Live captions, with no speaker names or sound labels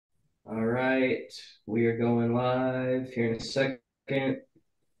All right, we are going live here in a second.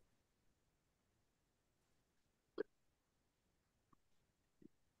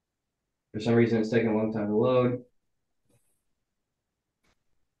 For some reason, it's taking a long time to load.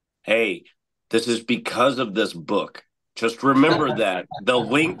 Hey, this is because of this book. Just remember that the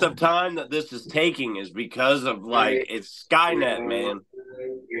length of time that this is taking is because of it's Skynet, man.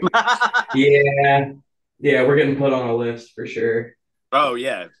 Yeah, yeah, we're getting put on a list for sure. Oh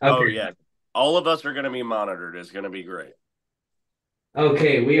yeah. Oh Okay, yeah. All of us are going to be monitored. It's going to be great.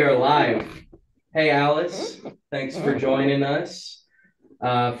 okay, we are live. Hey, Alice, thanks for joining us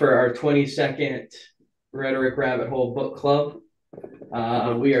for our 22nd Rhetoric Rabbit Hole Book Club.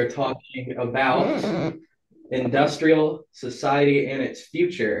 We are talking about industrial society and its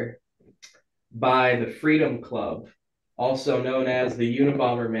future by the Freedom Club, also known as the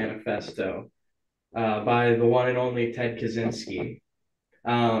Unabomber Manifesto, by the one and only Ted Kaczynski.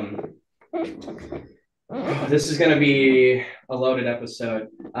 Um, this is going to be a loaded episode.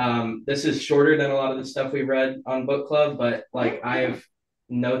 This is shorter than a lot of the stuff we read on book club, but like I have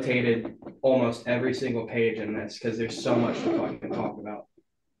notated almost every single page in this because there's so much to fucking talk about.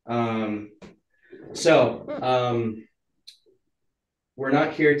 Um, so we're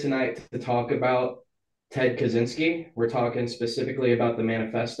not here tonight to talk about Ted Kaczynski. We're talking specifically about the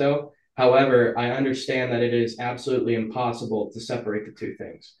manifesto. However, I understand that it is absolutely impossible to separate the two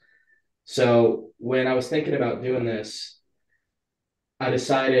things. So when I was thinking about doing this, I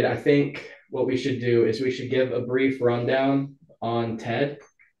decided I think what we should do is we should give a brief rundown on Ted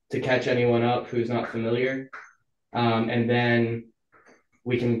to catch anyone up who's not familiar. And then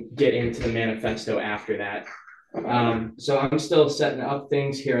we can get into the manifesto after that. So I'm still setting up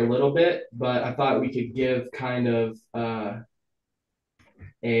things here a little bit, but I thought we could give kind of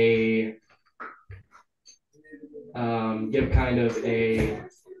a a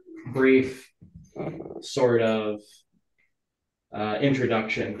brief sort of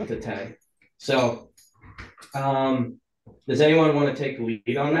introduction to Ted. So, does anyone want to take the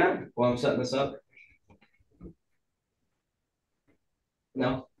lead on that while I'm setting this up?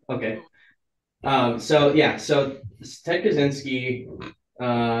 No? Okay. So Ted Kaczynski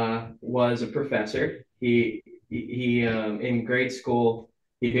was a professor. He in grade school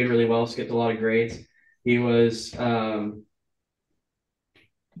he did really well, skipped a lot of grades. He was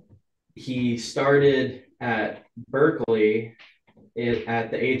he started at Berkeley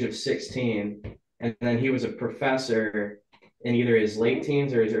at the age of 16, and then he was a professor in either his late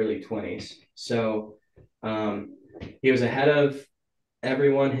teens or his early 20s. So um, he was ahead of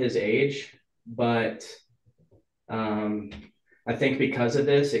everyone his age, but um, I think because of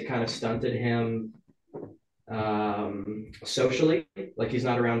this, it kind of stunted him socially. Like he's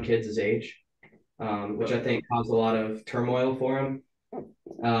not around kids his age, which I think caused a lot of turmoil for him.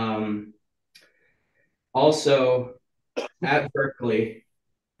 Um, Also, at Berkeley,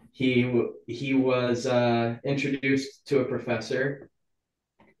 he was introduced to a professor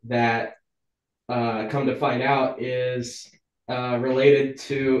that, come to find out, is related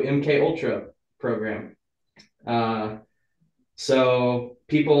to MK Ultra program. Uh, so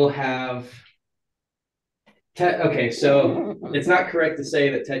people have okay, so it's not correct to say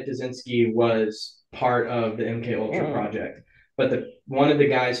that Ted Kaczynski was part of the MK Ultra project, but the one of the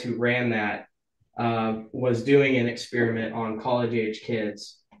guys who ran that was doing an experiment on college age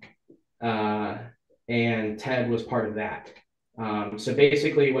kids, uh, and Ted was part of that. So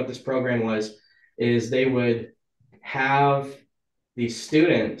basically, what this program was is they would have these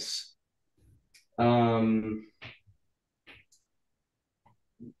students um,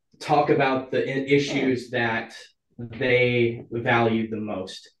 talk about the issues that they valued the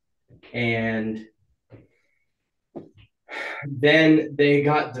most. And then they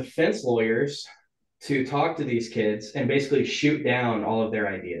got defense lawyers to talk to these kids and basically shoot down all of their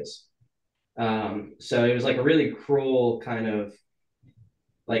ideas. So it was like a really cruel kind of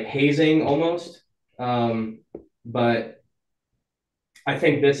like hazing almost. But I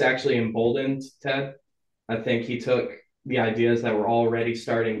think this actually emboldened Ted. I think he took the ideas that were already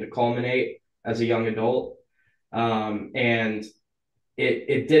starting to culminate as a young adult, and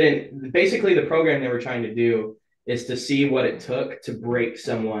it didn't. Basically, the program they were trying to do is to see what it took to break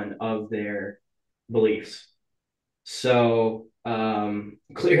someone of their beliefs. So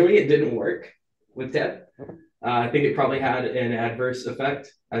clearly, it didn't work with Ted. I think it probably had an adverse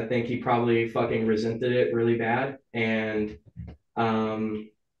effect. I think he probably fucking resented it really bad, and um,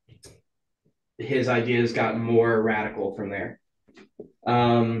 his ideas got more radical from there.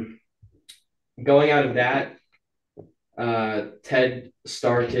 Um, Going out of that, Ted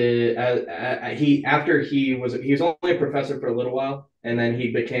started he after he was only a professor for a little while, and then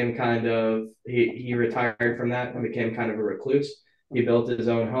he became kind of he retired from that and became kind of a recluse. He built his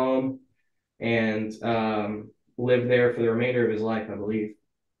own home and lived there for the remainder of his life, I believe.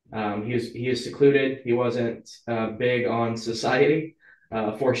 He is secluded. He wasn't big on society,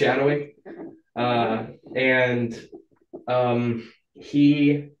 foreshadowing, and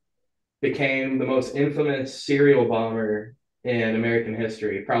he became the most infamous serial bomber in American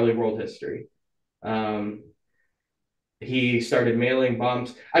history, probably world history. Um, he started mailing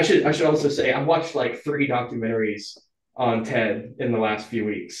bombs. I should also say I watched like three documentaries on Ted in the last few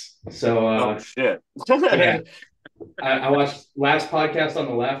weeks. So Oh shit. yeah, I watched last podcast on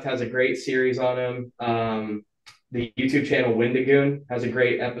the left has a great series on him. The YouTube channel Windigoon has a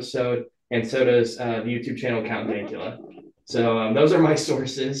great episode, and so does the YouTube channel Count Dankula. So those are my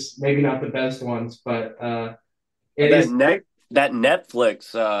sources. Maybe not the best ones, but it that is. net that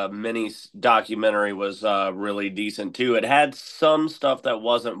Netflix mini documentary was really decent too. It had some stuff that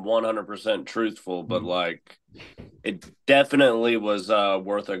wasn't 100% truthful, but like it definitely was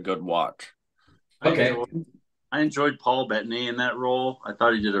worth a good watch. I Okay. enjoyed I enjoyed Paul Bettany in that role. I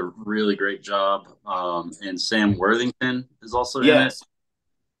thought he did a really great job. And Sam Worthington is also in it. Yes.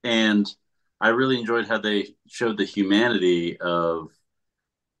 And I really enjoyed how they showed the humanity of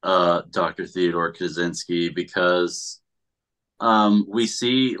Dr. Theodore Kaczynski because we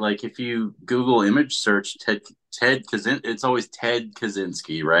see, like, if you Google image search Ted Kaczynski, it's always Ted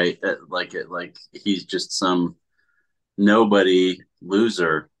Kaczynski, right? Like he's just some nobody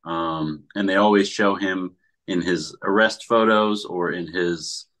loser. And they always show him in his arrest photos or in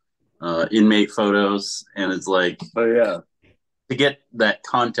his inmate photos. And it's like Oh yeah. to get that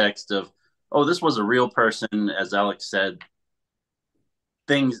context of, oh, this was a real person, as Alex said,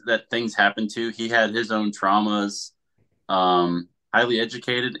 things happened to. He had his own traumas, highly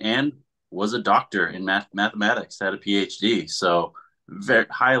educated, and was a doctor in mathematics, had a PhD. So very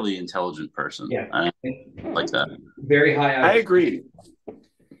highly intelligent person. Yeah. I like that. Very high I IQ. agree.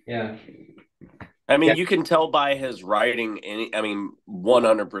 Yeah. I Yeah. mean, you can tell by his writing. I mean,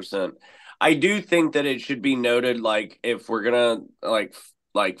 100%. I do think that it should be noted, like, if we're gonna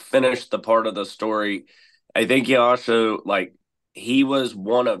finish the part of the story, I think he also he was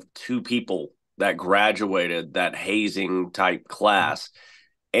one of two people that graduated that hazing type class,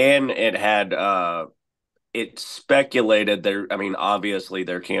 and it had it speculated there. I mean, obviously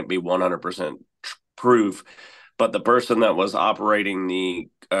there can't be 100% proof, but the person that was operating the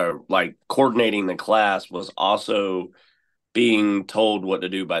coordinating the class was also being told what to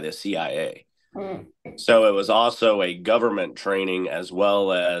do by the CIA. So it was also a government training as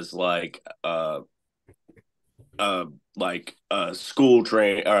well as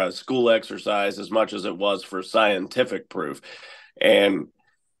school exercise as much as it was for scientific proof. And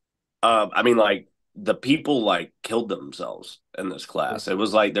I mean, like, the people like killed themselves in this class. It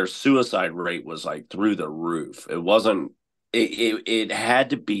was like their suicide rate was like through the roof. It wasn't. It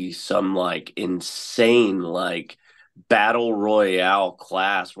had to be some like insane like battle royale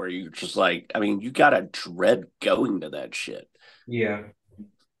class where you just like. I mean, you gotta dread going to that shit. Yeah.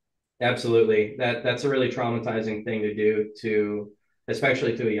 Absolutely. That's a really traumatizing thing to do to,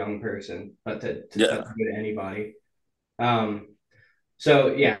 especially to a young person, but to Yeah. do to anybody. Um,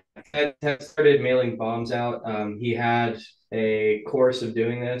 so yeah, Ted started mailing bombs out. He had a course of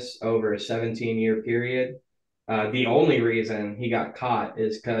doing this over a 17-year period. The only reason he got caught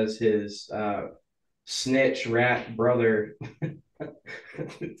is because his snitch rat brother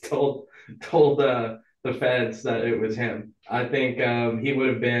told the feds that it was him. I think he would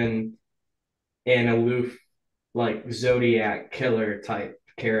have been an aloof, like Zodiac killer type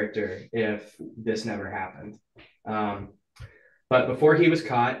character if this never happened. Um, but before he was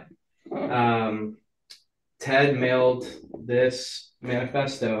caught, um, Ted mailed this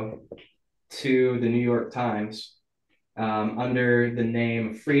manifesto to the New York Times under the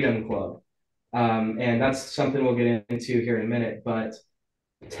name Freedom Club. And that's something we'll get into here in a minute. But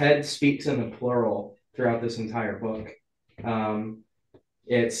Ted speaks in the plural throughout this entire book.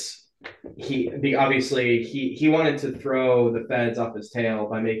 It's obviously he wanted to throw the feds off his tail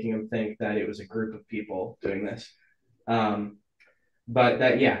by making them think that it was a group of people doing this. But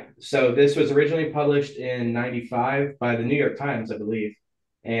that, yeah, so this was originally published in 95 by the New York Times, I believe.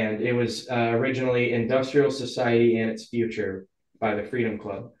 And it was originally Industrial Society and Its Future by the Freedom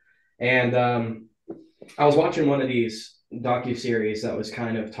Club. And I was watching one of these docu-series that was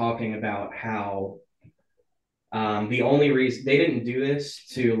kind of talking about how the only reason they didn't do this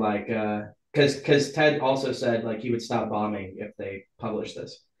to because Ted also said like he would stop bombing if they published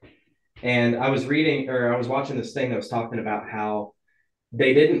this. And I was reading, or I was watching this thing that was talking about how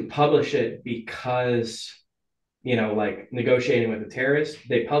they didn't publish it because, like negotiating with the terrorists.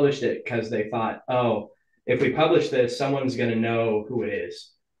 They published it because they thought, oh, if we publish this, someone's going to know who it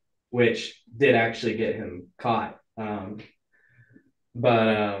is, which did actually get him caught.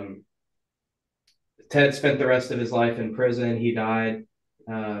 But Ted spent the rest of his life in prison. He died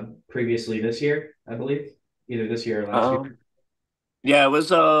previously this year, I believe, either this year or last year. Yeah, it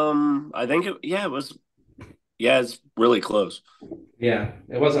was I think it was, yeah, it's really close. Yeah,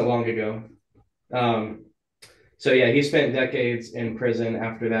 it wasn't long ago. Um, so yeah, he spent decades in prison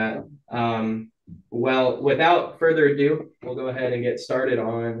after that. Well, without further ado, we'll go ahead and get started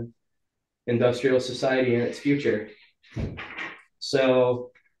on industrial society and its future.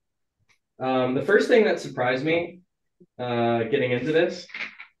 So the first thing that surprised me getting into this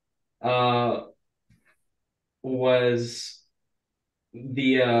uh, was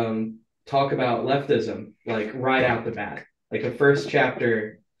the talk about leftism, like right out the bat. Like the first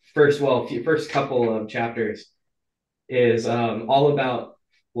chapter, first couple of chapters is all about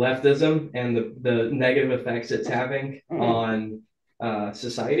leftism and the negative effects it's having on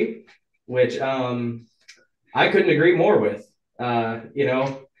society, which I couldn't agree more with.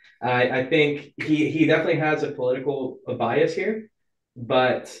 I think he definitely has a political bias here,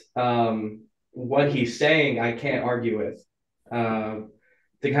 but what he's saying, I can't argue with.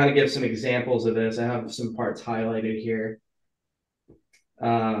 To kind of give some examples of this, I have some parts highlighted here.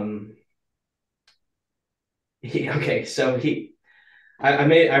 Um, okay, so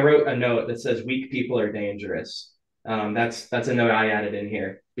I wrote a note that says weak people are dangerous. That's a note I added in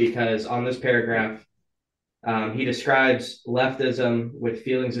here because on this paragraph, he describes leftism with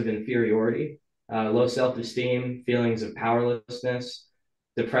feelings of inferiority, low self-esteem, feelings of powerlessness,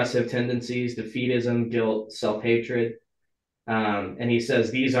 depressive tendencies, defeatism, guilt, self-hatred. And he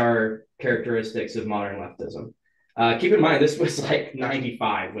says these are characteristics of modern leftism. Keep in mind, this was like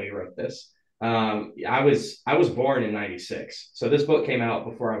 95 when he wrote this. I was born in 96. So this book came out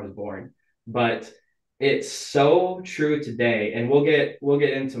before I was born. But it's so true today. And we'll get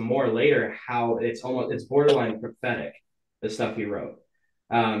into more later how it's borderline prophetic, the stuff he wrote.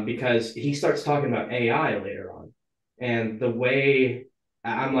 Because he starts talking about AI later on. And the way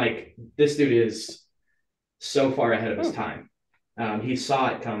I'm like, this dude is so far ahead of his time. He saw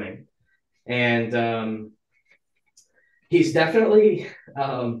it coming, and he's definitely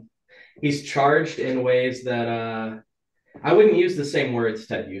he's charged in ways that I wouldn't use the same words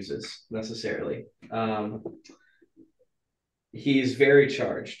Ted uses necessarily. He's very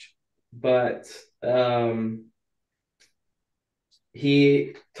charged, but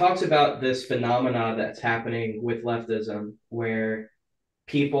he talks about this phenomena that's happening with leftism, where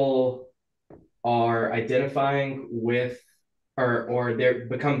people are identifying with or they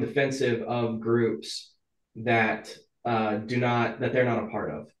become defensive of groups that they're not a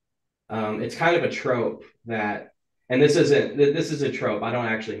part of. It's kind of a trope that, and this is a trope. I don't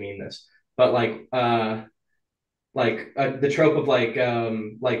actually mean this, but the trope of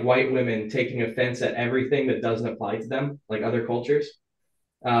like white women taking offense at everything that doesn't apply to them, like other cultures.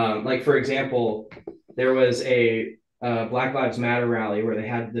 Like for example, there was a Black Lives Matter rally where they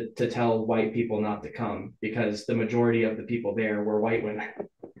had to tell white people not to come because the majority of the people there were white women.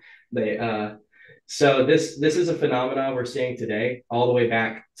 They so this is a phenomenon we're seeing today, all the way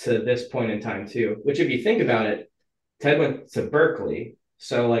back to this point in time too. Which, if you think about it, Ted went to Berkeley,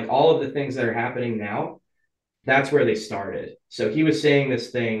 so like all of the things that are happening now, that's where they started. So he was saying this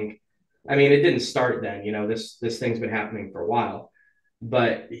thing. I mean, it didn't start then. This thing's been happening for a while,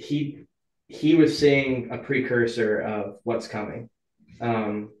 but he was seeing a precursor of what's coming.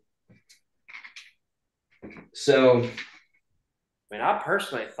 So I mean, I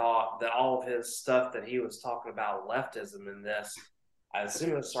personally thought that all of his stuff that he was talking about leftism in this, as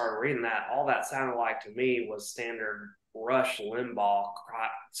soon as I started reading that, all that sounded like to me was standard Rush Limbaugh,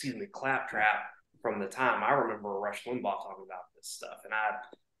 claptrap from the time. I remember Rush Limbaugh talking about this stuff. And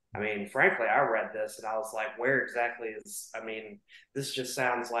I mean, frankly, I read this and I was like, where exactly this just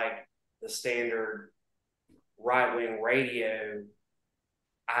sounds like the standard right wing radio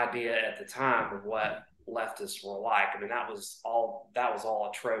idea at the time of what leftists were like. I mean, that was all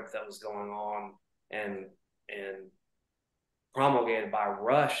a trope that was going on and promulgated by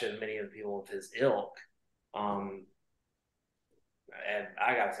Rush and many of the people of his ilk. And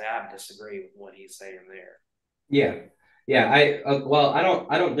I gotta say, I disagree with what he's saying there. Yeah, I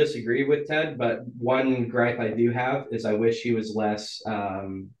don't disagree with Ted, but one gripe I do have is I wish he was less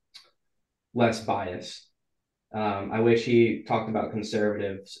biased. I wish he talked about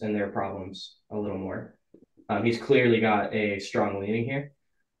conservatives and their problems a little more. He's clearly got a strong leaning here,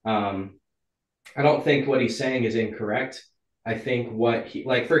 Um, I don't think what he's saying is incorrect. I think what he,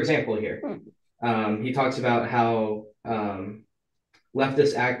 like, for example, here, he talks about how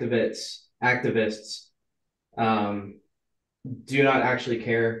leftist activists um, do not actually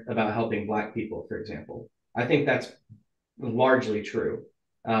care about helping Black people, for example. I think that's largely true.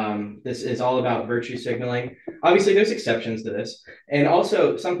 This is all about virtue signaling. Obviously, there's exceptions to this. And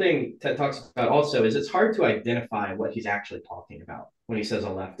also, something Ted talks about also is it's hard to identify what he's actually talking about when he says a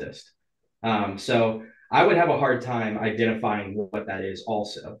leftist. So I would have a hard time identifying what that is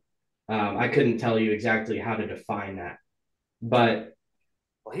also. I couldn't tell you exactly how to define that. But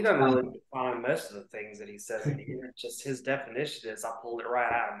Well, he doesn't really define most of the things that he says in here. Just his definition is I pulled it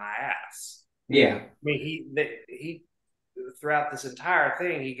right out of my ass. yeah, I mean, he throughout this entire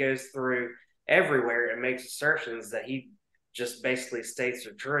thing, he goes through everywhere and makes assertions that he just basically states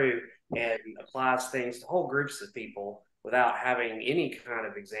are true and applies things to whole groups of people without having any kind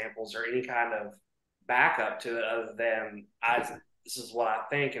of examples or any kind of backup to it other than this is what I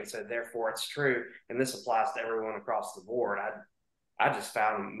think, and so therefore it's true, and this applies to everyone across the board. I just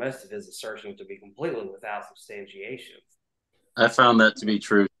found most of his assertions to be completely without substantiation. I found that to be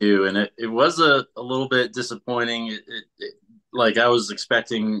true too, and it was a little bit disappointing. Like I was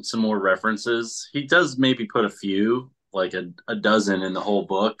expecting some more references. He does maybe put a few, like a dozen in the whole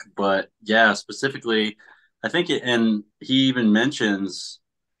book, but yeah, specifically, I think and he even mentions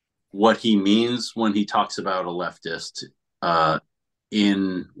what he means when he talks about a leftist uh,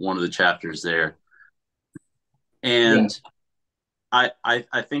 in one of the chapters there, yeah, and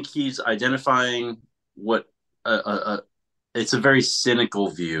I think he's identifying what it's a very cynical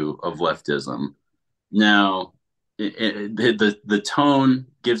view of leftism. Now, the tone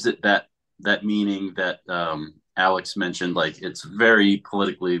gives it that meaning that Alex mentioned. Like it's very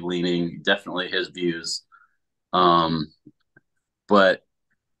politically leaning, definitely his views. Um, but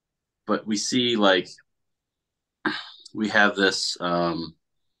we see like we have this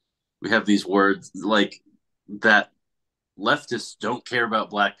we have these words like that leftists don't care about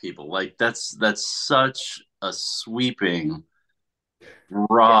Black people. Like that's such a sweeping, yeah,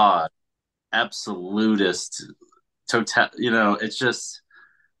 broad, absolutist total. It's just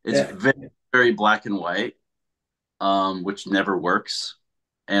it's yeah, very black and white, which never works.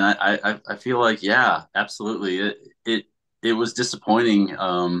 And I feel like yeah, absolutely. It it was disappointing,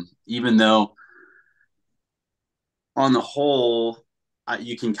 even though on the whole,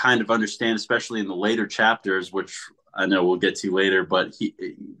 you can kind of understand, especially in the later chapters, which I know we'll get to later, but he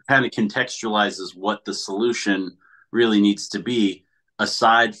kind of contextualizes what the solution really needs to be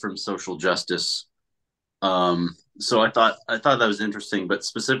aside from social justice. So I thought that was interesting, but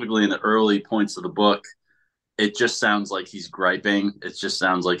specifically in the early points of the book, it just sounds like he's griping. It just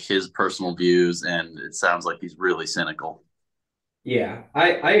sounds like his personal views, and it sounds like he's really cynical. yeah.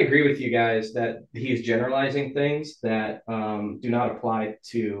 I agree with you guys that he's generalizing things that do not apply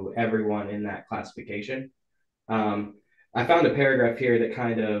to everyone in that classification. Um, I found a paragraph here that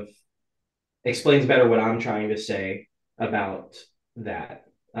kind of explains better what I'm trying to say about that.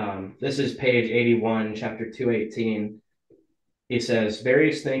 This is page 81, chapter 218. He says,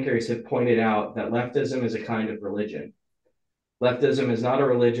 various thinkers have pointed out that leftism is a kind of religion. Leftism is not a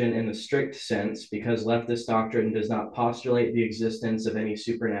religion in the strict sense because leftist doctrine does not postulate the existence of any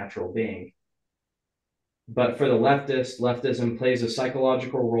supernatural being. But for the leftist, leftism plays a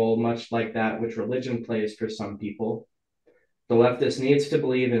psychological role much like that which religion plays for some people. The leftist needs to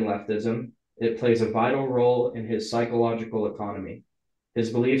believe in leftism. It plays a vital role in his psychological economy. His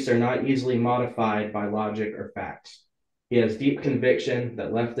beliefs are not easily modified by logic or facts. He has deep conviction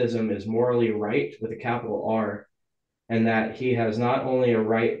that leftism is morally right with a capital R, and that he has not only a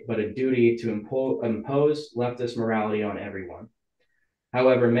right but a duty to impose leftist morality on everyone.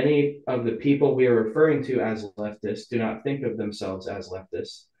 However, many of the people we are referring to as leftists do not think of themselves as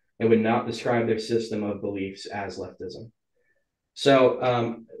leftists and would not describe their system of beliefs as leftism.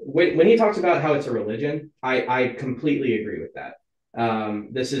 So when he talks about how it's a religion, I completely agree with that.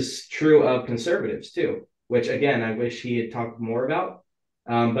 This is true of conservatives too, which again, I wish he had talked more about.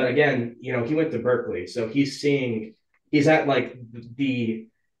 But again, he went to Berkeley, so he's at like the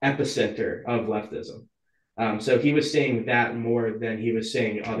epicenter of leftism. So he was seeing that more than he was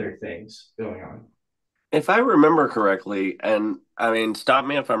seeing other things going on. If I remember correctly, and I mean, stop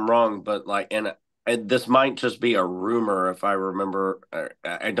me if I'm wrong, but like, and this might just be a rumor if I remember.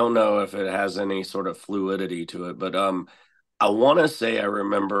 I don't know if it has any sort of fluidity to it, but I want to say I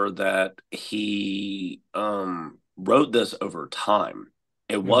remember that he wrote this over time.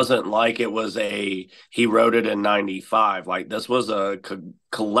 It Mhm. wasn't like it was he wrote it in 95. Like this was a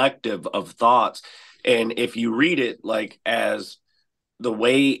collective of thoughts. And if you read it like as the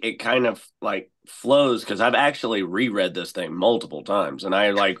way it kind of like flows, because I've actually reread this thing multiple times, and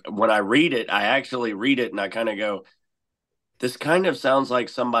I like when I read it, I actually read it and I kind of go, this kind of sounds like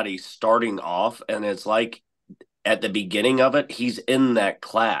somebody starting off, and it's like at the beginning of it, he's in that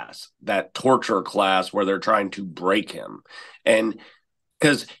class, that torture class where they're trying to break him. And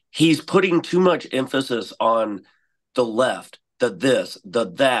because he's putting too much emphasis on the left, the this, the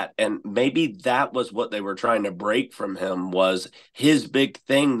that, and maybe that was what they were trying to break from him. Was his big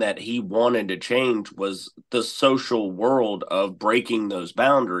thing that he wanted to change was the social world of breaking those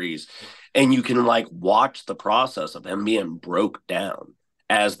boundaries. And you can like watch the process of him being broke down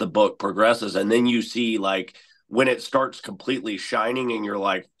as the book progresses, and then you see like when it starts completely shining and you're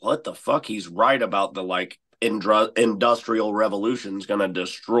like, what the fuck, he's right about the like industrial revolution is going to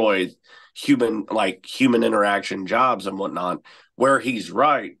destroy human interaction, jobs and whatnot. Where he's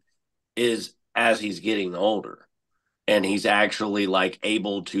right is as he's getting older and he's actually like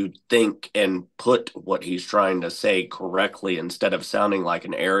able to think and put what he's trying to say correctly instead of sounding like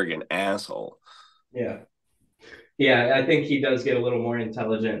an arrogant asshole. Yeah. Yeah, I think he does get a little more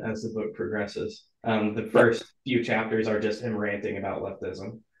intelligent as the book progresses. The first few chapters are just him ranting about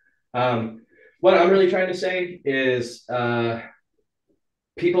leftism. What I'm really trying to say is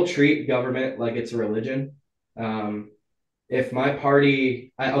people treat government like it's a religion. If my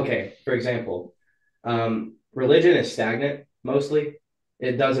party, okay, for example, religion is stagnant mostly.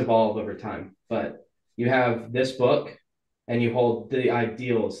 It does evolve over time, but you have this book and you hold the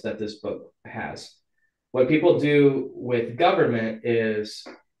ideals that this book has. What people do with government is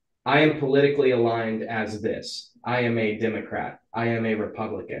I am politically aligned as this. I am a Democrat. I am a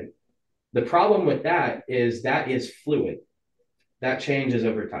Republican. The problem with that is fluid. That changes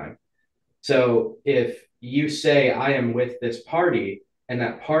over time. So if you say I am with this party and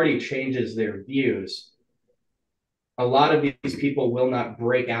that party changes their views, a lot of these people will not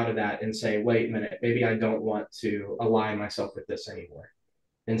break out of that and say, wait a minute, maybe I don't want to align myself with this anymore.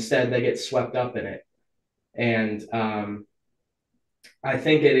 Instead, they get swept up in it. And I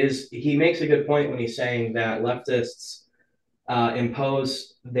think he makes a good point when he's saying that leftists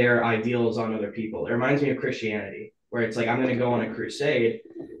impose their ideals on other people. It reminds me of Christianity, where it's like, I'm going to go on a crusade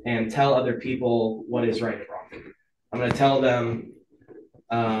and tell other people what is right and wrong. I'm going to tell them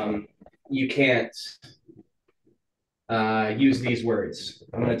you can't use these words.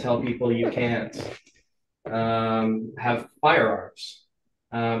 I'm going to tell people you can't have firearms.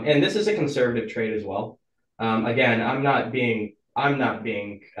 And this is a conservative trait as well. Again, I'm not being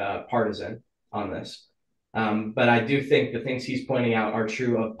partisan on this. But I do think the things he's pointing out are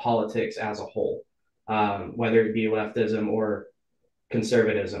true of politics as a whole, whether it be leftism or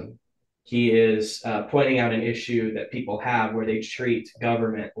conservatism. He is pointing out an issue that people have where they treat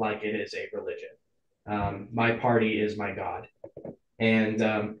government like it is a religion. My party is my God. And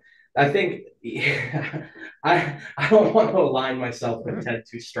I think I don't want to align myself with Ted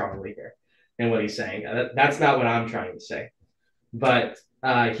too strongly here in what he's saying. That's not what I'm trying to say. But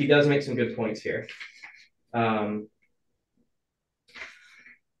he does make some good points here.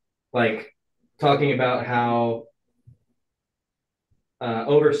 Like talking about how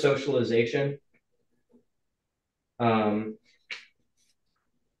over socialization,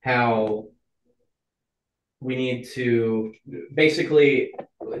 how we need to basically,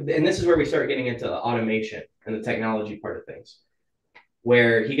 and this is where we start getting into automation and the technology part of things,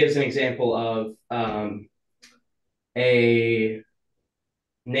 where he gives an example of a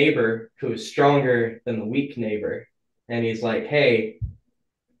neighbor who is stronger than the weak neighbor. And he's like, hey,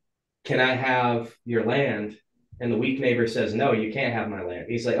 can I have your land? And the weak neighbor says, no, you can't have my land.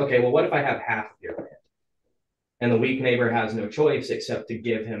 He's like, okay, well, what if I have half of your land? And the weak neighbor has no choice except to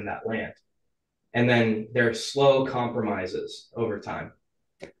give him that land. And then there are slow compromises over time.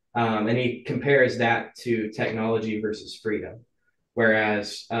 And he compares that to technology versus freedom.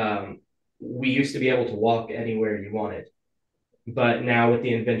 Whereas we used to be able to walk anywhere you wanted. But now with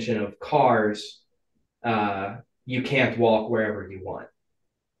the invention of cars, you can't walk wherever you want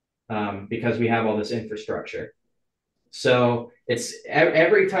because we have all this infrastructure. So it's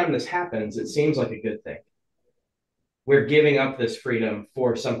every time this happens, it seems like a good thing. We're giving up this freedom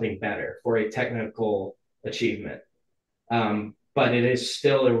for something better, for a technical achievement. But it is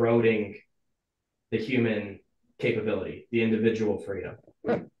still eroding the human capability, the individual freedom.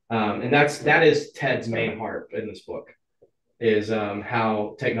 And that is Ted's main heart in this book, is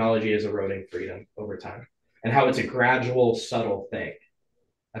how technology is eroding freedom over time and how it's a gradual, subtle thing.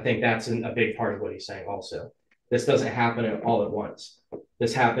 I think that's a big part of what he's saying also. This doesn't happen all at once.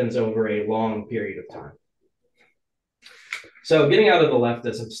 This happens over a long period of time. So getting out of the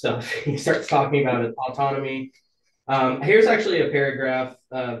leftism stuff, he starts talking about autonomy Here's actually a paragraph,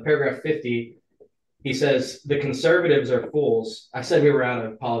 paragraph 50. He says, the conservatives are fools. I said we were out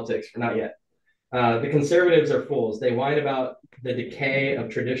of politics, but not yet. The conservatives are fools. They whine about the decay of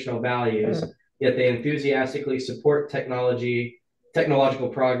traditional values, yet they enthusiastically support technological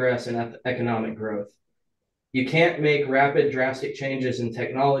progress, and economic growth. You can't make rapid, drastic changes in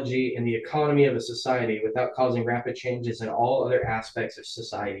technology and the economy of a society without causing rapid changes in all other aspects of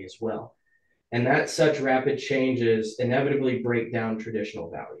society as well. And that such rapid changes inevitably break down traditional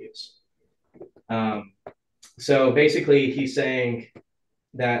values. Um, so basically, he's saying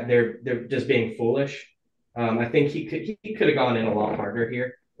that they're just being foolish. I think he could have gone in a lot harder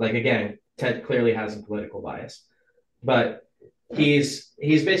here. Like again, Ted clearly has a political bias, but he's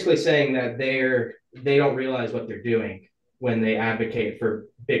basically saying that they don't realize what they're doing when they advocate for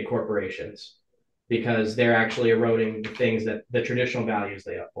big corporations because they're actually eroding the things that the traditional values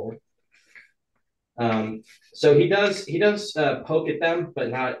they uphold. So he does poke at them, but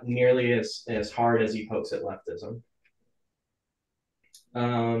not nearly as hard as he pokes at leftism.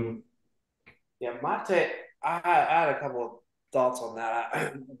 Yeah, my take. I had a couple of thoughts on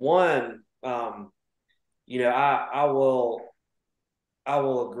that. One, I will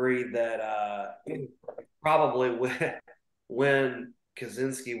agree that probably when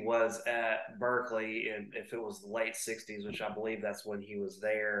Kaczynski was at Berkeley, and if it was the late '60s, which I believe that's when he was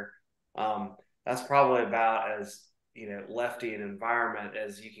there, that's probably about as lefty an environment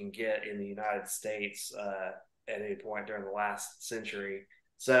as you can get in the United States at any point during the last century.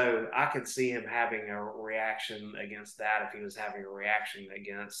 So I could see him having a reaction against that if he was having a reaction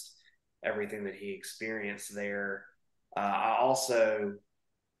against everything that he experienced there. I also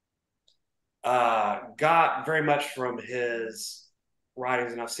got very much from his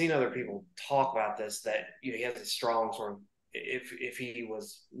writings, and I've seen other people talk about this, that he has a strong sort of, if he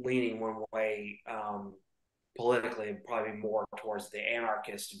was leaning one way politically, probably more towards the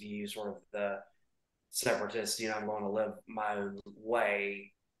anarchist view, sort of the separatist, I'm going to live my own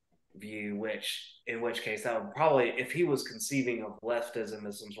way view, in which case that would probably, if he was conceiving of leftism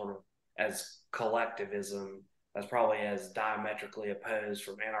as some sort of as collectivism, that's probably as diametrically opposed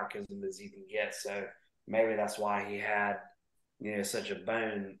from anarchism as you can get. So maybe that's why he had such a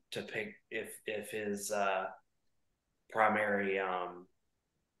bone to pick if his primary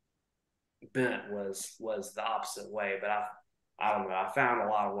bent was the opposite way. But I don't know. I found a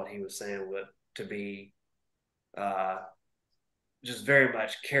lot of what he was saying to be just very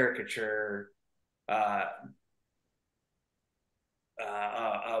much caricature uh,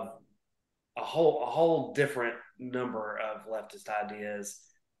 of a whole different number of leftist ideas.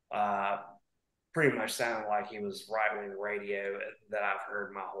 Pretty much sounded like he was right wing radio that I've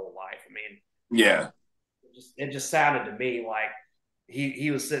heard my whole life. I mean, Yeah. It just sounded to me like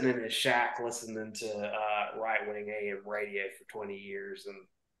he was sitting in his shack listening to right wing AM radio for 20 years.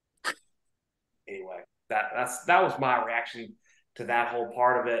 And anyway, that was my reaction to that whole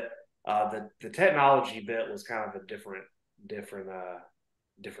part of it. The technology bit was kind of a different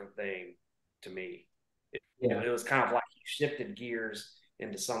thing to me. It was kind of like he shifted gears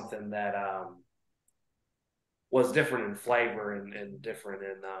into something that was different in flavor and different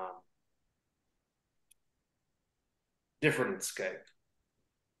in scope.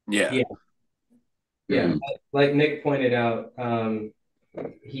 Yeah. Yeah. Yeah. Like Nick pointed out,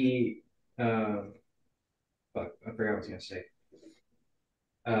 he fuck, I forgot what I was gonna say.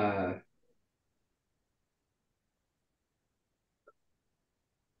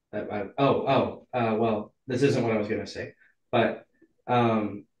 Well, this isn't what I was gonna say, but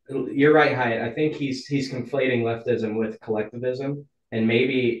you're right, Hiatt. I think he's conflating leftism with collectivism, and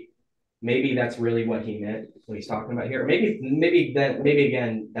maybe that's really what he meant, what he's talking about here. Maybe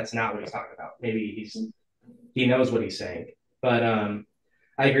again, that's not what he's talking about. Maybe he knows what he's saying. But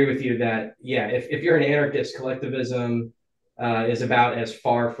I agree with you that, yeah, if you're an anarchist, collectivism is about as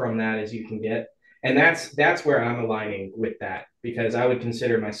far from that as you can get. And that's where I'm aligning with that, because I would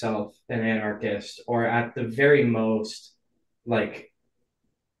consider myself an anarchist, or at the very most, like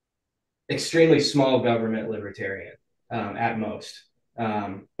extremely small government libertarian at most,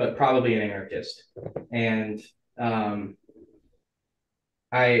 but probably an anarchist. And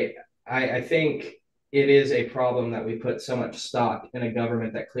I I think it is a problem that we put so much stock in a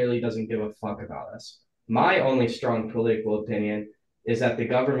government that clearly doesn't give a fuck about us. My only strong political opinion is that the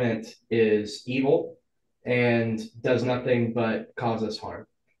government is evil and does nothing but cause us harm.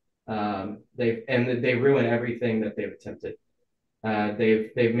 They ruin everything that they've attempted.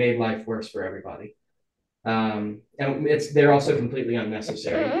 They've made life worse for everybody, and they're also completely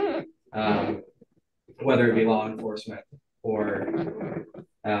unnecessary. Whether it be law enforcement or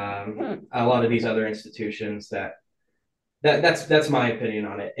a lot of these other institutions that that's my opinion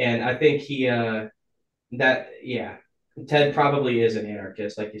on it, and I think that yeah, Ted probably is an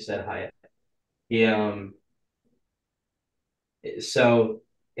anarchist, like you said, Hyatt. He so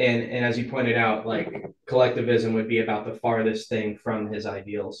and as you pointed out, like collectivism would be about the farthest thing from his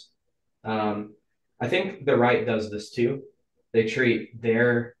ideals. Um, I think the right does this too. They treat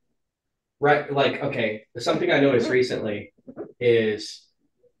their right like okay. Something I noticed recently is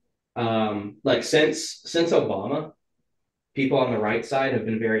like since Obama, people on the right side have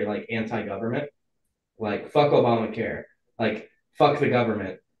been very like anti-government, like fuck Obamacare, like fuck the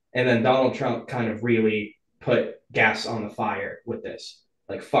government, and then Donald Trump kind of really put gas on the fire with this,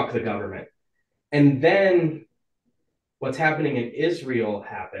 like fuck the government, and then what's happening in Israel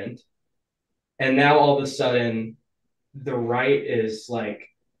happened, and now all of a sudden the right is like,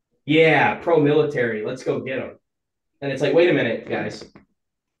 yeah, pro-military, let's go get them, and it's like, wait a minute, guys,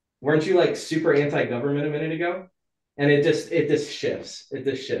 weren't you like super anti-government a minute ago? And it just shifts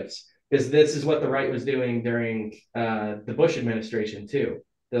because this is what the right was doing during the Bush administration too.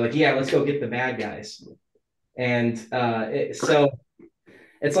 They're like, yeah, let's go get the bad guys, and so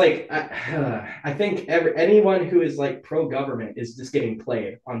it's like I think anyone who is like pro-government is just getting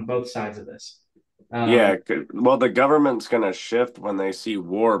played on both sides of this. Yeah, well, the government's going to shift when they see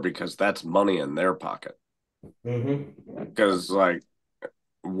war because that's money in their pocket. Mm-hmm. Because like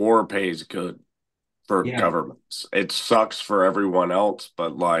war pays good for Yeah, governments. It sucks for everyone else,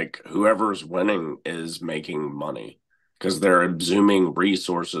 but like whoever's winning is making money because they're absorbing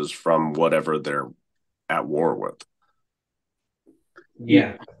resources from whatever they're at war with.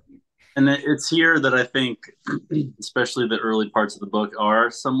 yeah, And it's here that I think, especially the early parts of the book, are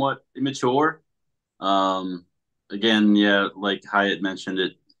somewhat immature. Um, Again, yeah, like Hyatt mentioned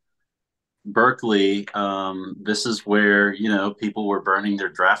it, Berkeley. This is where people were burning their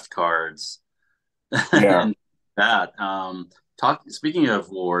draft cards Yeah. and that. Talk. Speaking of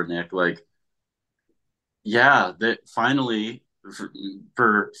war, Nick, like yeah, that finally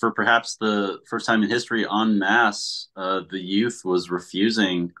for perhaps the first time in history, en masse, the youth was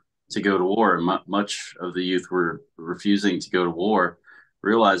refusing to go to war. Much of the youth were refusing to go to war,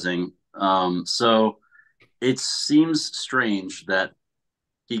 realizing. So it seems strange that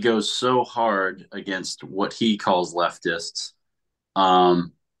he goes so hard against what he calls leftists.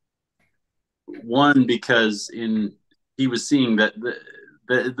 Um, One, because in he was seeing that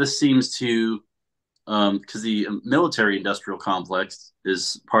this seems to because the military industrial complex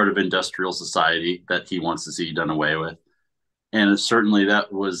is part of industrial society that he wants to see done away with. And certainly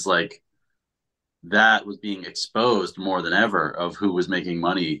that was being exposed more than ever of who was making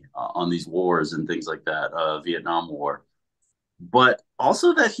money on these wars and things like that, Vietnam War. But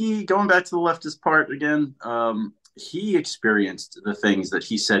also that he, going back to the leftist part again, he experienced the things that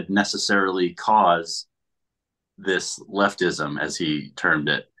he said necessarily cause this leftism, as he termed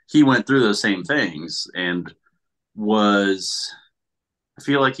it. He went through those same things and was I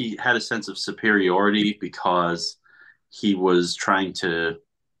feel like he had a sense of superiority because he was trying to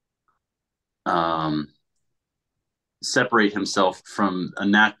um, separate himself from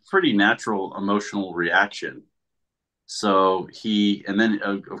a pretty natural emotional reaction. So and then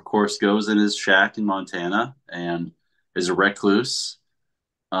of course goes in his shack in Montana and is a recluse.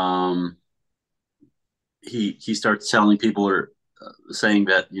 Um, he starts telling people or saying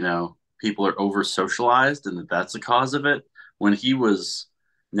that people are over socialized and that that's the cause of it when he was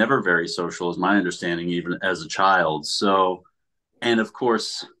never very social, is my understanding, even as a child. So, and of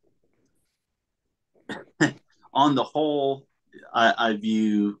course, on the whole, I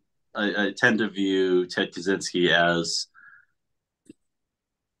tend to view Ted Kaczynski as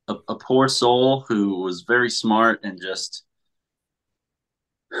a poor soul who was very smart and just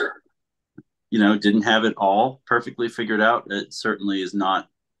didn't have it all perfectly figured out. It certainly is not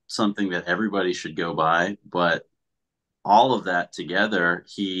something that everybody should go by, but all of that together,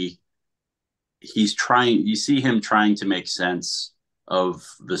 he's trying. You see him trying to make sense of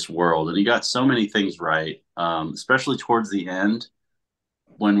this world, and he got so many things right, especially towards the end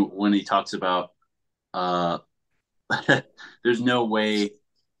when he talks about uh, there's no way.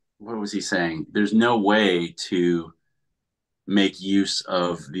 What was he saying? There's no way to make use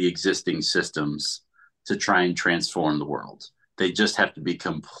of the existing systems to try and transform the world. They just have to be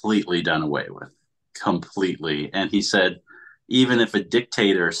completely done away with, completely. And he said, even if a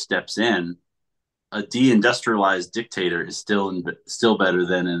dictator steps in, a deindustrialized dictator is still better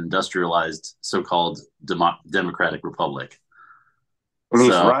than an industrialized so-called democratic republic. And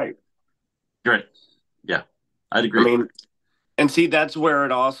he's So right. great, yeah, I'd I agree. mean, and see, that's where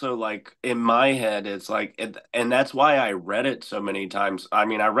it also like in my head, it's like, and that's why I read it so many times. I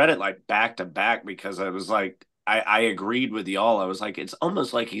mean, I read it like back to back because I was like, I agreed with y'all. I was like, it's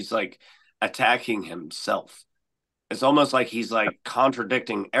almost like he's like attacking himself. It's almost like he's like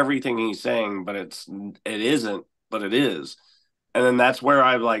contradicting everything he's saying, but it isn't, but it is. And then that's where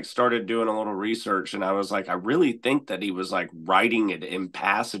I like started doing a little research, and I was like, I really think that he was like writing it in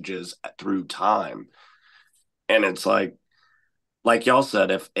passages through time. And it's like y'all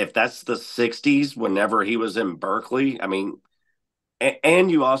said, if that's the 60s, whenever he was in Berkeley, I mean, and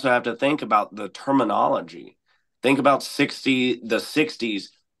you also have to think about the terminology. Think about the 60s,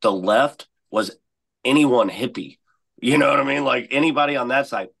 the left was anyone hippie. You know what I mean? Like anybody on that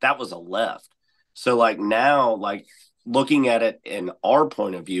side, that was a left. So like now, like looking at it in our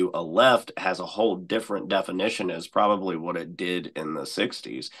point of view, a left has a whole different definition as probably what it did in the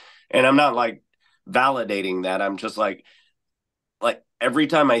 60s. And I'm not like validating that. I'm just like every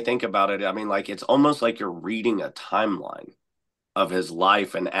time I think about it, I mean, like it's almost like you're reading a timeline of his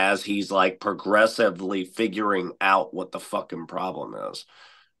life, and as he's like progressively figuring out what the fucking problem is.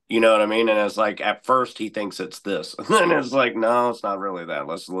 You know what I mean? And it's like at first he thinks it's this, and then it's like, no, it's not really that.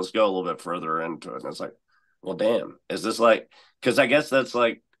 Let's go a little bit further into it. And it's like, well, damn, is this like? Because I guess that's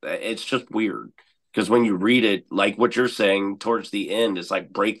like it's just weird. Because when you read it, like what you're saying towards the end, it's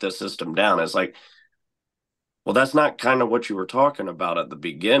like break the system down. It's like, well, that's not kind of what you were talking about at the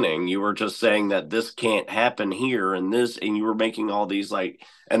beginning. You were just saying that this can't happen here and this, and you were making all these like,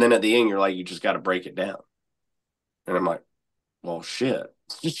 and then at the end, you're like, you just got to break it down. And I'm like, well, shit.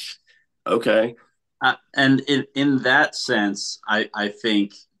 Okay. And in that sense, I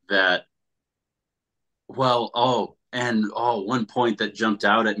think that, well, one point that jumped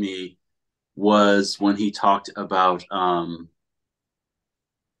out at me was when he talked about,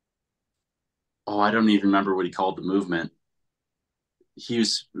 I don't even remember what he called the movement. He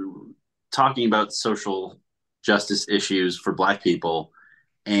was talking about social justice issues for Black people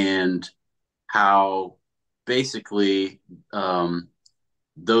and how basically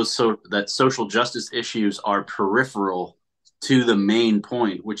that social justice issues are peripheral to the main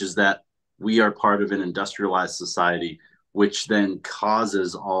point, which is that we are part of an industrialized society, which then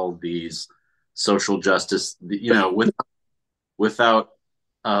causes all these social justice. Without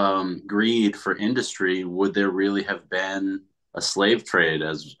greed for industry, would there really have been a slave trade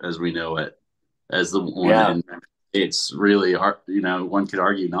as we know it, as the one Yeah. in it's really one could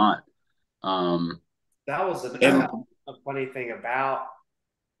argue not. That was And a funny thing about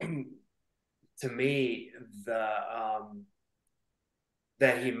to me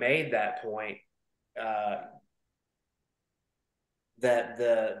that he made that point, uh, that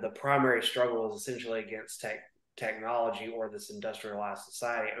the primary struggle is essentially against technology or this industrialized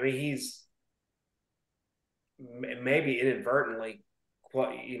society. I mean, he's maybe inadvertently,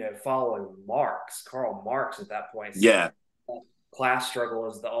 following Karl Marx at that point. yeah, Class struggle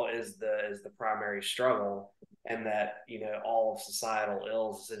is the primary struggle, and that all of societal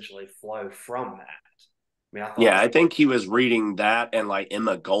ills essentially flow from that. I mean, I thought yeah, I think he was reading that and like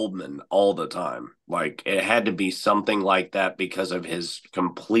Emma Goldman all the time. Like it had to be something like that because of his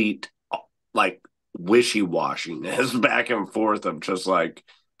complete like wishy-washiness back and forth of just like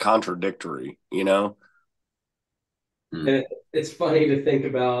contradictory, you know? And it's funny to think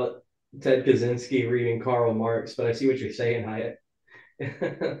about Ted Kaczynski reading Karl Marx, but I see what you're saying, Hiatt.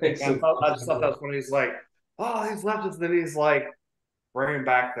 I just thought that was funny. He's like, oh, he's leftist, and then he's like bringing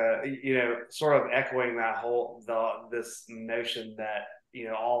back sort of echoing that this notion that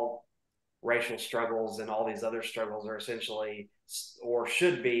all racial struggles and all these other struggles are essentially or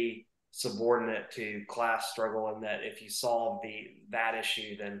should be subordinate to class struggle, and that if you solve that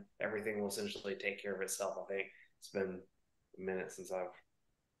issue, then everything will essentially take care of itself. I think it's been a minute since I've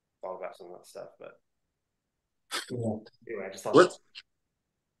thought about some of that stuff, but anyway, I just thought What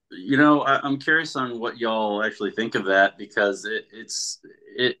I'm curious on what y'all actually think of that, because it's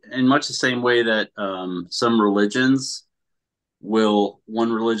in much the same way that some religions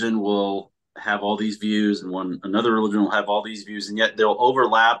one religion will have all these views and another religion will have all these views, and yet they'll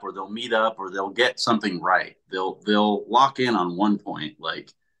overlap or they'll meet up or they'll get something right. They'll lock in on one point,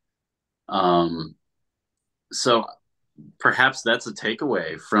 like so perhaps that's a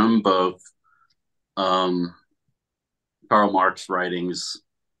takeaway from both um, Karl Marx writings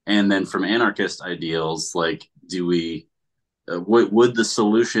and then from anarchist ideals. Like, do we would the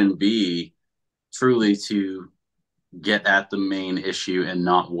solution be truly to get at the main issue and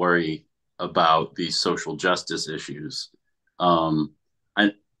not worry about these social justice issues?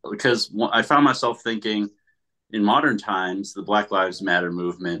 I Because I found myself thinking in modern times, the Black Lives Matter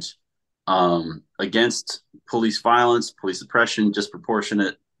movement, against police violence, police oppression,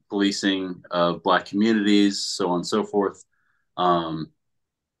 disproportionate policing of Black communities, so on and so forth. Um,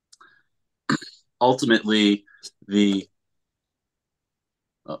 Ultimately, the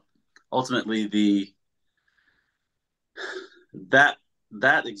uh, ultimately the that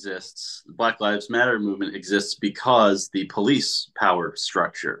that exists. The Black Lives Matter movement exists because the police power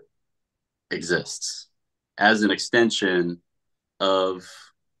structure exists as an extension of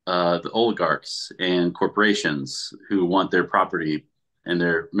the oligarchs and corporations who want their property and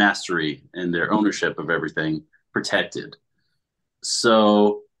their mastery and their ownership of everything protected.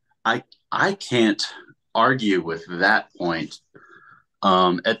 So I can't argue with that point.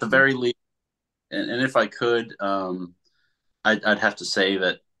 At the very least, and if I could, I'd have to say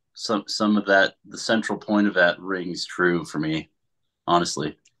that some of that, the central point of that rings true for me,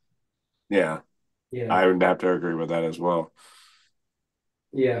 honestly. Yeah, Yeah. I would have to agree with that as well.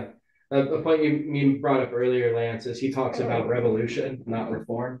 Yeah. A point you brought up earlier, Lance, is he talks about revolution, not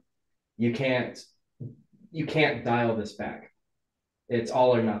reform. You can't you can't dial this back. It's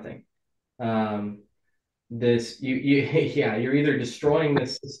all or nothing. This you yeah, you're either destroying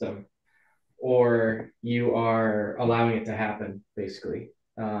this system or you are allowing it to happen, basically.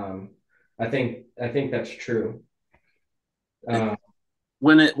 I think that's true. Uh,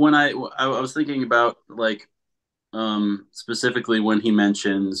 When I was thinking about like specifically when he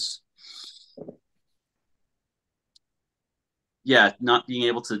mentions not being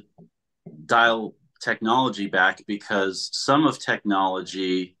able to dial technology back because some of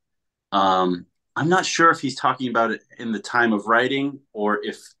technology I'm not sure if he's talking about it in the time of writing or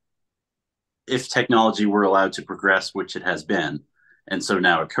if technology were allowed to progress, which it has been, and so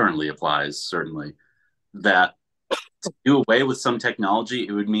now it currently applies, certainly, that to do away with some technology,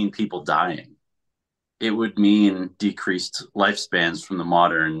 it would mean people dying. It would mean decreased lifespans from the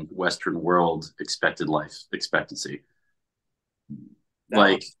modern Western world expected life expectancy. That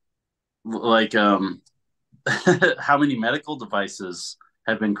was Like how many medical devices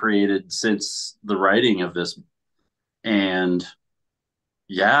have been created since the writing of this? And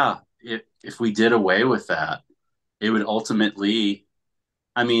yeah, if we did away with that, it would ultimately,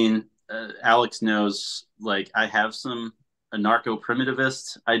 I mean, Alex knows, like, I have some anarcho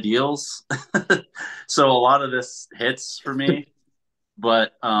primitivist ideals. So a lot of this hits for me.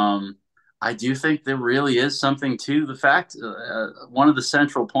 But I do think there really is something to the fact. One of the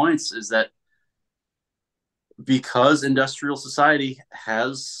central points is that because industrial society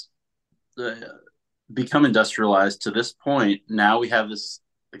has uh, become industrialized to this point, now we have this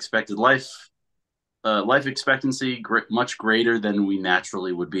expected life expectancy much greater than we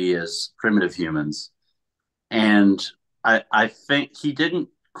naturally would be as primitive humans. And I think he didn't.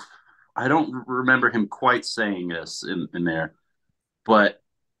 I don't remember him quite saying this in there, but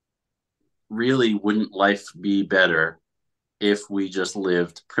really, wouldn't life be better if we just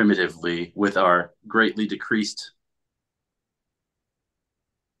lived primitively with our greatly decreased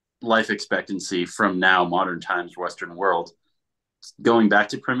life expectancy from now modern times Western world going back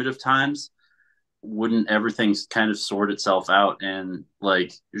to primitive times? Wouldn't everything kind of sort itself out? And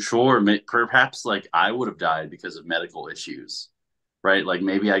like, sure, perhaps like I would have died because of medical issues, right? Like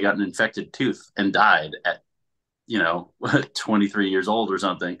maybe I got an infected tooth and died at 23 years old or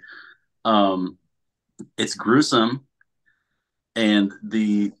something. um it's gruesome, and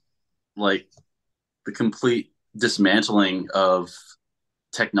like the complete dismantling of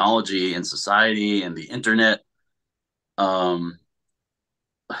technology and society and the internet, um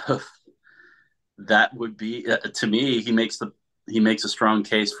that would be, to me, he makes a strong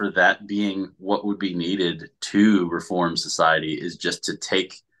case for that being what would be needed to reform society, is just to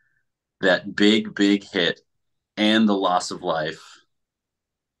take that big hit and the loss of life.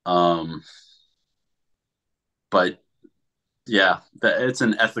 um but yeah, it's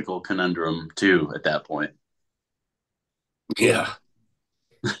an ethical conundrum too at that point. Yeah.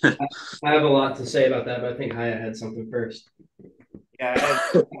 I have a lot to say about that, but I think Hiatt had something first. yeah,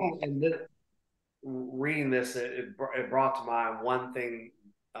 and reading this, it brought to mind one thing,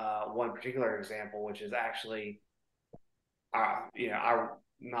 one particular example, which is actually, I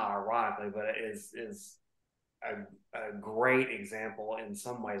not ironically, but it is a great example in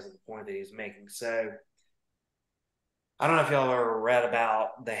some ways of the point that he's making. So I don't know if y'all have ever read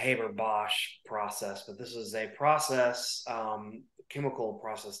about the Haber-Bosch process, but this is a process, chemical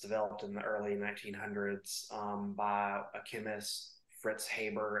process developed in the early 1900s by a chemist, Fritz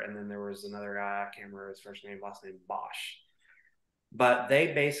Haber, and then there was another guy, I can't remember his first name, last name, Bosch. But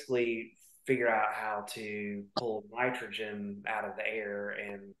they basically figured out how to pull nitrogen out of the air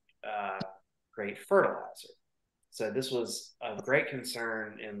and create fertilizer. So this was a great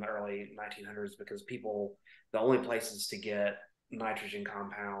concern in the early 1900s because the only places to get nitrogen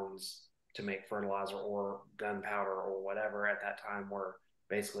compounds to make fertilizer or gunpowder or whatever at that time were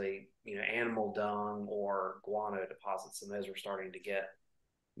basically, animal dung or guano deposits, and those were starting to get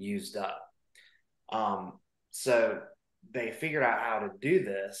used up. So they figured out how to do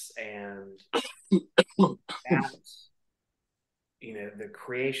this, and that, the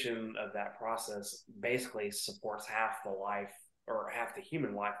creation of that process basically supports half the life or half the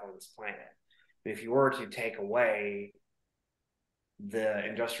human life on this planet. If you were to take away the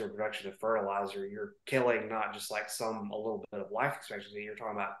industrial production of fertilizer, you're killing not just like a little bit of life expectancy, you're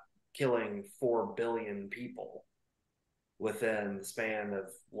talking about killing 4 billion people within the span of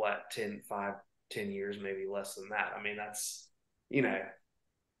what, 10 years, maybe less than that. I mean, that's,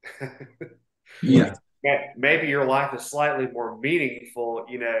 Yeah. maybe your life is slightly more meaningful,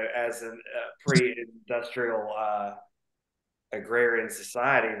 as a pre-industrial agrarian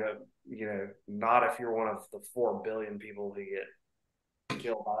society, but not if you're one of the 4 billion people who get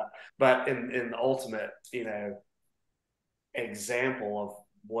killed by it. But in the ultimate, example of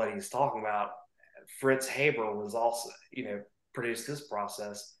what he's talking about, Fritz Haber was also, produced this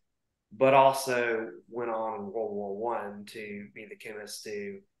process, but also went on in World War One to be the chemist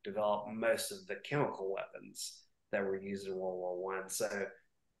to develop most of the chemical weapons that were used in World War One. So,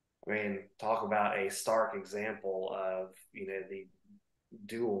 I mean, talk about a stark example of the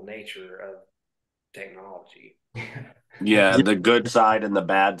dual nature of technology. Yeah, the good side and the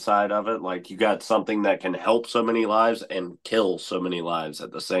bad side of it. Like you got something that can help so many lives and kill so many lives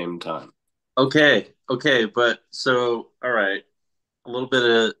at the same time. Okay, but so all right, a little bit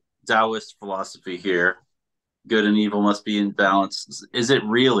of Taoist philosophy here. Good and evil must be in balance. Is it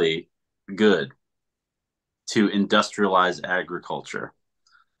really good to industrialize agriculture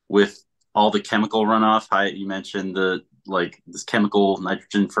with all the chemical runoff? Hiatt, you mentioned this chemical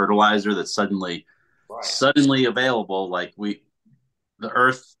nitrogen fertilizer that's Right. suddenly available. Like the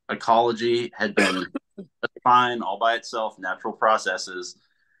Earth ecology had been fine all by itself, natural processes.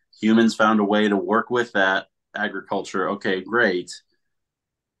 Humans found a way to work with that agriculture. Okay, great.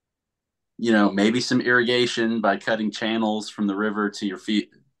 Maybe some irrigation by cutting channels from the river to your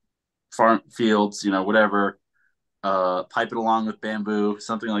farm fields, whatever. Pipe it along with bamboo,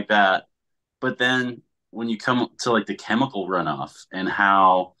 something like that. But then when you come to like the chemical runoff and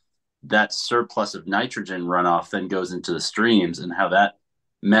how that surplus of nitrogen runoff then goes into the streams and how that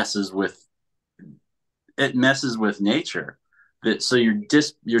messes with nature. That so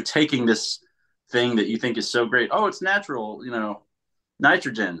you're taking this thing that you think is so great. Oh, it's natural,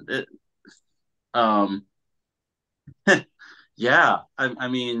 nitrogen. Um, yeah. I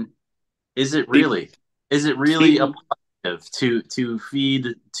mean, is it See, really? Is it really a see, positive to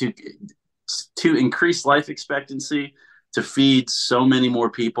feed to increase life expectancy, to feed so many more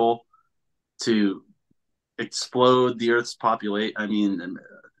people, to explode the Earth's population? I mean,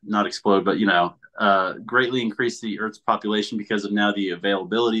 not explode, but greatly increase the Earth's population because of now the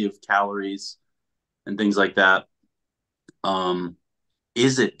availability of calories and things like that.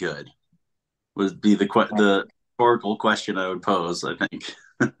 Is it good? Would be the rhetorical question I would pose, I think.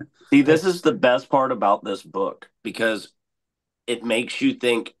 this is the best part about this book because it makes you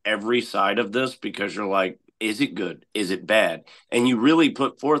think every side of this because you're like, is it good? Is it bad? And you really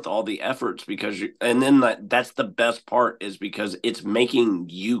put forth all the efforts and then that's the best part is because it's making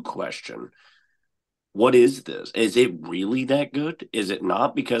you question what is this? Is it really that good? Is it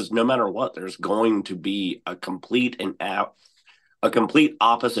not? Because no matter what, there's going to be a complete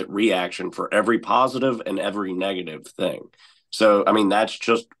opposite reaction for every positive and every negative thing. So, I mean, that's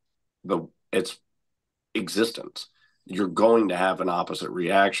just it's existence. You're going to have an opposite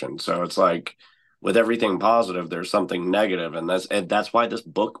reaction. So it's like with everything positive, there's something negative, and that's why this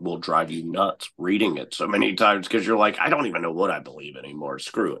book will drive you nuts reading it so many times because you're like, I don't even know what I believe anymore.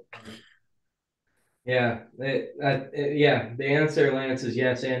 Screw it. Yeah. Yeah. The answer, Lance, is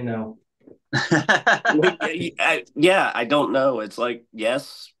yes and no. Yeah, I don't know. It's like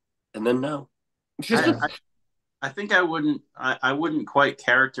yes and then no. I, I think I wouldn't quite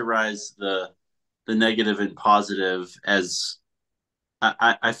characterize the negative and positive as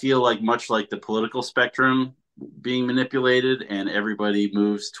I feel like much like the political spectrum being manipulated and everybody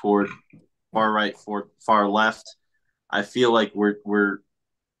moves toward far right for far left. I feel like we're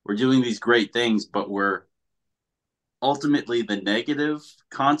doing these great things, but we're ultimately the negative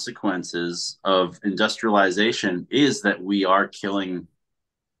consequences of industrialization is that we are killing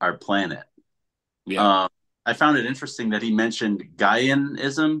our planet. Yeah. Uh, I found it interesting that he mentioned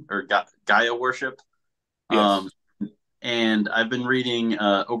Gaianism or Gaia worship. Yes. Um, and I've been reading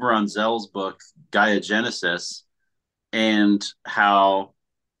Oberon Zell's book, Gaia Genesis, and how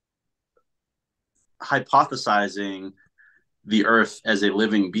hypothesizing the Earth as a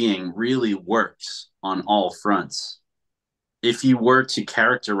living being really works on all fronts. if you were to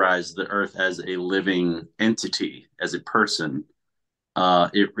characterize the Earth as a living entity, as a person,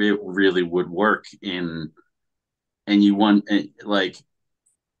 it really would work in. And you want like,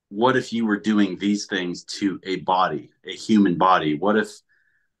 what if you were doing these things to a body, a human body? What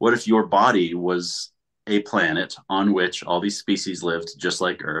if your body was a planet on which all these species lived, just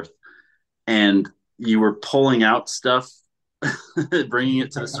like Earth, and you were pulling out stuff, bringing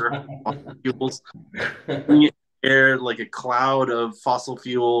it to the surface, fuels, bringing it air like a cloud of fossil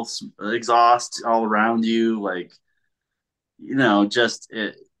fuels exhaust all around you, like,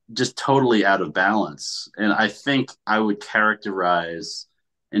 just totally out of balance. And I think I would characterize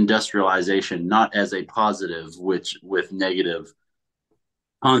industrialization not as a positive, which with negative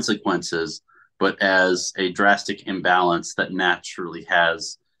consequences, but as a drastic imbalance that naturally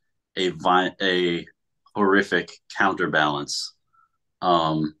has a horrific counterbalance.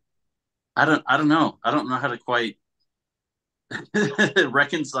 Um, I don't know. I don't know how to quite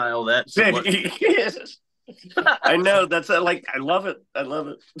reconcile that to what. I know that's like I love it. I love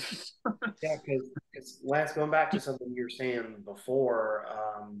it. Yeah, because Lance, going back to something you were saying before,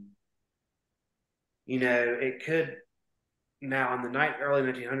 it could now in the early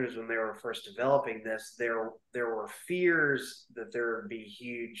 1900s when they were first developing this, there were fears that there would be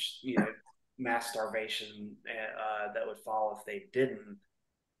huge, mass starvation that would follow if they didn't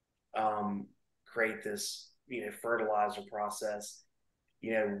create this, fertilizer process.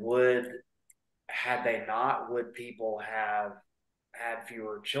 Would had they not, would people have had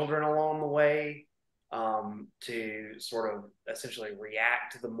fewer children along the way to sort of essentially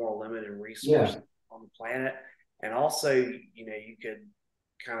react to the more limited resources on the planet? And also, you could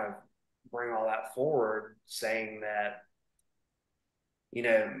kind of bring all that forward saying that,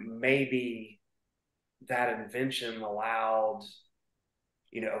 maybe that invention allowed,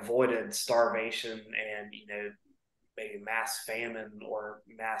 avoided starvation and, maybe mass famine or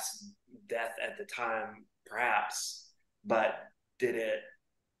mass death at the time, perhaps, but did it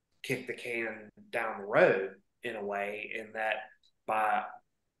kick the can down the road in a way in that by,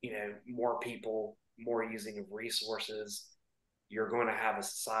 more people, more using of resources, you're going to have a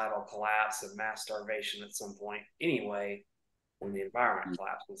societal collapse of mass starvation at some point anyway when the environment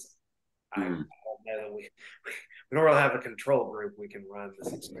collapses. I don't know that we don't really have a control group we can run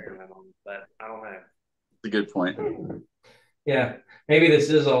this experiment on, but I don't know. It's a good point. Yeah, maybe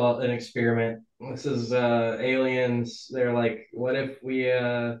this is all an experiment. This is aliens. They're like, what if we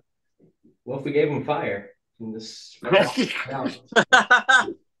gave them fire and just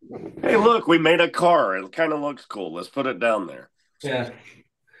Hey, look, we made a car. It kind of looks cool. Let's put it down there. Yeah.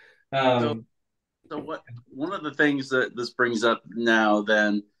 So what? One of the things that this brings up now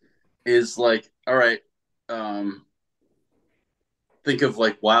then is like, all right, think of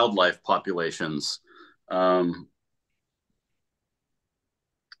like wildlife populations.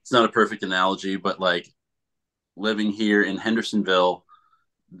 It's not a perfect analogy, but like living here in Hendersonville,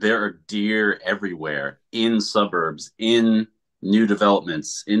 there are deer everywhere in suburbs, in new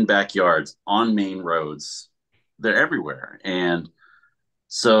developments, in backyards, on main roads. They're everywhere. And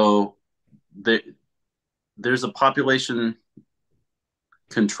so there's a population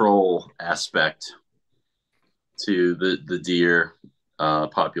control aspect to the deer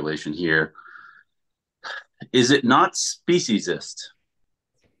population here. Is it not speciesist?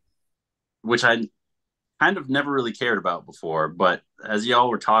 Which I kind of never really cared about before, but as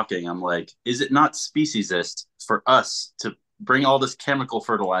y'all were talking, I'm like, is it not speciesist for us to bring all this chemical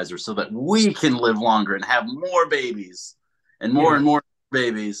fertilizer so that we can live longer and have more babies and more and more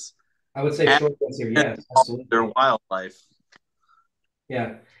babies? I would say short answer, yes, absolutely. Their wildlife.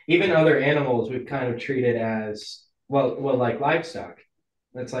 Yeah. Even other animals we've kind of treated as like livestock.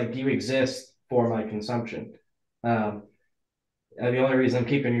 It's like you exist for my consumption. The only reason I'm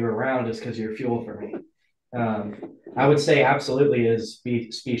keeping you around is because you're fuel for me. I would say absolutely is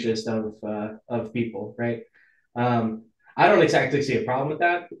specious of people, right? I don't exactly see a problem with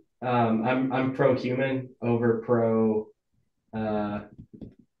that. I'm pro human over pro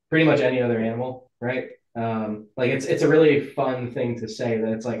pretty much any other animal, right? Like it's a really fun thing to say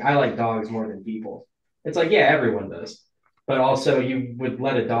that it's like I like dogs more than people. It's like, yeah, everyone does, but also you would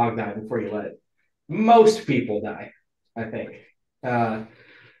let a dog die before you let most people die. I think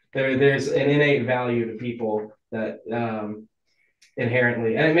there's an innate value to people that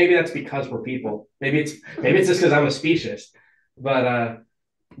inherently, and maybe that's because we're people. Maybe it's just because I'm a speciesist, but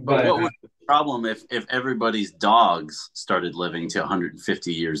what would be the problem if everybody's dogs started living to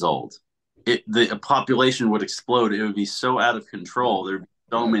 150 years old? The population would explode. It would be so out of control. There'd be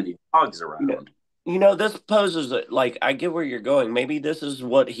so many dogs around. This poses like I get where you're going. Maybe this is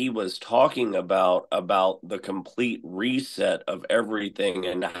what he was talking about the complete reset of everything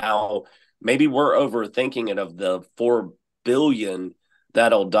and how maybe we're overthinking it of the 4 billion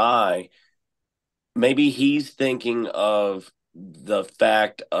that'll die. Maybe he's thinking of the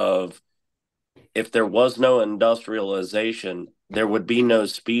fact of if there was no industrialization, there would be no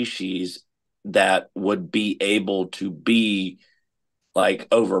species that would be able to be like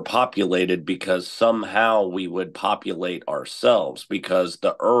overpopulated because somehow we would populate ourselves because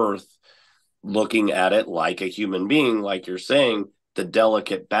the earth looking at it like a human being like you're saying the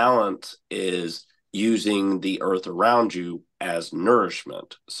delicate balance is using the earth around you as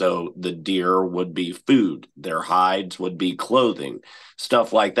nourishment so the deer would be food their hides would be clothing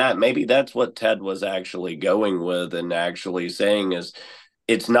stuff like that maybe that's what Ted was actually going with and actually saying is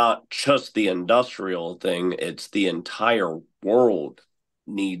it's not just the industrial thing, it's the entire world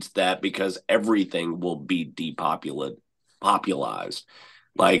needs that because everything will be popularized.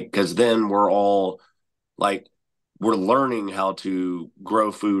 Like, because then we're all like, we're learning how to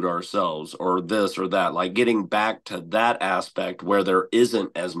grow food ourselves or this or that, like getting back to that aspect where there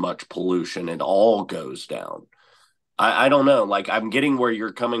isn't as much pollution, it all goes down. I don't know. Like I'm getting where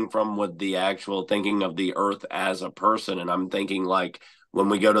you're coming from with the actual thinking of the earth as a person. And I'm thinking like when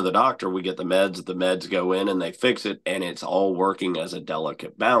we go to the doctor, we get the meds go in and they fix it and it's all working as a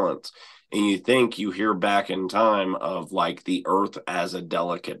delicate balance. And you think you hear back in time of like the earth as a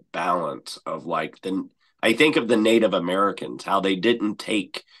delicate balance of like I think of the Native Americans, how they didn't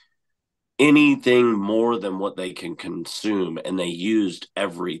take anything more than what they can consume and they used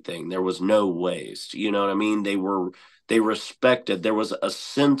everything there was no waste you know what I mean they respected there was a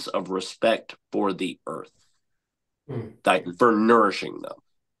sense of respect for the earth like for nourishing them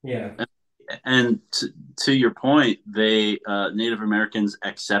Yeah. And to your point, they Native Americans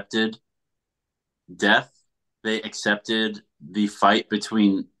accepted death. They accepted the fight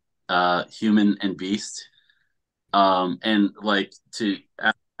between human and beast. And like to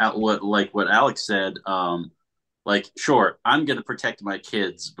at what Alex said, like sure, I'm going to protect my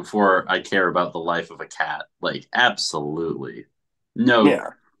kids before I care about the life of a cat. Like absolutely, no, yeah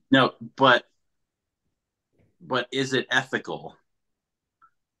no. But is it ethical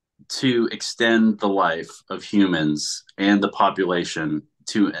to extend the life of humans and the population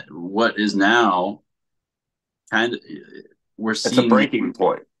to what is now kind of we're it's a seeing breaking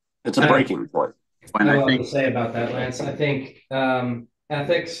point it's a I, breaking point when I I have a lot think to say about that, Lance. I think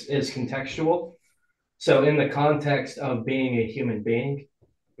ethics is contextual. So, in the context of being a human being,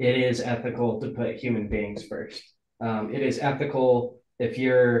 it is ethical to put human beings first. It is ethical if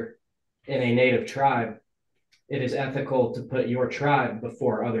you're in a native tribe, it is ethical to put your tribe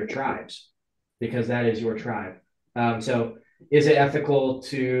before other tribes because that is your tribe. So, is it ethical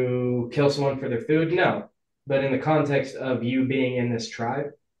to kill someone for their food? No. But in the context of you being in this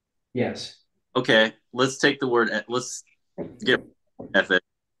tribe, yes. okay, let's take the word let's get ethic.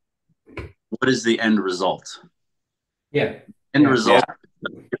 What is the end result? Yeah. End Yeah. yeah result,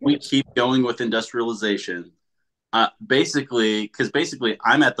 if we keep going with industrialization, basically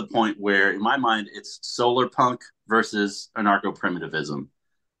I'm at the point where in my mind it's solar punk versus anarcho primitivism,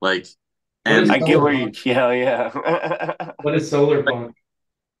 like, What is I and get solar where you punk? yeah What is solar punk?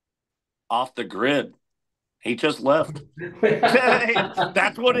 off the grid he just left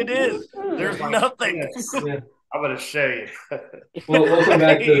that's what it is It's there's like nothing this. Yeah. I'm going to show you. We'll come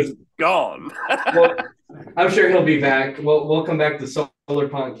back he's to gone well. I'm sure he'll be back. We'll come back to solar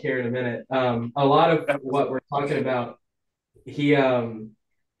punk here in a minute. A lot of what we're talking about, he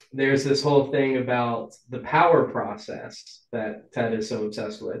there's this whole thing about the power process that Ted is so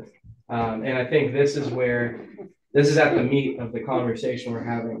obsessed with, and I think this is at the meat of the conversation we're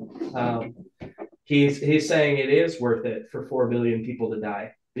having. He's saying it is worth it for 4 billion people to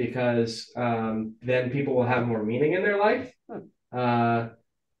die because then people will have more meaning in their life. Uh,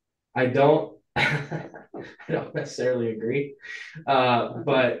 I don't I don't necessarily agree,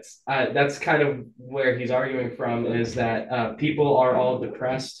 but that's kind of where he's arguing from is that people are all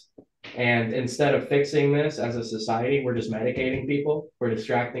depressed, and instead of fixing this as a society, we're just medicating people. We're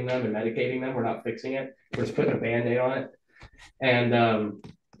distracting them and medicating them. We're not fixing it. We're just putting a band-aid on it, and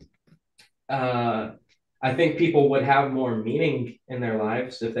uh, I think people would have more meaning in their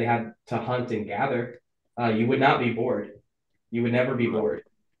lives if they had to hunt and gather. You would not be bored. You would never be bored.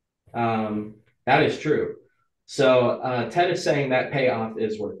 That is true. So Ted is saying that payoff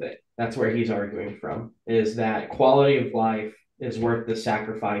is worth it. That's where he's arguing from, is that quality of life is worth the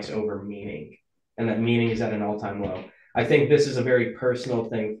sacrifice over meaning, and that meaning is at an all-time low. I think this is a very personal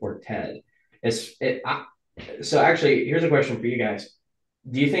thing for Ted. So actually, here's a question for you guys.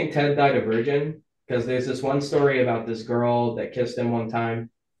 Do you think Ted died a virgin, because there's this one story about this girl that kissed him one time,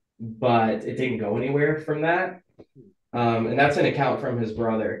 but it didn't go anywhere from that. And that's an account from his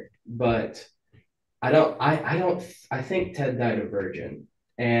brother. But I think Ted died a virgin.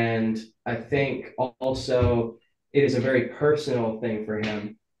 And I think also it is a very personal thing for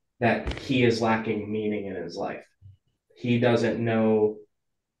him that he is lacking meaning in his life. He doesn't know,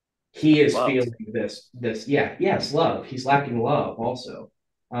 he is Love. feeling yeah, yes, love. He's lacking love also.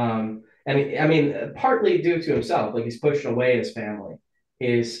 And I mean, partly due to himself, like he's pushing away his family.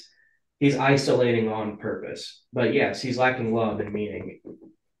 He's he's isolating on purpose. But yes, he's lacking love and meaning.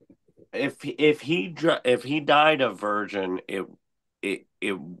 If he died a virgin, it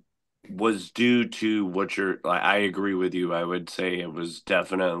was due to what you're like. I agree with you. I would say it was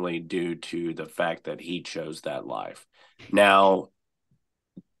definitely due to the fact that he chose that life. Now,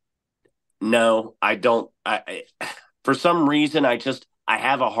 no, I don't. For some reason, I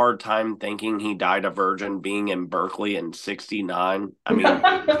have a hard time thinking he died a virgin being in Berkeley in '69. I mean,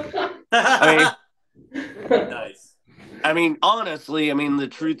 Nice. I mean, honestly, I mean, the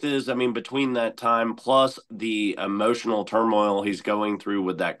truth is, I mean, between that time plus the emotional turmoil he's going through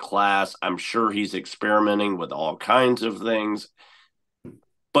with that class, I'm sure he's experimenting with all kinds of things.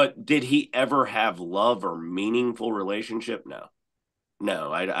 But did he ever have love or meaningful relationship? No.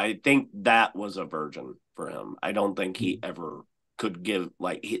 No, I think that was a virgin for him. I don't think he ever could give,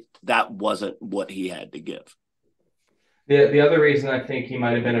 that wasn't what he had to give. The other reason I think he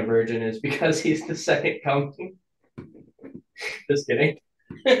might have been a virgin is because he's the second coming. Just kidding.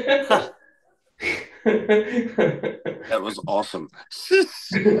 That was awesome.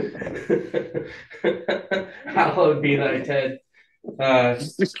 Hallowed be thy Ted. Uh,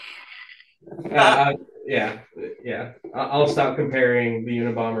 uh, yeah, yeah. I'll stop comparing the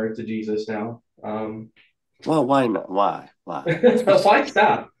Unabomber to Jesus now. Well, why not? Why? Why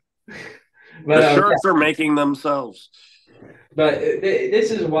stop? The But shirts are making themselves. but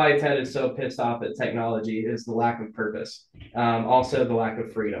this is why Ted is so pissed off at technology is the lack of purpose, also the lack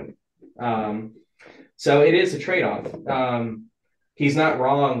of freedom. Um, so it is a trade-off. He's not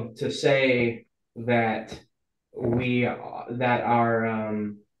wrong to say that that our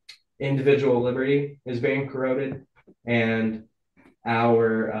individual liberty is being corroded and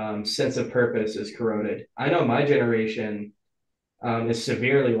our sense of purpose is corroded. I know my generation is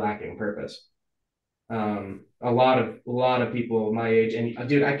severely lacking purpose. A lot of people my age, and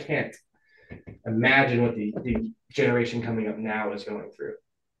dude, I can't imagine what the generation coming up now is going through.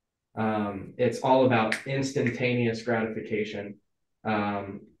 It's all about instantaneous gratification.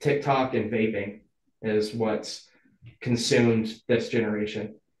 TikTok and vaping is what's consumed this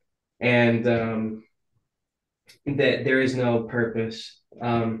generation, and that there is no purpose.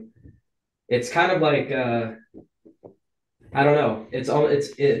 It's kind of like I don't know.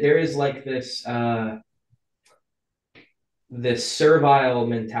 There is like this servile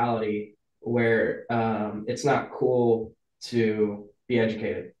mentality where it's not cool to be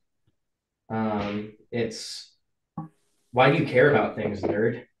educated. It's why do you care about things,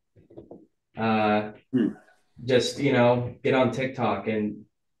 nerd? Uh, just get on TikTok and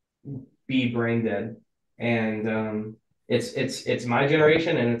be brain dead. And it's my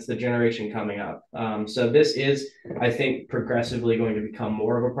generation and it's the generation coming up. So this is, I think, progressively going to become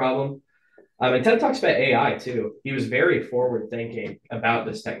more of a problem. And Ted talks about AI too. He was very forward thinking about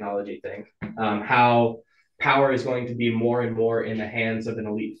this technology thing, how power is going to be more and more in the hands of an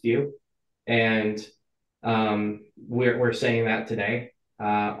elite few. And we're saying that today.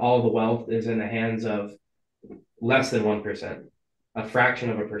 All the wealth is in the hands of less than 1%, a fraction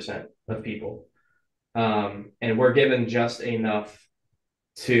of a percent of people. And we're given just enough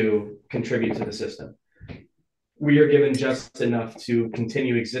to contribute to the system. We are given just enough to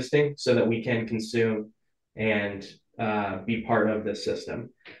continue existing so that we can consume and be part of this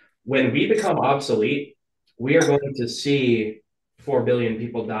system. When we become obsolete, we are going to see 4 billion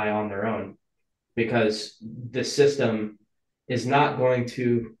people die on their own because the system is not going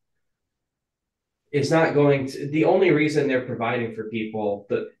to the only reason they're providing for people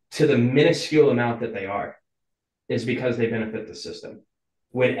to the minuscule amount that they are is because they benefit the system.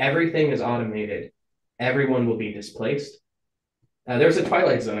 When everything is automated, everyone will be displaced. There's a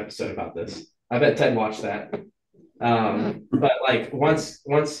Twilight Zone episode about this. I bet Ted watched that. But like once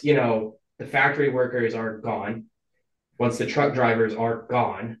the factory workers are gone, once the truck drivers are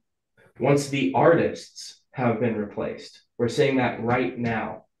gone, once the artists have been replaced, we're seeing that right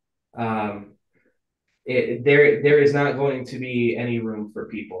now. There is not going to be any room for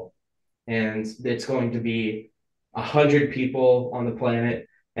people, and it's going to be 100 people on the planet,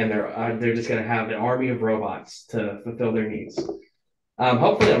 and they're just going to have an army of robots to fulfill their needs.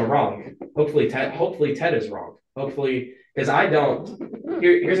 Hopefully I'm wrong. Hopefully Ted is wrong. Hopefully, because I don't.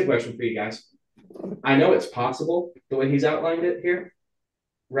 Here's a question for you guys. I know it's possible the way he's outlined it here.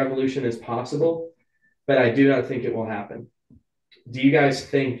 Revolution is possible, but I do not think it will happen. Do you guys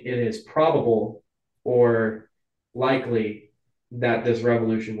think it is probable or likely that this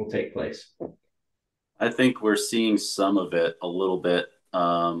revolution will take place? I think we're seeing some of it a little bit.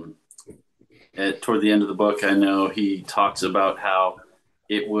 Toward the end of the book, I know he talks about how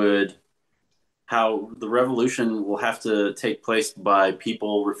the revolution will have to take place by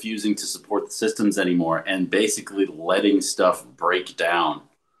people refusing to support the systems anymore and basically letting stuff break down,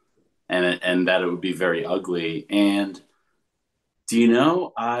 and that it would be very ugly. And do you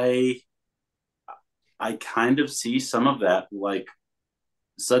know, I kind of see some of that. Like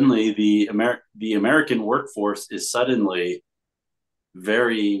suddenly, the American workforce is suddenly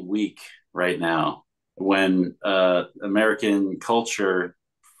very weak right now when American culture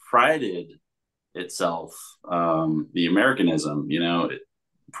prided itself, the Americanism, it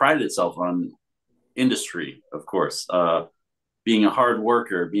prided itself on industry, of course, being a hard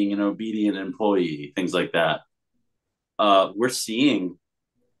worker, being an obedient employee, things like that. We're seeing,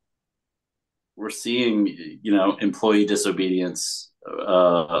 employee disobedience,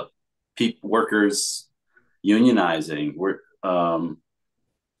 workers unionizing.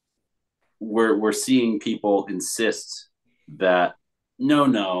 We're seeing people insist that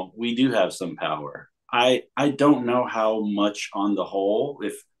no, we do have some power. I don't know how much on the whole,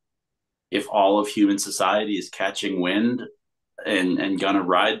 if all of human society is catching wind and gonna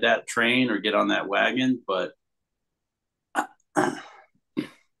ride that train or get on that wagon, but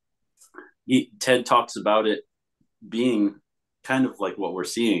Ted talks about it being kind of like what we're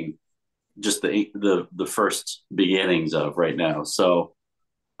seeing, just the first beginnings of right now. So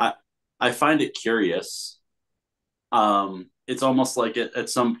I I find it curious. It's almost like at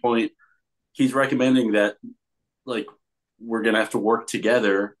some point he's recommending that like we're gonna have to work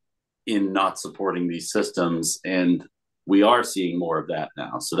together in not supporting these systems, and we are seeing more of that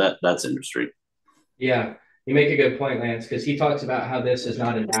now. So that's interesting. Yeah, you make a good point, Lance, because he talks about how this is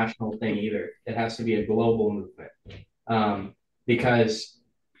not a national thing either. It has to be a global movement. Because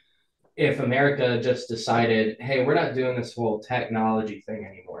if America just decided, hey, we're not doing this whole technology thing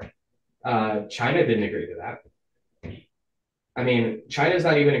anymore, China didn't agree to that. I mean, China's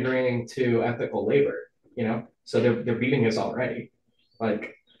not even agreeing to ethical labor, so they're beating us already.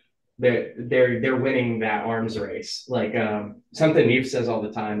 Like they're winning that arms race. Like something Neve says all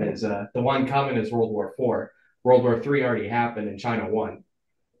the time is the one coming is World War IV. World War III already happened and China won,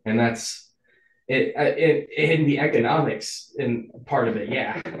 and that's it in the economics in part of it.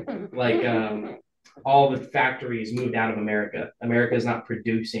 Yeah, like all the factories moved out of America. America is not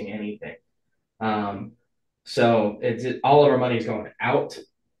producing anything. Um, so all of our money is going out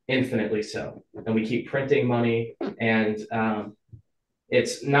infinitely so, and we keep printing money, and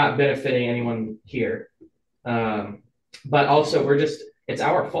it's not benefiting anyone here. But also, it's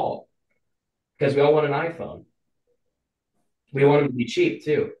our fault because we all want an iPhone. We want them to be cheap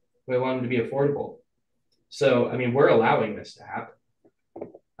too. We want them to be affordable. So, I mean, we're allowing this to happen.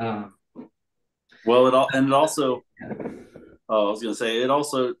 Um, Well, it also, oh, I was going to say, it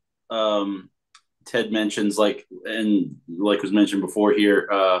also, Ted mentions and like was mentioned before here,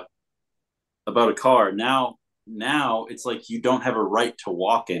 about a car. Now it's like you don't have a right to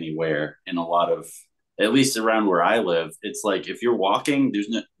walk anywhere in a lot of, at least around where I live. It's like if you're walking,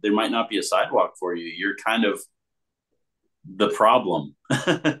 there might not be a sidewalk for you. You're kind of the problem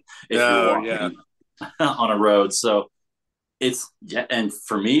if you're walking on a road. So and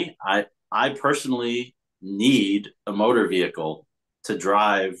for me, I personally need a motor vehicle to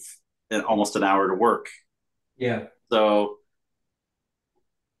drive almost an hour to work. yeah. So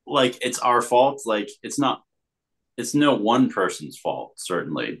like it's our fault. Like it's no one person's fault,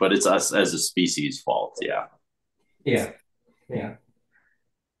 certainly, but it's us as a species fault. Yeah. Yeah. Yeah.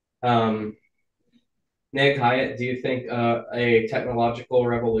 Um, Nick Hiatt, do you think a technological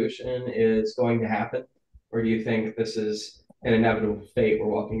revolution is going to happen? Or do you think this is an inevitable fate we're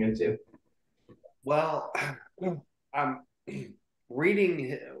walking into? Well, I'm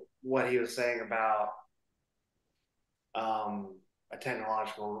reading what he was saying about a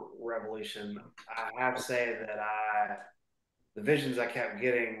technological revolution. I have to say that the visions I kept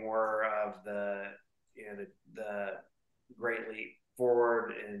getting were of the Great Leap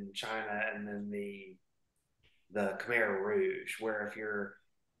Forward in China, and then the Khmer Rouge, where if you're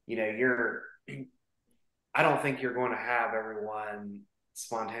I don't think you're going to have everyone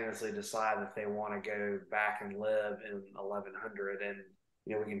spontaneously decide that they want to go back and live in 1100. And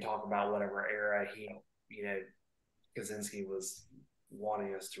we can talk about whatever era Kaczynski was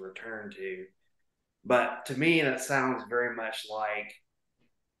wanting us to return to. But to me, that sounds very much like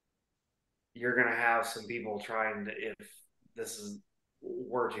you're going to have some people trying to, if this is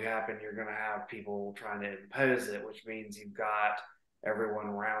were to happen, you're going to have people trying to impose it, which means you've got everyone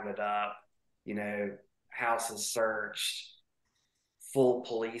rounded up, houses searched, full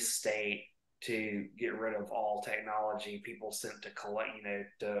police state to get rid of all technology, people sent to collect,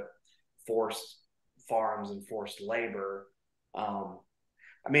 to forced farms and forced labor. I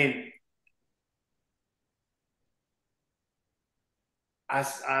mean,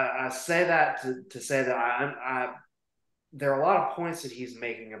 I say that to say that there are a lot of points that he's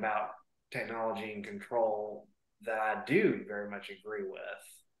making about technology and control that I do very much agree with.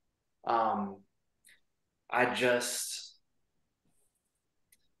 I just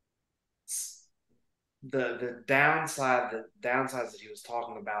the downsides that he was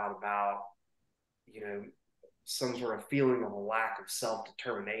talking about some sort of feeling of a lack of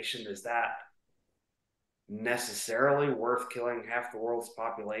self-determination, is that necessarily worth killing half the world's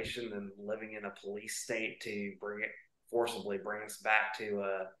population and living in a police state to forcibly bring us back to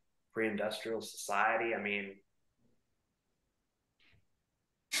a pre-industrial society? I mean,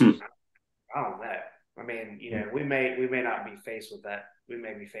 I don't know. I mean, we may not be faced with that. We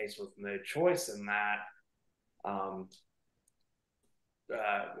may be faced with no choice in that. Um,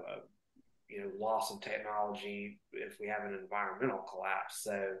 Loss of technology if we have an environmental collapse.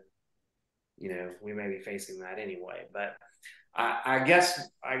 So, we may be facing that anyway. But I guess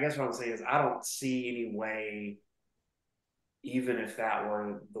what I'm saying is I don't see any way, even if that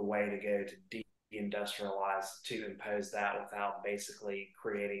were the way to go to deindustrialize, to impose that without basically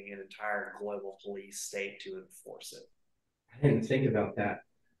creating an entire global police state to enforce it. I didn't think about that.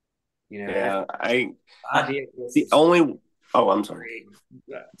 Yeah, the idea of the only. Oh, I'm sorry.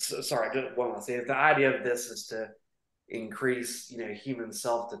 Sorry, I didn't want to say it. The idea of this is to increase, human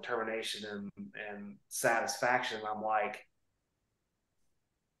self-determination and satisfaction. I'm like,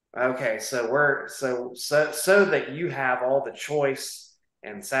 okay, so that you have all the choice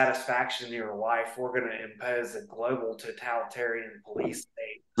and satisfaction in your life, we're going to impose a global totalitarian police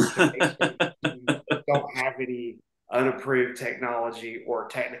state to make sure you don't have any unapproved technology or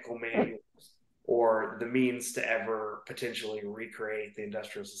technical manuals or the means to ever potentially recreate the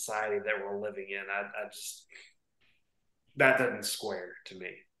industrial society that we're living in. I just, that doesn't square to me.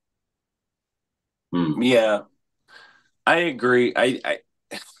 Yeah, I agree.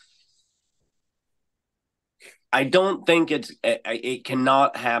 I don't think it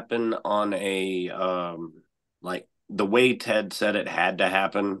cannot happen on a like the way Ted said it had to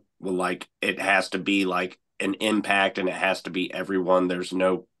happen. Well, like it has to be like an impact and it has to be everyone.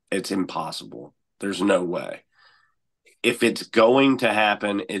 It's impossible. There's no way. If it's going to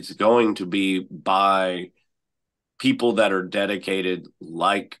happen, it's going to be by people that are dedicated,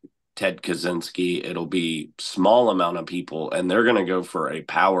 like Ted Kaczynski. It'll be small amount of people, and they're going to go for a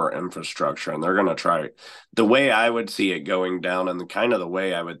power infrastructure, and they're going to try. The way I would see it going down, and the kind of the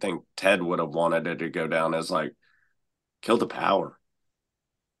way I would think Ted would have wanted it to go down, is like kill the power.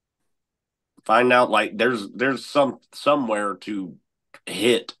 Find out like there's somewhere to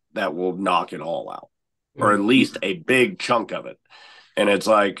hit that will knock it all out, or at least a big chunk of it. And it's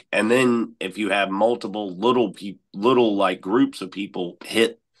like, and then if you have multiple little like groups of people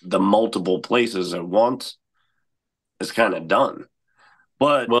hit the multiple places at once, it's kind of done.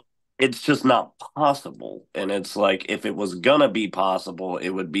 But Well, it's just not possible. And it's like, if it was gonna be possible, it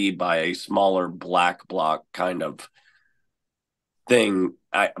would be by a smaller black bloc kind of thing.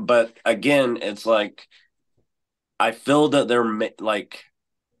 But again, it's like, I feel that they're like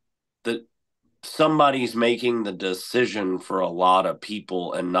the somebody's making the decision for a lot of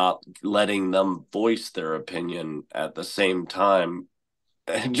people and not letting them voice their opinion at the same time.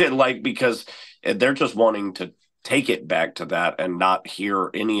 Like, because they're just wanting to take it back to that and not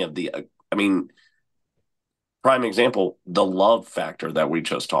hear any of the, I mean, prime example, the love factor that we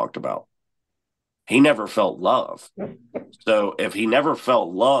just talked about. He never felt love. So if he never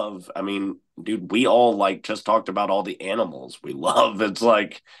felt love, I mean, dude, we all like just talked about all the animals we love. It's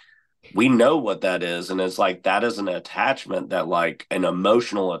like, we know what that is, and it's like that is an attachment, that like an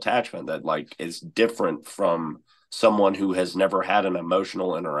emotional attachment that like is different from someone who has never had an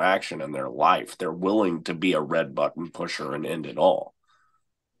emotional interaction in their life. They're willing to be a red button pusher and end it all.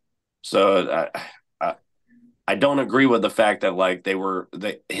 So I don't agree with the fact that like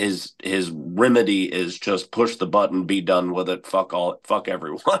his remedy is just push the button, be done with it, fuck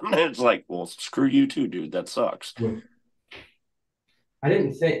everyone. It's like, well, screw you too, dude. That sucks. I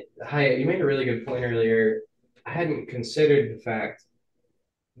didn't think, Hiatt, you made a really good point earlier. I hadn't considered the fact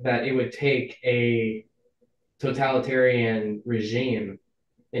that it would take a totalitarian regime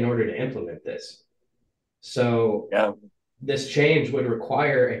in order to implement this. So Yeah. this change would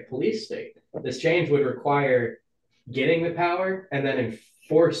require a police state. This change would require getting the power and then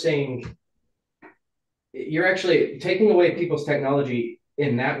enforcing. You're actually taking away people's technology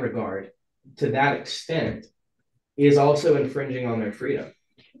in that regard to that extent is also infringing on their freedom.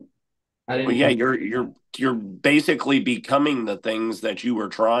 I Well, yeah, didn't. you're basically becoming the things that you were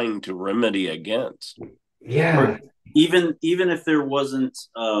trying to remedy against. Yeah. Or even if there wasn't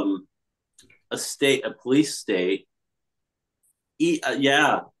a police state,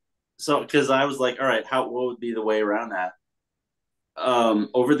 yeah. So because I was like, all right, what would be the way around that?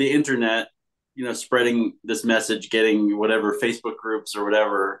 Over the internet, spreading this message, getting whatever Facebook groups or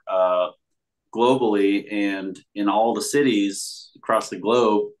whatever globally and in all the cities across the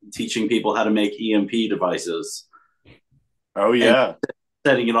globe, teaching people how to make EMP devices. Oh, And yeah.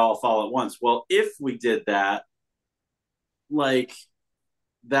 setting it all at once. Well, if we did that, like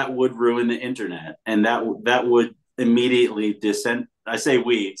that would ruin the internet, and that would immediately dissent. I say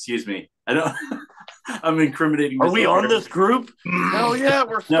we, excuse me. I don't. I'm incriminating Are we myself on here. this group? Hell yeah,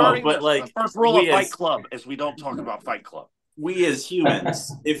 we're No, starting but this. like The first rule of we Fight as Club is we don't talk about Fight Club. we as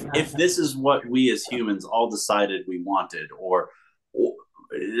humans, if this is what we as humans all decided we wanted, or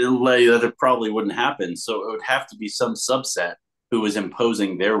that it probably wouldn't happen. So it would have to be some subset who was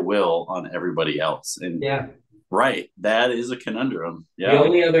imposing their will on everybody else. And Yeah. right, that is a conundrum. The Yeah.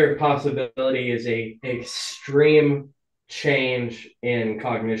 only other possibility is a extreme change in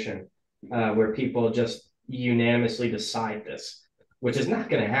cognition, where people just unanimously decide this, which is not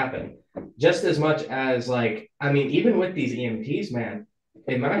going to happen. Just as much as even with these EMPs, man,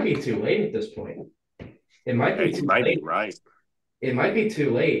 it might be too late at this point. It might be too might be late. right. It might be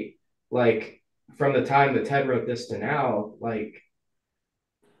too late. Like from the time that Ted wrote this to now,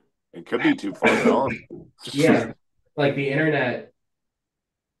 it could be too far gone. Yeah, like the internet.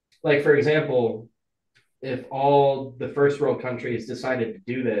 Like for example, if all the first world countries decided to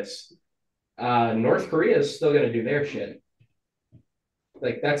do this, North Korea is still going to do their shit.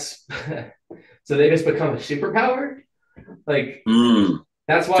 Like that's so they just become a superpower. Like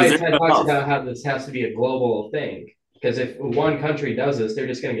that's why Ted talks about how this has to be a global thing. Because if one country does this, they're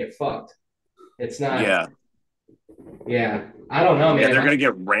just going to get fucked. It's not. Yeah. Yeah. I don't know, man. Yeah, they're going to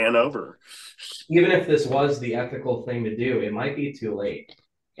get ran over. Even if this was the ethical thing to do, it might be too late.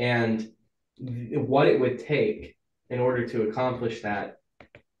 And what it would take in order to accomplish that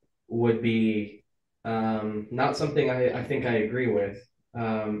would be not something I think I agree with.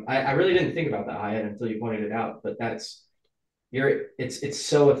 I really didn't think about that, Hiatt, until you pointed it out. But it's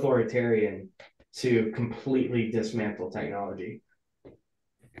so authoritarian to completely dismantle technology.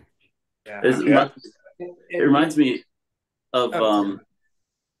 Yeah. It reminds me of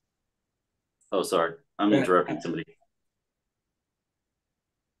oh, sorry, I'm interrupting somebody.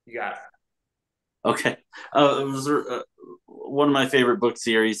 You got it. Okay. One of my favorite book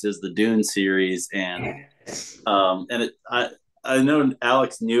series is the Dune series, and I know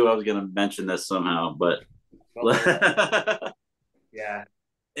Alex knew I was going to mention this somehow, but yeah.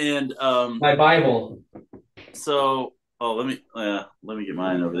 And my Bible. So, let me get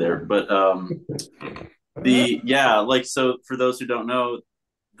mine over there. But so for those who don't know,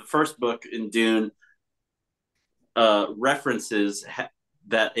 the first book in Dune references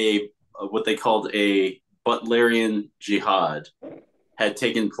that what they called a Butlerian jihad had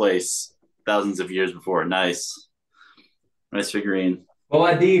taken place thousands of years before. Nice figurine.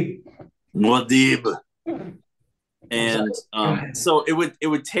 Muad'Dib. And so it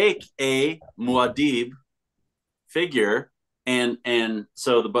would take a Muad'Dib figure, and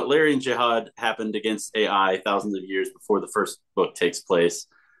so the Butlerian jihad happened against AI thousands of years before the first book takes place,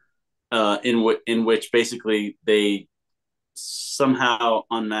 in which basically they somehow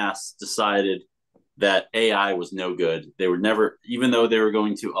en masse decided that AI was no good. They were never, even though they were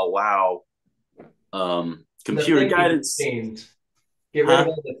going to allow computer guidance. Machines. Get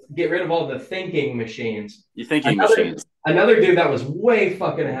rid of all the thinking machines. You thinking machines. Another dude that was way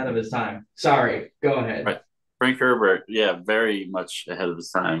fucking ahead of his time. Sorry, go ahead. Right. Frank Herbert, yeah, very much ahead of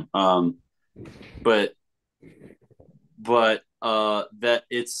his time. But that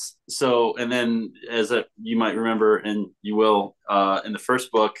it's so, and then you might remember, and you will, in the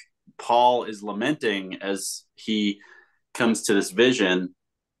first book, Paul is lamenting as he comes to this vision,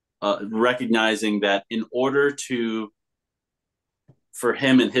 recognizing that in order for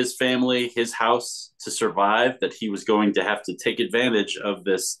him and his family, his house to survive, that he was going to have to take advantage of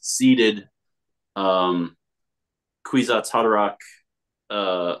this seeded Kwisatz Haderach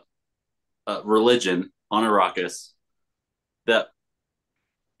religion on Arrakis that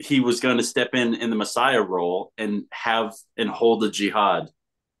he was going to step in the Messiah role and hold the jihad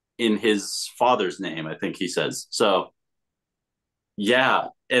in his father's name, I think he says. So yeah,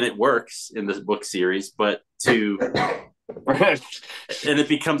 and it works in this book series, but and it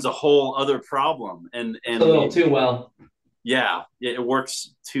becomes a whole other problem. A little too well. Yeah, it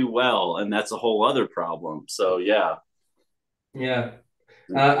works too well, and that's a whole other problem. So yeah. Yeah.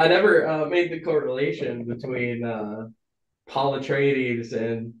 I never made the correlation between Paul Atreides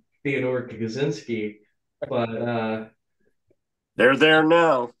and Theodore Kaczynski, but they're there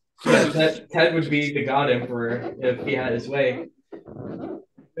now. Ted would be the God Emperor if he had his way.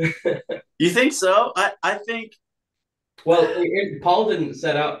 You think so? I think. Well, Paul didn't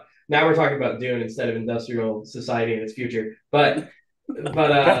set out. Now we're talking about Dune instead of industrial society in its future, but Paul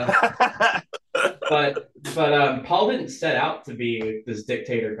didn't set out to be this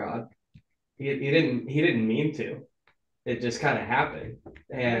dictator god. He didn't mean to. It just kind of happened,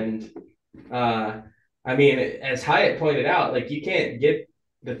 and I mean, as Hiatt pointed out, like you can't get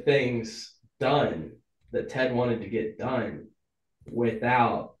the things done that Ted wanted to get done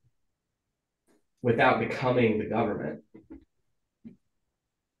without becoming the government.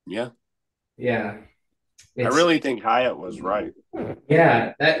 Yeah. Yeah. I really think Hiatt was right.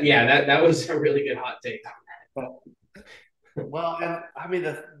 That was a really good hot take. Well, and I mean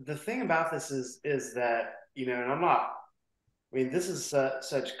the thing about this is that, you know, and I'm not. I mean, this is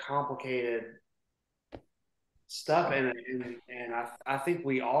such complicated stuff, and I think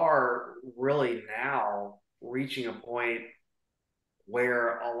we are really now reaching a point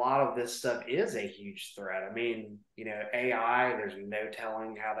where a lot of this stuff is a huge threat. I mean, you know, AI, there's no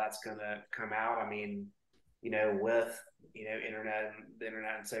telling how that's going to come out. I mean, you know, with, you know, the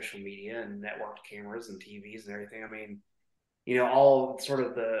internet and social media and networked cameras and TVs and everything. I mean, you know, all sort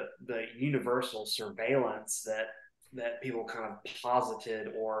of the universal surveillance that people kind of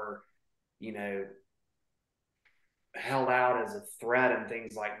posited or, you know, held out as a threat in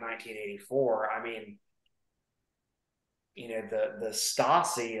things like 1984. I mean, you know, the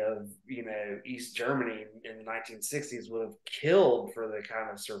Stasi of, you know, East Germany in the 1960s would have killed for the kind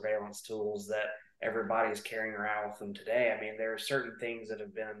of surveillance tools that everybody's carrying around with them today. I mean, there are certain things that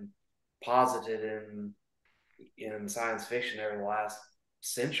have been posited in science fiction over the last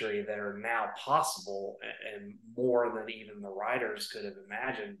century that are now possible, and more than even the writers could have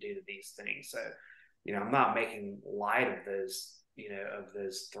imagined due to these things. So, you know, I'm not making light of those, you know, of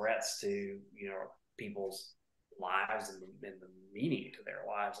those threats to, you know, people's lives and the meaning to their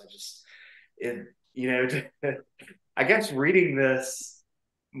lives. You know, I guess reading this,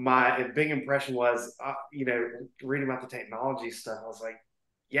 my big impression was, you know, reading about the technology stuff, I was like,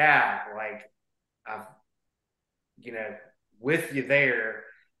 yeah, like I've, you know, with you there.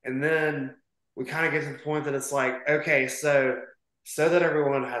 And then we kind of get to the point that it's like, okay, so that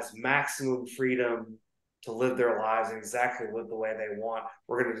everyone has maximum freedom to live their lives and exactly live the way they want,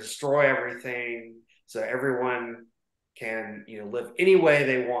 we're going to destroy everything so everyone can, you know, live any way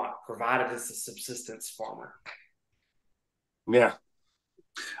they want, provided it's a subsistence farmer. Yeah.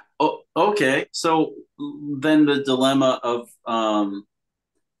 Oh, okay. So then the dilemma of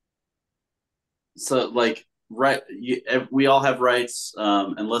so like right we all have rights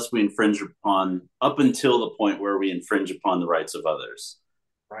unless we infringe upon up until the point where we infringe upon the rights of others.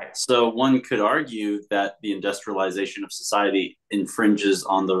 Right. So one could argue that the industrialization of society infringes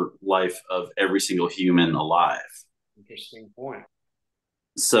on the life of every single human alive. Interesting point.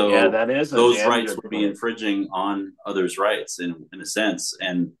 So yeah, that is those rights would be infringing on others' rights in a sense.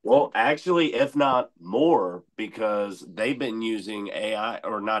 And well, actually, if not more, because they've been using AI,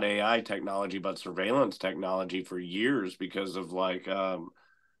 or not AI technology, but surveillance technology for years because of like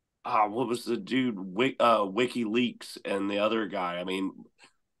what was the dude WikiLeaks and the other guy. I mean,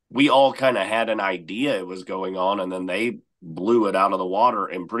 we all kind of had an idea it was going on, and then they blew it out of the water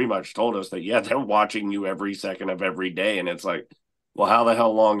and pretty much told us that, yeah, they're watching you every second of every day. And it's like, well, how the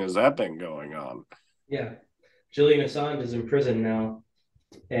hell long has that been going on? Yeah. Julian Assange is in prison now,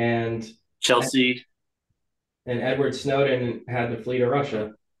 and Chelsea and Edward Snowden had to flee to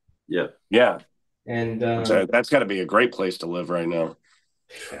Russia. Yeah. And that's got to be a great place to live right now.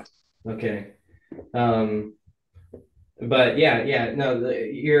 Yeah. Okay. But no,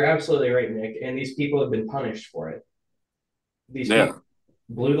 you're absolutely right, Nick. And these people have been punished for it. These people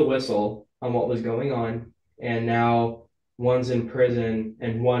blew the whistle on what was going on, and now one's in prison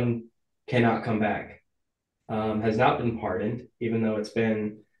and one cannot come back. Has not been pardoned, even though it's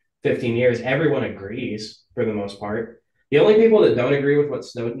been 15 years. Everyone agrees for the most part. The only people that don't agree with what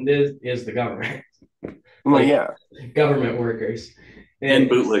Snowden did is the government. Well, yeah. Government workers. And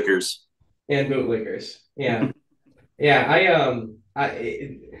bootlickers. Yeah. Yeah.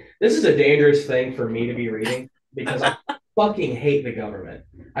 This is a dangerous thing for me to be reading because I fucking hate the government.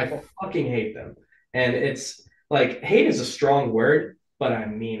 I fucking hate them. And it's like hate is a strong word, but I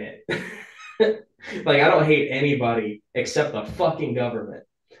mean it. Like I don't hate anybody except the fucking government.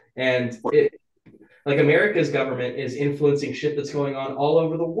 And it like America's government is influencing shit that's going on all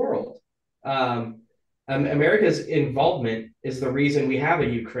over the world. Um, America's involvement is the reason we have a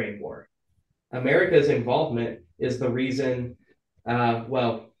Ukraine war. America's involvement is the reason,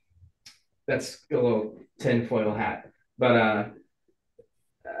 well, that's a little tinfoil hat, but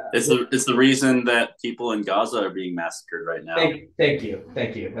It's the reason that people in Gaza are being massacred right now. thank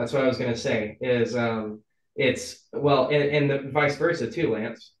you. That's what I was gonna say. Is it's well, and the vice versa too,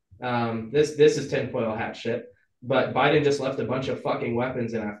 Lance. This is tinfoil hat shit. But Biden just left a bunch of fucking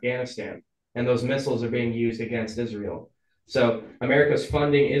weapons in Afghanistan, and those missiles are being used against Israel. So America's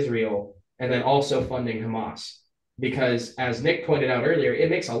funding Israel and then also funding Hamas because, as Nick pointed out earlier, it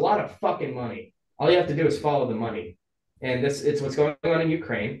makes a lot of fucking money. All you have to do is follow the money, and this it's what's going on in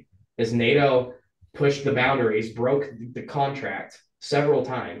Ukraine. Is NATO pushed the boundaries, broke the contract several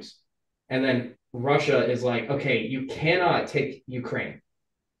times, and then Russia is like, okay, you cannot take Ukraine.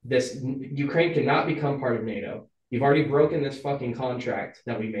 This Ukraine cannot become part of NATO. You've already broken this fucking contract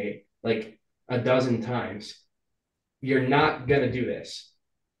that we made like a dozen times. You're not gonna do this.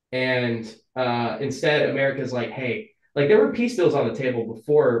 And instead, America's like, hey, like there were peace deals on the table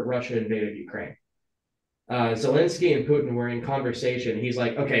before Russia invaded Ukraine. Zelensky and Putin were in conversation. He's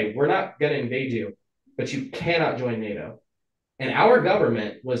like, okay, we're not going to invade you, but you cannot join NATO. And our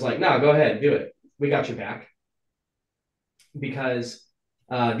government was like, no, go ahead, do it. We got your back. Because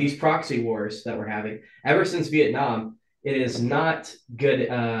these proxy wars that we're having, ever since Vietnam, it is not good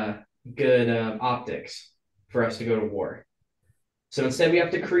optics for us to go to war. So instead, we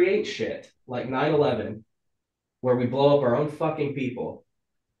have to create shit like 9/11, where we blow up our own fucking people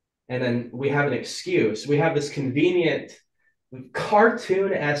and then we have an excuse. We have this convenient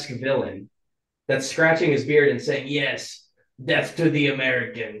cartoon-esque villain that's scratching his beard and saying, "Yes, death to the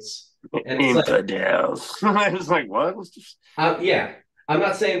Americans." And it's like, Infidels. I was like, what? yeah, I'm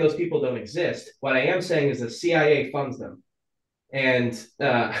not saying those people don't exist. What I am saying is the CIA funds them. And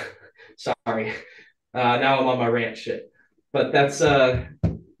sorry, now I'm on my rant shit. But that's our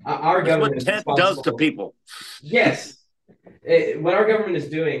That's what government is Ted does to responsible. people. Yes, what our government is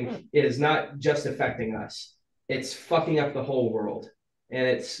doing is not just affecting us; it's fucking up the whole world, and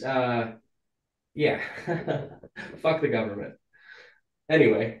it's yeah, fuck the government.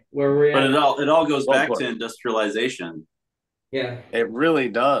 Anyway, where we're But at, it all goes Well back put. to industrialization. yeah, It really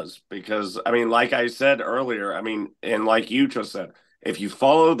does because I mean, like I said earlier, I mean, and like you just said, if you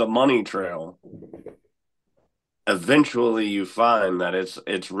follow the money trail, eventually you find that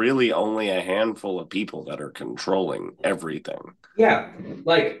it's really only a handful of people that are controlling everything. yeah,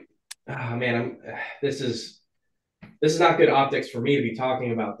 like, oh man, this is this is not good optics for me to be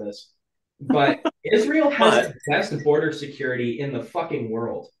talking about this, but Israel has But the best border security in the fucking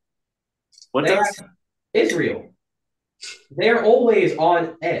world. what They does? have Israel. They're always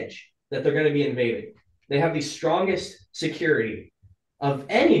on edge that they're going to be invaded. They have the strongest security of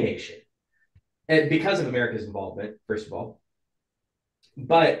any nation, and because of America's involvement, first of all.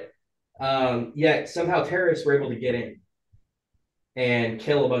 But yet somehow terrorists were able to get in and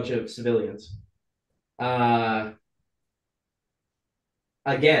kill a bunch of civilians. Uh,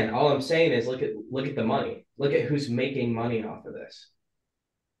 Again, all I'm saying is look at the money. Look at who's making money off of this.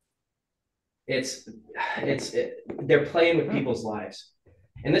 It's they're playing with people's lives,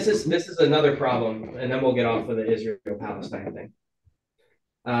 and this is another problem. And then we'll get off of the Israel Palestine thing.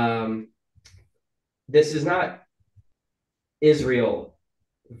 Um, this is not Israel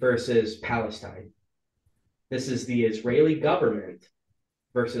versus Palestine. This is the Israeli government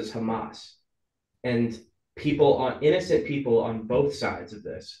versus Hamas. And innocent people on both sides of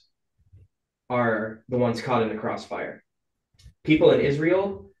this are the ones caught in the crossfire. People in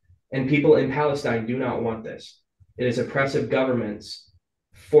Israel and people in Palestine do not want this. It is oppressive governments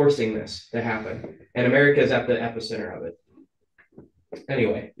forcing this to happen. And America is at the epicenter of it.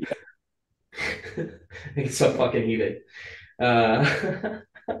 Anyway, it's so fucking heated. Uh,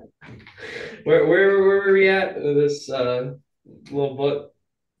 where were we at? This little book.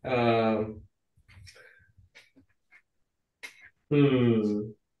 Um, hmm.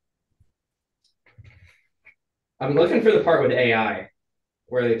 I'm looking for the part with AI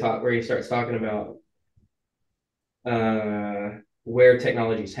where he starts talking about where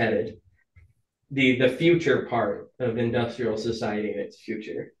technology is headed. The future part of industrial society and its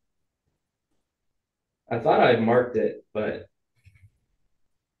future. I thought I marked it, but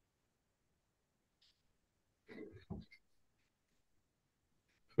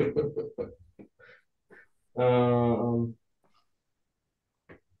um,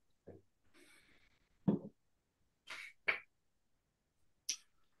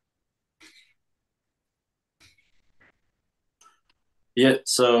 Yeah.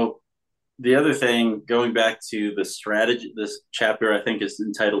 So the other thing, going back to the strategy, this chapter I think is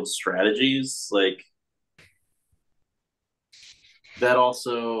entitled "Strategies." Like that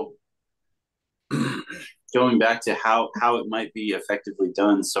also going back to how it might be effectively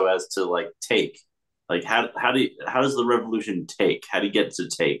done so as to like take like how does the revolution take, how do you get to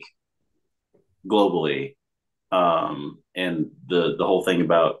take globally, and the whole thing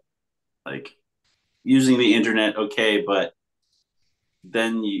about like using the internet, okay, but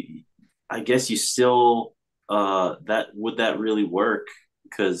then you, I guess you still, that would that really work,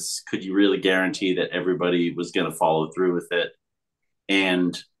 because could you really guarantee that everybody was going to follow through with it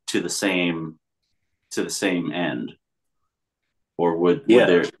and to the same end, or would Yeah.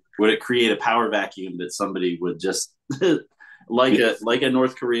 there would it create a power vacuum that somebody would just like a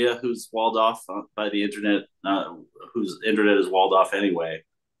North Korea who's walled off by the internet, whose internet is walled off anyway.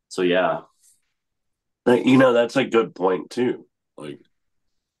 So yeah, That's a good point too. Like,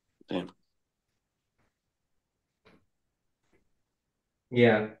 damn.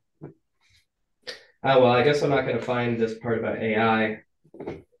 yeah. Well, I guess I'm not going to find this part about AI.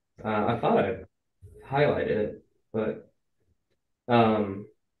 I thought I highlighted it, but um,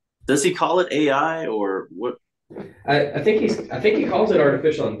 does he call it AI or what? I think he calls it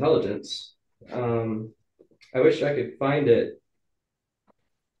artificial intelligence. Um, I wish I could find it.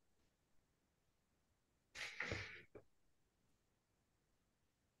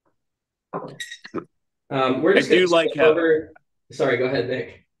 We're I just going to do skip like how over. Sorry, go ahead,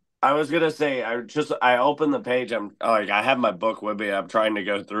 Nick. I was gonna say I opened the page. I'm like I have my book with me. I'm trying to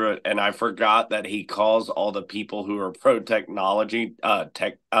go through it, and I forgot that he calls all the people who are pro technology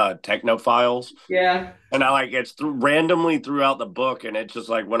technophiles. Yeah, And I like it's randomly throughout the book, and it's just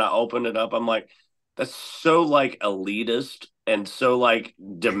like when I opened it up, I'm like, that's so like elitist and so like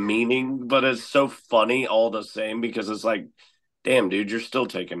demeaning, but it's so funny all the same because it's like, damn, dude, you're still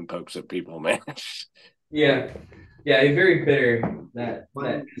taking pokes at people, man. yeah, yeah. He's very bitter that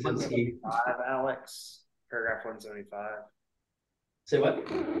One Kaczynski. 75, Alex. Paragraph 175. Say what?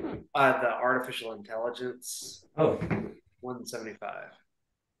 The artificial intelligence, Oh, 175.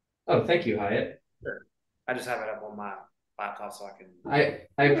 oh, thank you, Hyatt. Sure. I just have it up on my laptop so I can.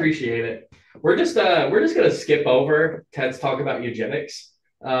 I appreciate it. We're just gonna skip over Ted's talk about eugenics,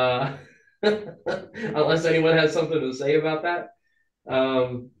 uh, unless anyone has something to say about that.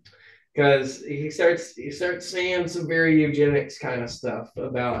 Because he starts saying some very eugenics kind of stuff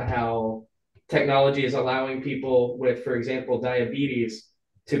about how technology is allowing people with, for example, diabetes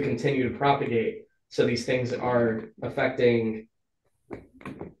to continue to propagate. So these things are affecting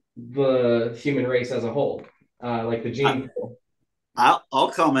the human race as a whole, like the I, gene pool.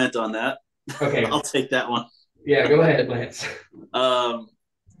 I'll comment on that. I'll Okay, take that one. yeah, go ahead, Lance. Um,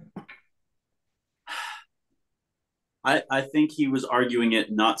 I think he was arguing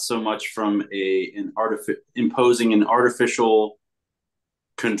it not so much from imposing an artificial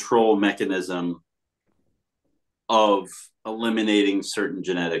control mechanism of eliminating certain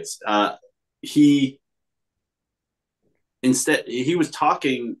genetics. He instead he was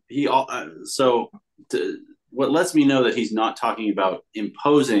talking he so to, what lets me know that he's not talking about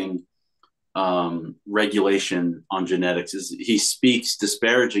imposing regulation on genetics is he speaks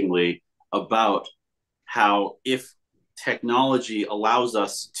disparagingly about how if technology allows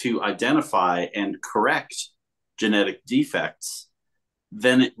us to identify and correct genetic defects,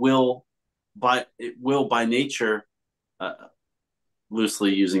 then it will by nature, uh,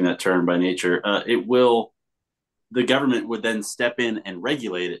 loosely using that term by nature, it will the government would then step in and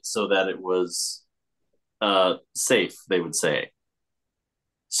regulate it so that it was safe, they would say.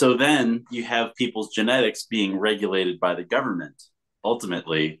 So then you have people's genetics being regulated by the government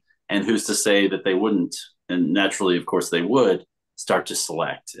ultimately, and who's to say that they wouldn't? And naturally, of course, they would start to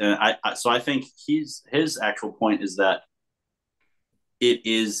select. And so I think his actual point is that it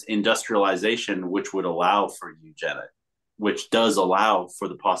is industrialization which would allow for eugenics, which does allow for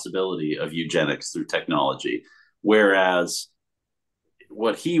the possibility of eugenics through technology, whereas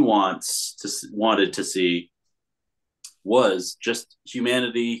what he wanted to see was just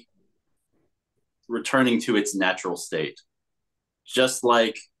humanity returning to its natural state, just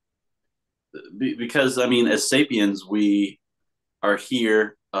like because I mean, as sapiens, we are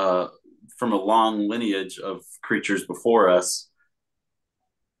here from a long lineage of creatures before us,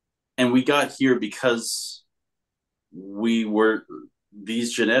 and we got here because we were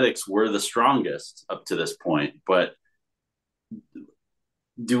these genetics were the strongest up to this point, but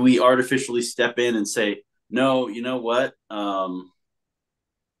do we artificially step in and say, no, you know what?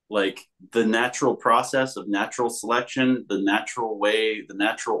 Like the natural process of natural selection, the natural way, the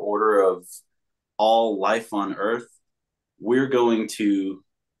natural order of all life on Earth, we're going to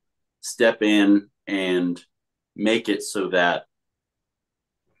step in and make it so that,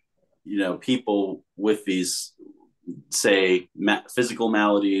 people with these, say, physical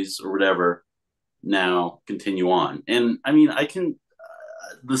maladies or whatever, now continue on. And I mean,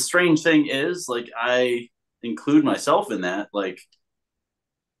 the strange thing is, like, I include myself in that, like,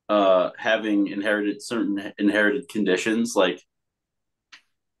 having inherited certain inherited conditions, like,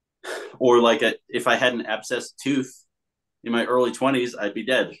 or like if I had an abscessed tooth in my early 20s, I'd be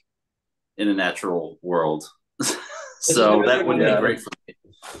dead in a natural world. So that wouldn't be great for me.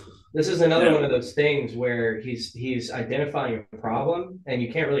 This is another one of those things where he's identifying a problem, and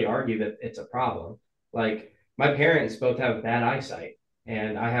you can't really argue that it's a problem. Like, my parents both have bad eyesight,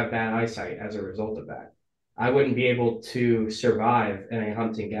 and I have bad eyesight as a result of that. I wouldn't be able to survive in a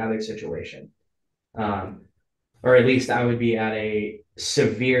hunt and gather situation, or at least I would be at a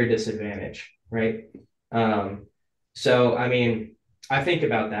severe disadvantage, right? So I mean, I think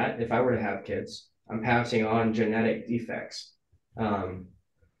about that. If I were to have kids, I'm passing on genetic defects.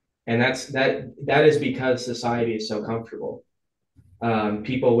 And that is because society is so comfortable.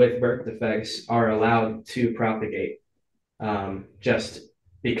 People with birth defects are allowed to propagate, just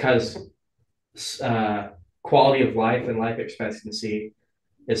because quality of life and life expectancy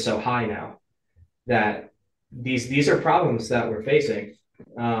is so high now that these are problems that we're facing.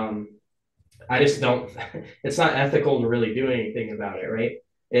 I just don't. It's not ethical to really do anything about it, right?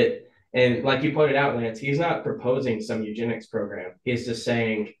 And like you pointed out, Lance, he's not proposing some eugenics program. He's just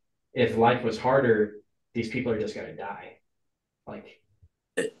saying, if life was harder, these people are just going to die. Like,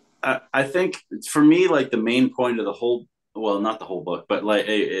 I think for me, like, the main point of the whole, well, not the whole book, but like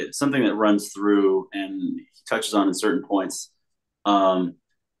it's something that runs through and he touches on in certain points.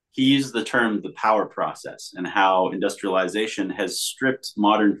 He used the term the power process and how industrialization has stripped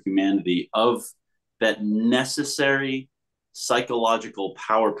modern humanity of that necessary psychological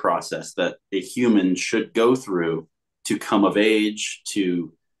power process that a human should go through to come of age,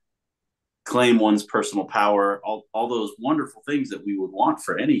 to claim one's personal power, all those wonderful things that we would want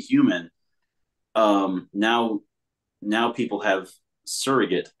for any human. Now people have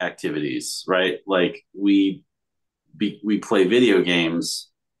surrogate activities, right? Like we play video games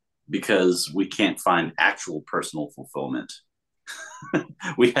because we can't find actual personal fulfillment.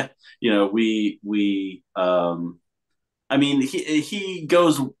 we I mean, he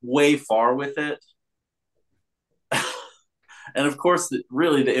goes way far with it. And of course,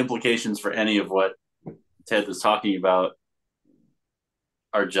 really the implications for any of what Ted was talking about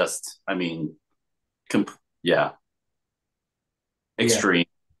are just, I mean, extreme,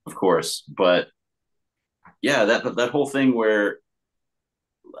 of course. But yeah, that whole thing where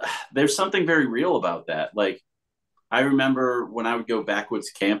there's something very real about that. Like, I remember when I would go backwoods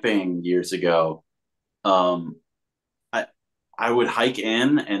camping years ago, I I would hike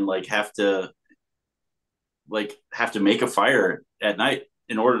in and have to make a fire at night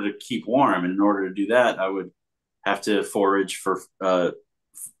in order to keep warm. And in order to do that, I would have to forage for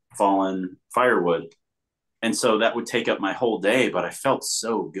fallen firewood. And so that would take up my whole day, but I felt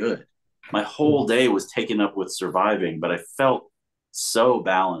so good. My whole day was taken up with surviving, but I felt so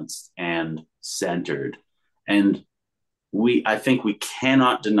balanced and centered. And I think we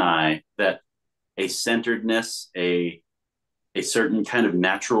cannot deny that a centeredness, a certain kind of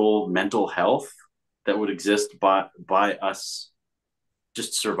natural mental health that would exist by us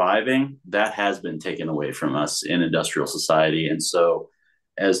just surviving, that has been taken away from us in industrial society. And so,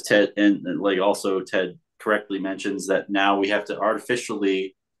 as Ted Ted correctly mentions, that now we have to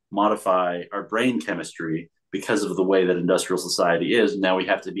artificially modify our brain chemistry because of the way that industrial society is. Now we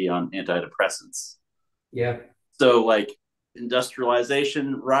have to be on antidepressants. Yeah. So, like,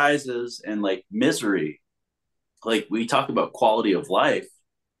 industrialization rises and, like, misery, like, we talk about quality of life.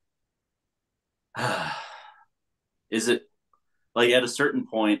 Is it, like, at a certain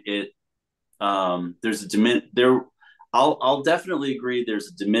point there's a there I'll definitely agree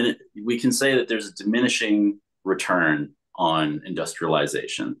we can say that there's a diminishing return on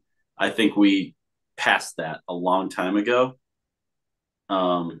industrialization. I think we passed that a long time ago.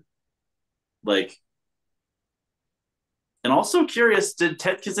 Like, and also curious, did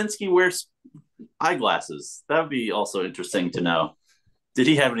Ted Kaczynski wear eyeglasses? That would be also interesting to know. Did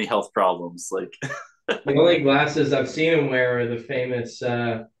he have any health problems? Like, the only glasses I've seen him wear are the famous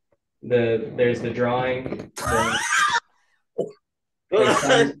there's the drawing,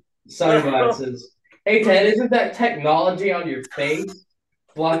 sunglasses. Hey Ted, isn't that technology on your face?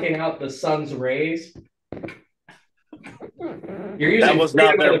 blocking out the sun's rays. You're That using was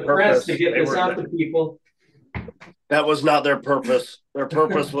not freedom their of the press to purpose. get They this were out to people. That was not their purpose. Their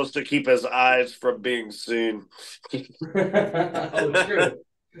purpose was to keep his eyes from being seen. Oh, true.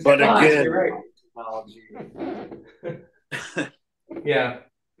 But Fuck, you're again, right. Yeah.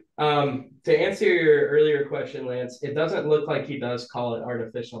 To answer your earlier question, Lance, it doesn't look like he does call it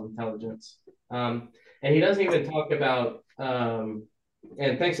artificial intelligence. And he doesn't even talk about, and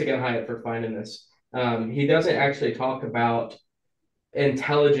thanks again, Hiatt, for finding this. He doesn't actually talk about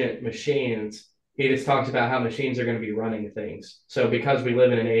intelligent machines. He just talks about how machines are going to be running things. So because we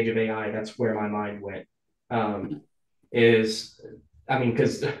live in an age of AI, that's where my mind went. Is I mean,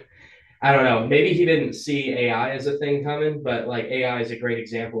 because I don't know, maybe he didn't see AI as a thing coming, but like AI is a great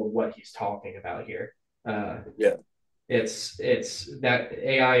example of what he's talking about here. yeah, It's that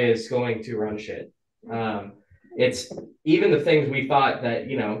AI is going to run shit. It's even the things we thought that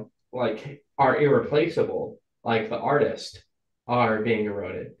like are irreplaceable, like the artist, are being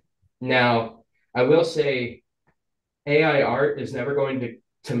eroded. Now, I will say AI art is never going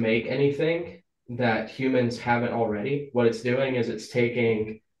to make anything that humans haven't already. What it's doing is it's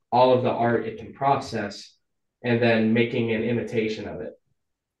taking all of the art it can process and then making an imitation of it.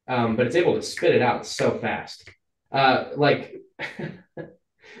 But it's able to spit it out so fast. Like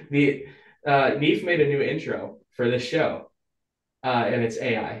the Neef made a new intro for this show, and it's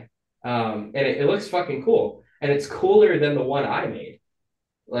AI, and it looks fucking cool, and it's cooler than the one I made.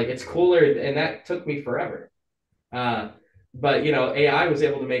 Like it's cooler, and that took me forever. But AI was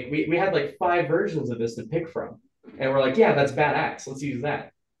able to make. We had like 5 versions of this to pick from, and we're like, yeah, that's badass. Let's use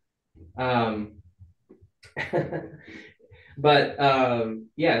that. Um, but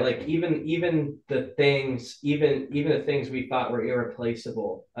yeah, like even the things, even the things we thought were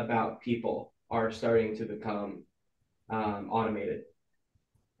irreplaceable about people are starting to become automated.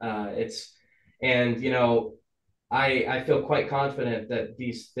 It's and I feel quite confident that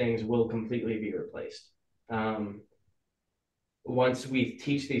these things will completely be replaced. Um, Once we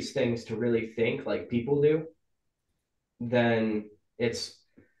teach these things to really think like people do, then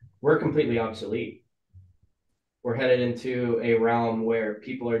we're completely obsolete. We're headed into a realm where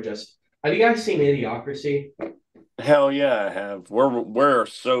people are just. Have you guys seen Idiocracy? hell yeah, I have. We're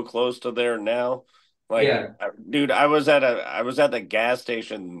so close to there now. Like, Yeah. dude, I was at the gas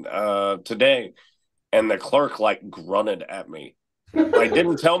station today, and the clerk like grunted at me. Like,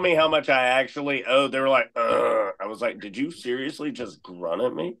 didn't tell me how much I actually owed. They were like, Ugh. I was like, did you seriously just grunt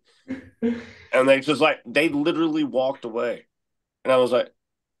at me? And they literally walked away. And I was like,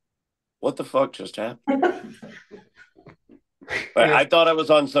 what the fuck just happened? Like, Yeah. I thought I was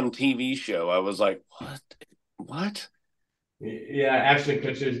on some TV show. I was like, what? What? Yeah, Ashton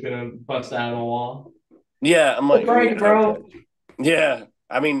Kutcher's gonna bust out of the wall. Yeah, I'm Oh, like, Frank, bro. okay. Yeah.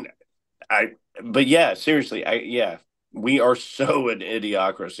 I mean, I, but yeah, seriously, yeah, we are so in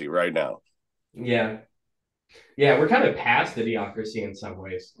idiocracy right now. Yeah. Yeah, we're kind of past Idiocracy in some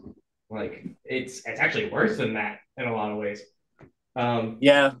ways. Like it's actually worse than that in a lot of ways. Um,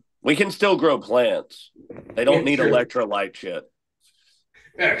 Yeah, we can still grow plants. They don't it's need true. electrolyte shit.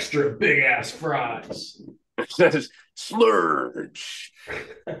 Extra big ass fries. It says splurge.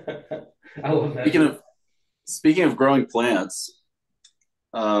 I love that. Speaking of speaking of growing plants,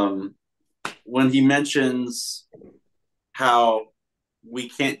 um, when he mentions how we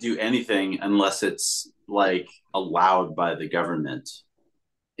can't do anything unless it's like allowed by the government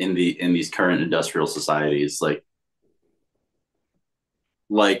in these current industrial societies,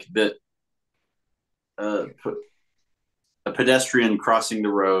 like the uh, a pedestrian crossing the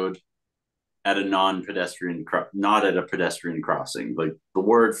road at a non-pedestrian not at a pedestrian crossing. Like the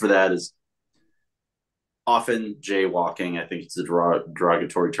word for that is often jaywalking. I think it's a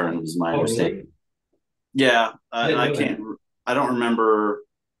derogatory term, is my Oh, understanding. really? Yeah, I didn't I know can't. that. I don't remember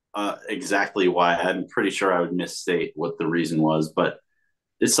exactly why. I'm pretty sure I would misstate what the reason was, but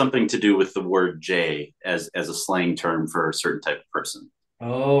it's something to do with the word "jay" as a slang term for a certain type of person.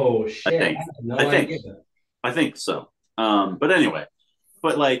 Oh I shit! I think. had I no think. idea that. I think so. But anyway,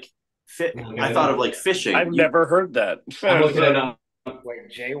 but like, I'm looking I it thought up. of like fishing. I've never heard that. I'm looking it So, up. Wait,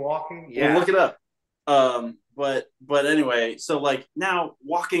 jaywalking? Well, Yeah. look it up. But anyway, so like now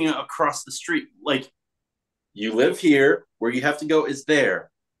walking across the street, like you live here, where you have to go is there.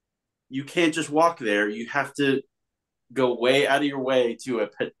 You can't just walk there. You have to go way out of your way to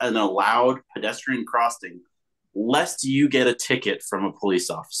an allowed pedestrian crossing, lest you get a ticket from a police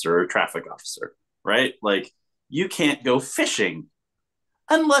officer or a traffic officer, right? Like you can't go fishing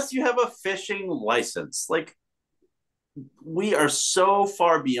unless you have a fishing license. Like we are so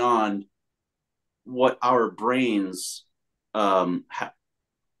far beyond what our brains um, ha-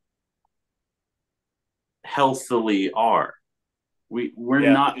 healthily are. We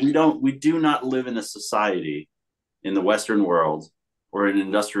do not live in a society in the Western world or an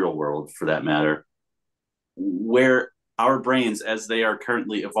industrial world for that matter, where our brains, as they are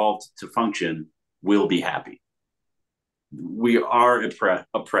currently evolved to function, will be happy. We are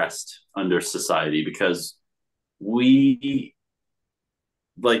oppressed under society because we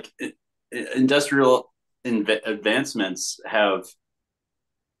like industrial advancements have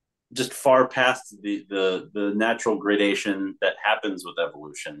just far past the natural gradation that happens with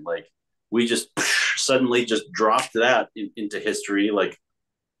evolution. Like we just suddenly just dropped that into history, like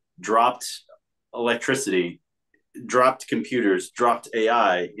dropped electricity, dropped computers, dropped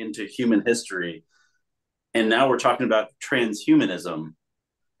AI into human history. And now we're talking about transhumanism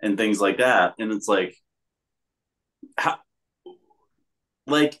and things like that. And it's like, how,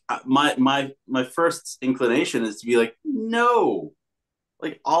 my first inclination is to be like, no,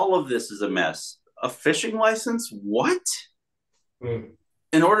 like all of this is a mess. A fishing license? What? Mm.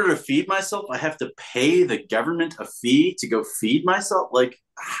 In order to feed myself, I have to pay the government a fee to go feed myself? Like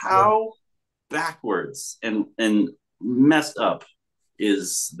how backwards and messed up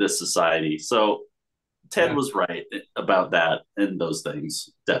is this society? So Ted was right about that and those things,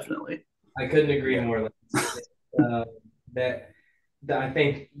 definitely. I couldn't agree more. Uh, that I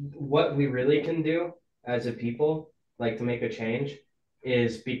think what we really can do as a people, like to make a change,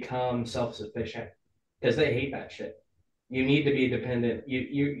 is become self-sufficient because they hate that shit. You need to be dependent.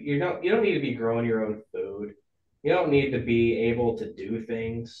 You don't need to be growing your own food. You don't need to be able to do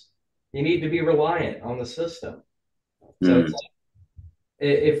things. You need to be reliant on the system. So it's like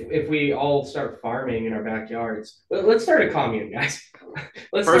if we all start farming in our backyards, let's start a commune, guys.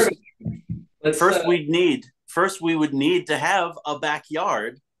 let's First, start. Let's first we would need to have a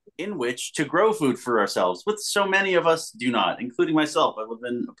backyard in which to grow food for ourselves, which so many of us do not, including myself. I live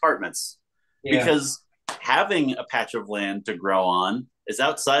in apartments because having a patch of land to grow on is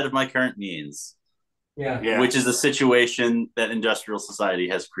outside of my current means. Which is a situation that industrial society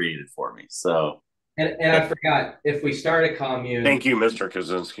has created for me. So, and I forgot, if we start a commune. Thank you, Mr.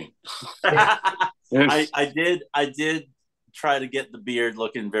 Kaczynski. I did try to get the beard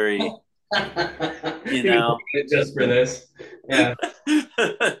looking very, just for this. Yeah.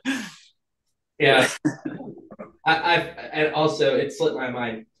 Yeah. And also it slipped my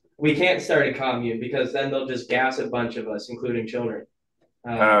mind. We can't start a commune because then they'll just gas a bunch of us, including children.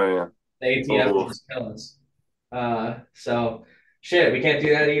 The ATF will just kill us. So shit, we can't do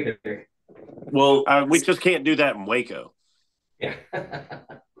that either. Well, we just can't do that in Waco. Yeah.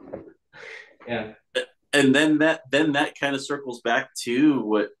 Yeah. And then that kind of circles back to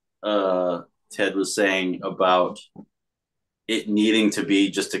what Ted was saying about it needing to be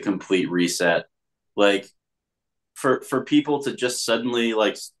just a complete reset. Like for people to just suddenly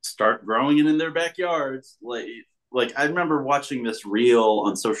like start growing it in their backyards. Like I remember watching this reel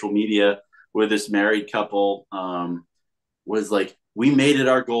on social media where this married couple was like, we made it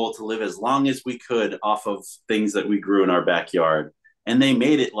our goal to live as long as we could off of things that we grew in our backyard. And they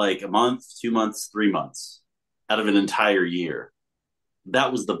made it like a month, 2 months, 3 months out of an entire year.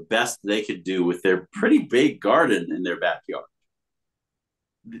 That was the best they could do with their pretty big garden in their backyard.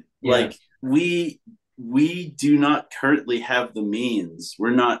 Like we do not currently have the means.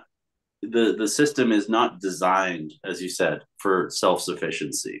 We're not, the system is not designed, as you said, for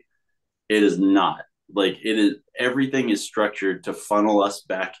self-sufficiency. It is not. Like it is, everything is structured to funnel us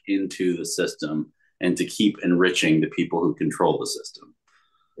back into the system and to keep enriching the people who control the system.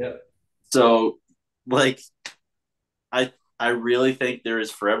 Yep. So like I really think there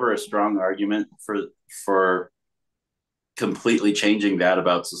is forever a strong argument for completely changing that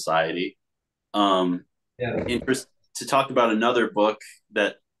about society. Interest to talk about another book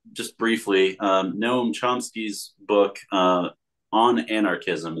that just briefly, Noam Chomsky's book on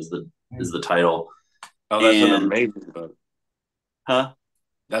anarchism is the title. Oh, that's an amazing book. Huh?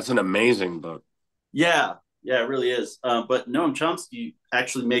 That's an amazing book. Yeah, it really is. But Noam Chomsky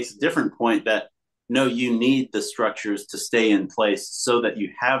actually makes a different point that no, you need the structures to stay in place so that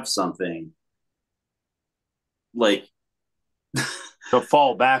you have something like to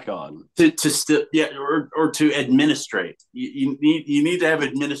fall back on, to still or to administrate. You need to have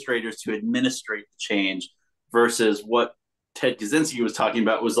administrators to administrate the change versus what Ted Kaczynski was talking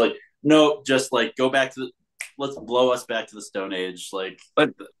about was like, no, just like go back to let's blow us back to the Stone Age. Like,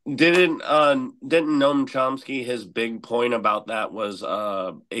 but didn't Noam Chomsky, his big point about that was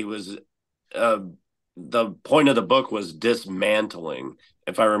it was the point of the book was dismantling,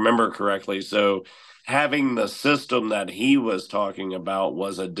 if I remember correctly. So having the system that he was talking about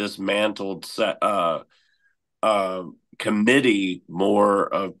was a dismantled set committee more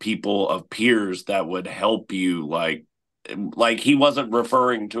of people of peers that would help you like he wasn't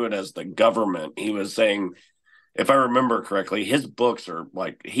referring to it as the government. He was saying, if I remember correctly, his books are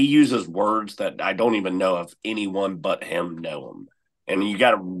like he uses words that I don't even know if anyone but him know them. And you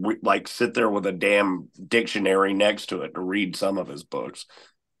got to like sit there with a damn dictionary next to it to read some of his books.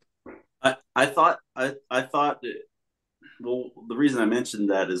 I thought well, the reason I mentioned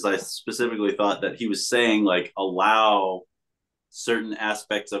that is I specifically thought that he was saying like allow certain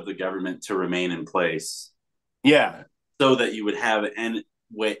aspects of the government to remain in place Yeah, so that you would have a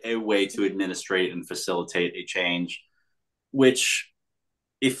way to administrate and facilitate a change, which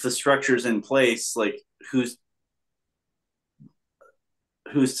if the structure is in place, like who's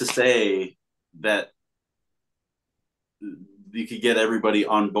to say that you could get everybody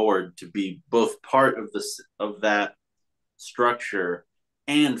on board to be both part of that structure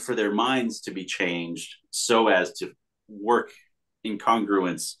and for their minds to be changed so as to work in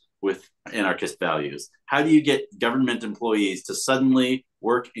congruence with anarchist values. How do you get government employees to suddenly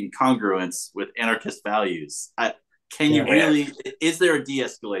work in congruence with anarchist values? Can you Yeah. really? Is there a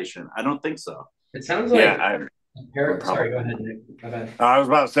de-escalation? I don't think so. It sounds yeah. like sorry, go ahead, Nick. My bad. I was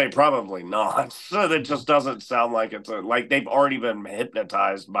about to say probably not. So that just doesn't sound like it's like they've already been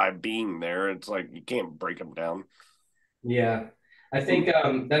hypnotized by being there. It's like you can't break them down. Yeah. I think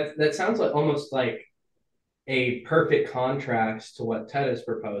that sounds like almost like a perfect contrast to what Ted is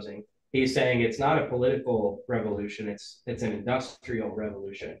proposing. He's saying it's not a political revolution, it's an industrial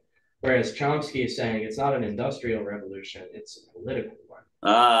revolution. Whereas Chomsky is saying it's not an industrial revolution, it's a political one.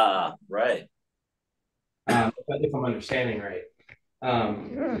 Ah, right. If I'm understanding right.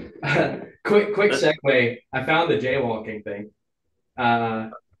 Quick segue. I found the jaywalking thing.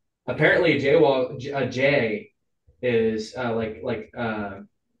 Apparently, a jay is like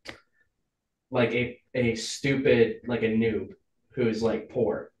a stupid like a noob who's like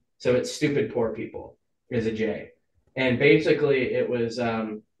poor. So it's stupid poor people is a J. And basically it was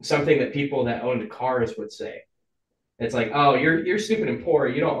something that people that owned cars would say. It's like, oh, you're stupid and poor,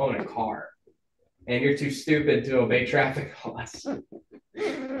 you don't own a car. And you're too stupid to obey traffic laws.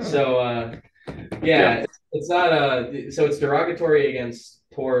 So yeah, it's not so it's derogatory against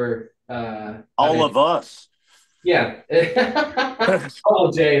poor All of us. yeah.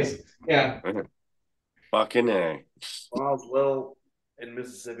 All J's. Yeah. Fucking A. When I was little in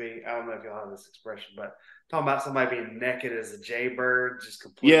Mississippi, I don't know if y'all have this expression, but talking about somebody being naked as a jaybird, just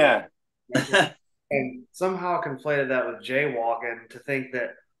completely. Yeah. Naked. And somehow conflated that with jaywalking to think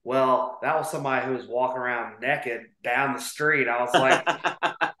that, well, that was somebody who was walking around naked down the street. I was like,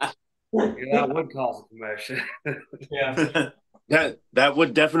 yeah, that would cause a commotion. Yeah. That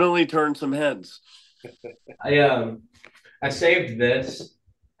would definitely turn some heads. I saved this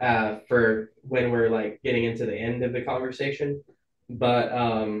for when we're like getting into the end of the conversation. But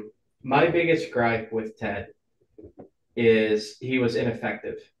my biggest gripe with Ted is he was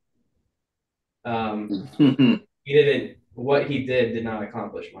ineffective. He didn't. What he did not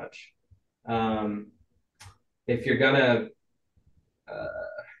accomplish much. If you're gonna,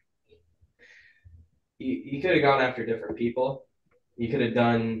 you could have gone after different people. You could have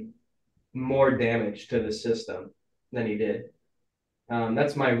done more damage to the system than he did.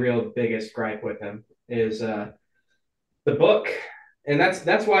 That's my real biggest gripe with him is the book, and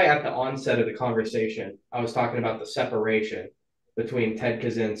that's why at the onset of the conversation I was talking about the separation between Ted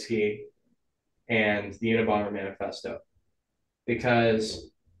Kaczynski and the Unabomber Manifesto, because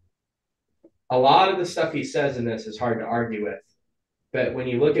a lot of the stuff he says in this is hard to argue with, but when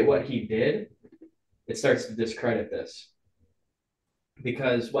you look at what he did, it starts to discredit this,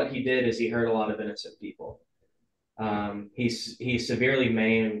 because what he did is he hurt a lot of innocent people. He severely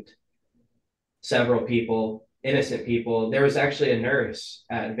maimed several people, innocent people. There was actually a nurse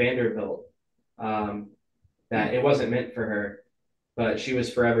at Vanderbilt that it wasn't meant for her, but she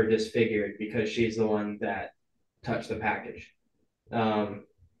was forever disfigured because she's the one that touched the package. To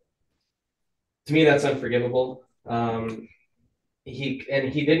me, that's unforgivable. He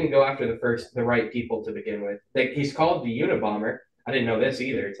didn't go after the right people to begin with. Like, he's called the Unabomber. I didn't know this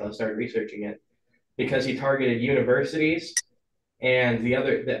either until I started researching it, because he targeted universities, and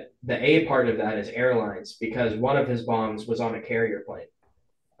the A part of that is airlines, because one of his bombs was on a carrier plane.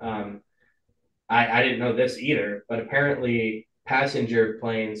 I didn't know this either, but apparently passenger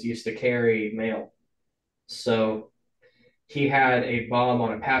planes used to carry mail. So he had a bomb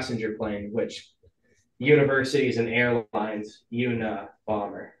on a passenger plane, which universities and airlines,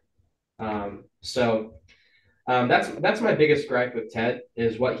 Unabomber. That's my biggest gripe with Ted,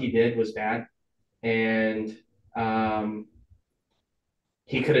 is what he did was bad. And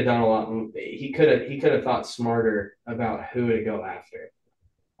he could have done a lot. He could have thought smarter about who to go after.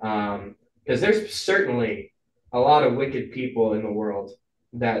 Because there's certainly a lot of wicked people in the world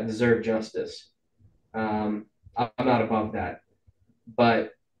that deserve justice. I'm not above that,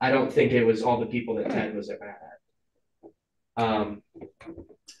 but I don't think it was all the people that Ted was mad at.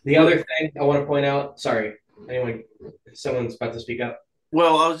 The other thing I want to point out, sorry, someone's about to speak up.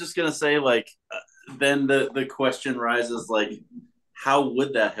 Well, I was just gonna say, like, then the question rises, like, how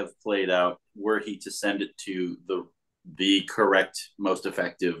would that have played out were he to send it to the correct, most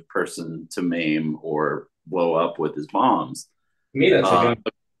effective person to maim or blow up with his bombs? To me, that's a gun.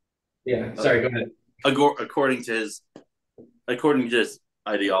 Yeah, sorry, go ahead. According to his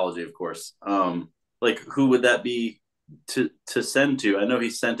ideology, of course. Like, who would that be to send to? I know he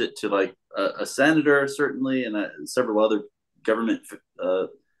sent it to like a senator, certainly, and several other government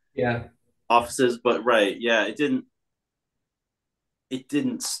yeah offices. But right, yeah, it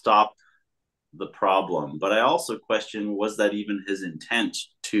didn't stop the problem. But I also question, was that even his intent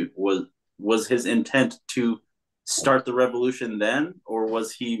to was his intent to start the revolution then, or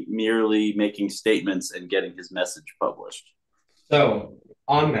was he merely making statements and getting his message published? So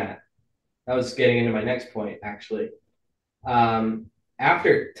on that, I was getting into my next point actually.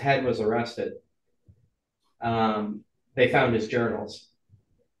 After Ted was arrested, they found his journals,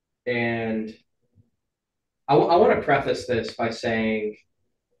 and I want to preface this by saying,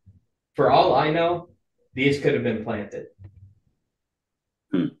 for all I know, these could have been planted.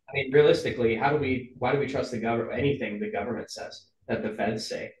 I mean, realistically, why do we trust the government, anything the government says, that the feds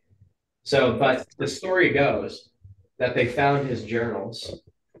say? So, but the story goes that they found his journals,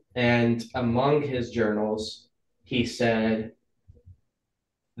 and among his journals, he said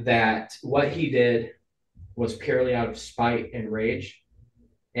that what he did was purely out of spite and rage,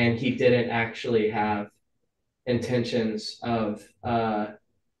 and he didn't actually have intentions of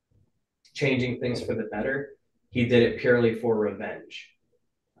changing things for the better. He did it purely for revenge,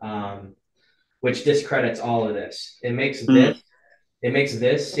 which discredits all of this. It makes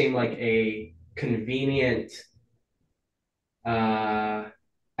this seem like a convenient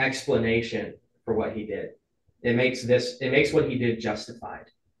explanation for what he did. It makes what he did justified.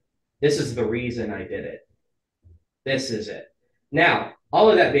 This is the reason I did it. This is it. Now, all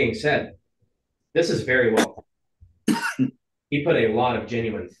of that being said, this is very well. He put a lot of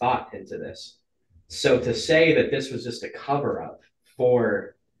genuine thought into this. So to say that this was just a cover up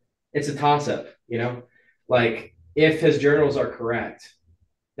for, it's a toss up, Like, if his journals are correct,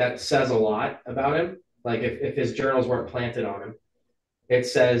 that says a lot about him. Like, if his journals weren't planted on him, it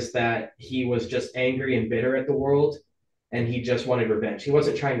says that he was just angry and bitter at the world, and he just wanted revenge. He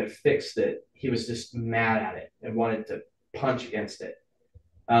wasn't trying to fix it. He was just mad at it and wanted to punch against it.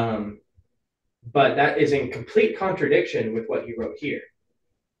 But that is in complete contradiction with what he wrote here,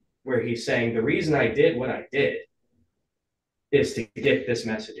 where he's saying the reason I did what I did is to get this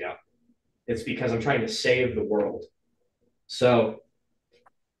message out. It's because I'm trying to save the world. So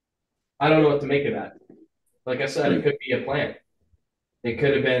I don't know what to make of that. Like I said, it could be a plan. It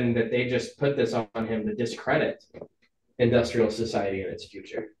could have been that they just put this on him to discredit industrial society in its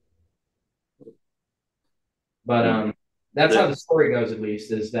future. But that's how the story goes, at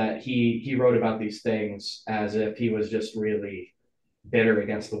least, is that he wrote about these things as if he was just really bitter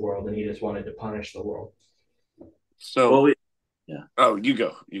against the world and he just wanted to punish the world. So, yeah. Oh, you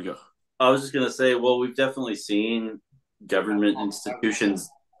go. I was just gonna say, well, we've definitely seen government institutions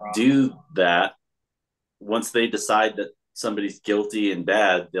do that. Once they decide that somebody's guilty and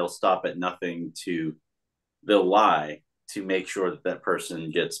bad, they'll stop at nothing they'll lie to make sure that that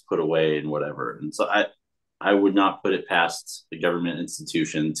person gets put away and whatever. And so I would not put it past the government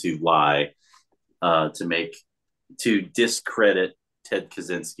institution to lie, to discredit Ted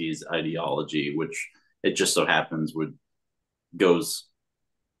Kaczynski's ideology, which it just so happens goes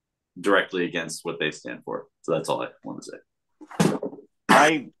directly against what they stand for. So that's all I want to say.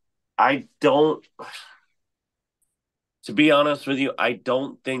 I don't, to be honest with you, I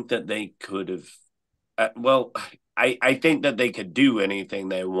don't think that they could have. I think that they could do anything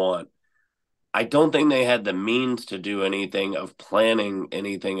they want. I don't think they had the means to do anything of planning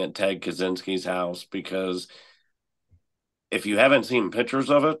anything at Ted Kaczynski's house, because if you haven't seen pictures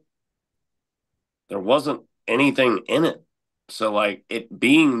of it, there wasn't anything in it. So, like, it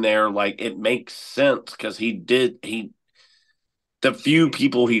being there, like, it makes sense because the few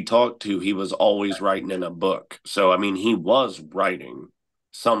people he talked to, he was always writing in a book. So, I mean, he was writing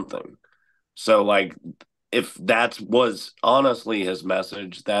something. So, like, if that was honestly his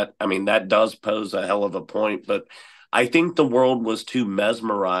message, that does pose a hell of a point. But I think the world was too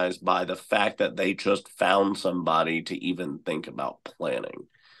mesmerized by the fact that they just found somebody to even think about planning.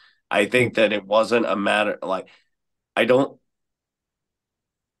 I think that it wasn't a matter like I don't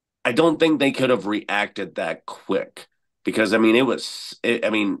I don't think they could have reacted that quick because I mean I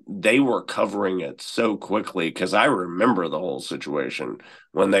mean they were covering it so quickly because I remember the whole situation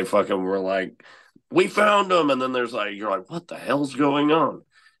when they fucking were like we found them and then there's like you're like what the hell's going on?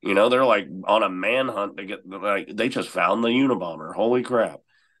 You know, they're like on a manhunt to get like they just found the Unabomber. Holy crap.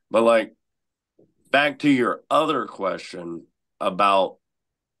 But like back to your other question about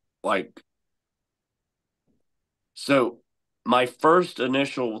like so my first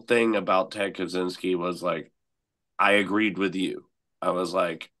initial thing about Ted Kaczynski was like I agreed with you. I was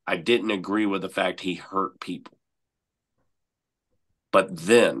like, I didn't agree with the fact he hurt people. But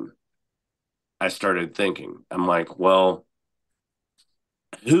then I started thinking, I'm like, well,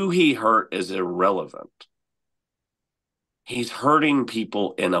 who he hurt is irrelevant. He's hurting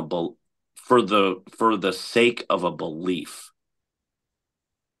people in a for the sake of a belief.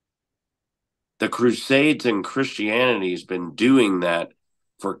 The Crusades and Christianity has been doing that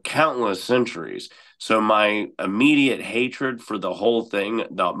for countless centuries. So my immediate hatred for the whole thing,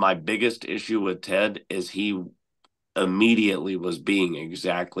 my biggest issue with Ted is he immediately was being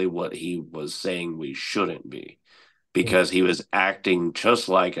exactly what he was saying we shouldn't be because he was acting just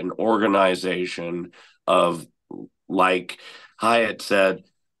like an organization of like Hiatt said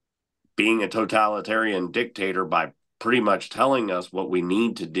being a totalitarian dictator by pretty much telling us what we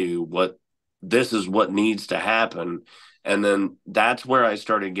need to do, what this is what needs to happen. And then that's where I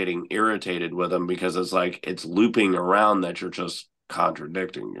started getting irritated with him because it's like it's looping around that you're just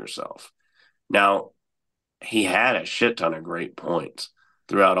contradicting yourself. Now, he had a shit ton of great points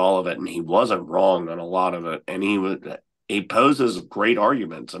throughout all of it, and he wasn't wrong on a lot of it. And he poses great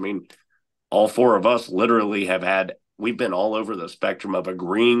arguments. I mean, all four of us literally we've been all over the spectrum of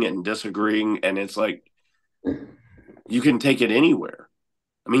agreeing and disagreeing, and it's like you can take it anywhere.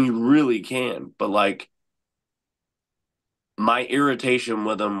 I mean, you really can. But like my irritation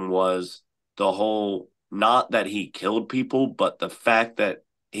with him was the whole not that he killed people, but the fact that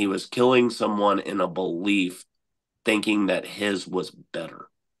he was killing someone in a belief thinking that his was better.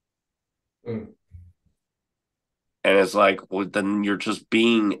 Mm. And it's like, well, then you're just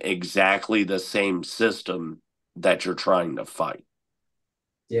being exactly the same system that you're trying to fight.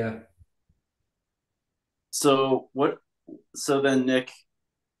 Yeah. So what? So then, Nick,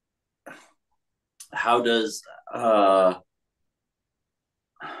 how does? All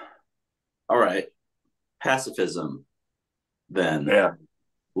right, pacifism. Then, Yeah.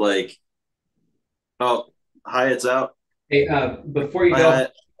 like, oh, Hyatt's out. Hey, before you Bye, go,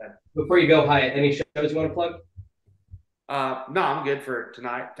 Hyatt. Hyatt, any shows you want to plug? No, I'm good for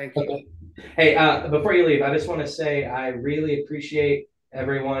tonight. Thank you. Okay. Hey, before you leave, I just want to say I really appreciate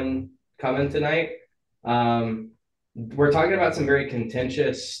everyone coming tonight. We're talking about some very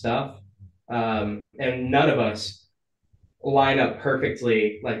contentious stuff, and none of us line up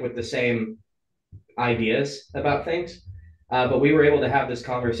perfectly, like with the same ideas about things. But we were able to have this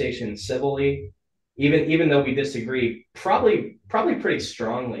conversation civilly, even though we disagree, probably pretty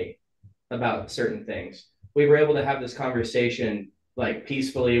strongly about certain things. We were able to have this conversation like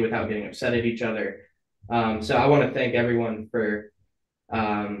peacefully without getting upset at each other. So I want to thank everyone for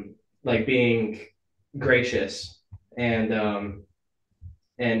like being gracious and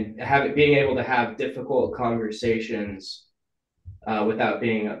being able to have difficult conversations without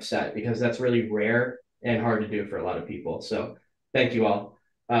being upset because that's really rare and hard to do for a lot of people. So thank you all.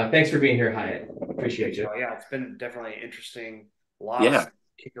 Thanks for being here, Hiatt. Appreciate you. So, yeah, it's been definitely interesting. A lot Yeah. of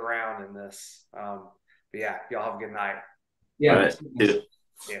kick around in this. But yeah, y'all have a good night. Yeah. All right, dude.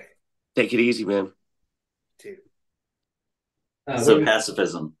 Yeah, Take it easy, man. too. So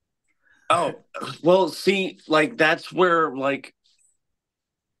pacifism. Oh, well, see, like that's where like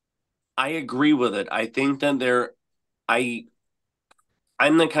I agree with it. I think that I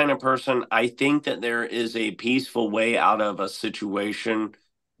I'm the kind of person I think that there is a peaceful way out of a situation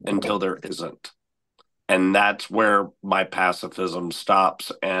until there isn't. And that's where my pacifism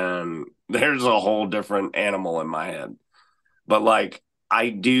stops and there's a whole different animal in my head. But like I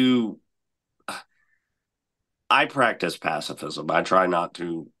practice pacifism. I try not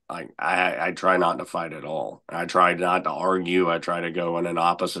to I try not to fight at all. I try not to argue. I try to go in an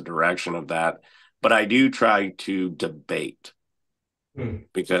opposite direction of that. But I do try to debate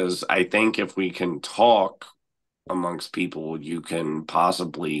because I think if we can talk amongst people, you can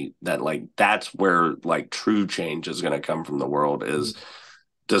possibly that like that's where like true change is going to come from the world is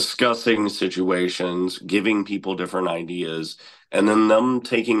discussing situations, giving people different ideas, and then them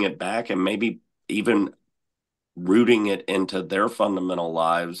taking it back and maybe even rooting it into their fundamental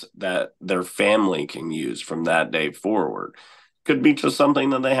lives that their family can use from that day forward. Could be just something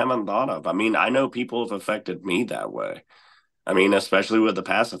that they haven't thought of. I mean, I know people have affected me that way. I mean, especially with the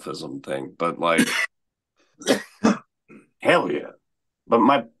pacifism thing, but like, hell yeah.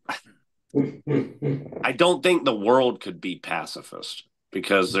 But I don't think the world could be pacifist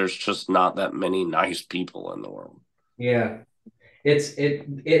because there's just not that many nice people in the world. Yeah. It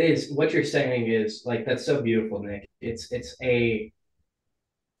is what you're saying is like that's so beautiful, Nick. It's a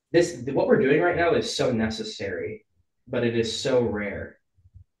this what we're doing right now is so necessary, but it is so rare.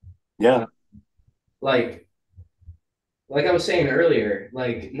 Yeah. Uh, like like I was saying earlier,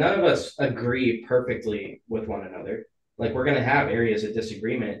 like none of us agree perfectly with one another. Like we're gonna have areas of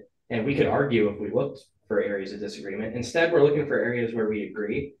disagreement, and we could argue if we looked for areas of disagreement. Instead, we're looking for areas where we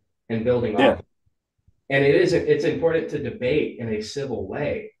agree and building Yeah. off. And it's important to debate in a civil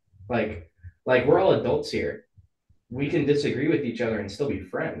way. Like like we're all adults here. We can disagree with each other and still be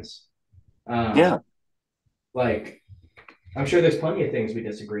friends. Yeah. Like I'm sure there's plenty of things we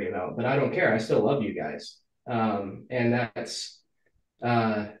disagree about, but I don't care. I still love you guys. And that's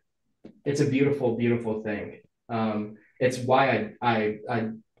uh, it's a beautiful, beautiful thing. It's why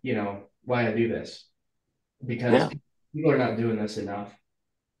you know, why I do this because Yeah. people are not doing this enough.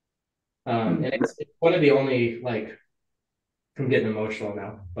 And it's one of the only like I'm getting emotional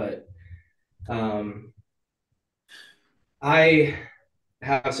now, but um, I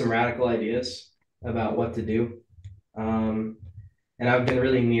have some radical ideas about what to do. Um, and I've been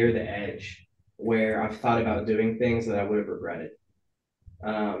really near the edge where I've thought about doing things that I would have regretted.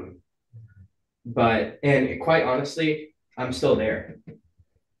 Um, and quite honestly, I'm still there.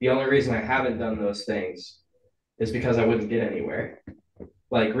 The only reason I haven't done those things is because I wouldn't get anywhere.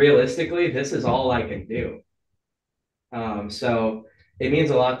 Like realistically, this is all I can do. So it means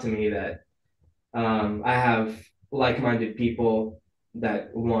a lot to me that I have like-minded people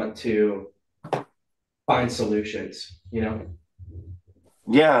that want to find solutions, you know?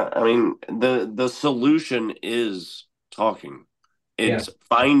 Yeah. I mean, the solution is talking. Yeah. It's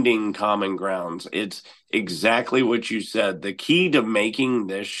finding common grounds. It's exactly what you said. The key to making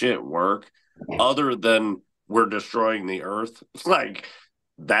this shit work, other than we're destroying the earth, like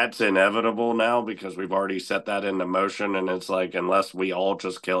that's inevitable now because we've already set that into motion. And it's like, unless we all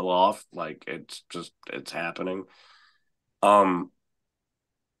just kill off, like it's happening. Um,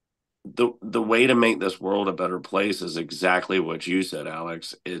 the way to make this world a better place is exactly what you said,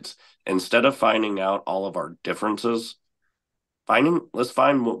 Alex. It's instead of finding out all of our differences, let's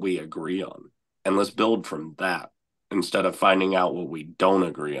find what we agree on and let's build from that instead of finding out what we don't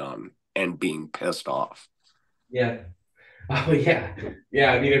agree on and being pissed off. Yeah. Oh yeah.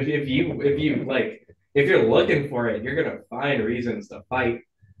 Yeah. I mean, if you like if you're looking for it, you're gonna find reasons to fight.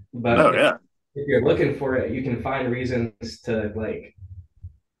 Oh But yeah. if you're looking for it, you can find reasons to like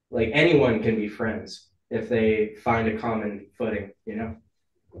anyone can be friends if they find a common footing, you know?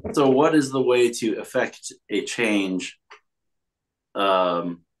 So, what is the way to effect a change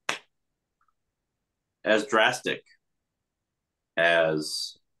um, as drastic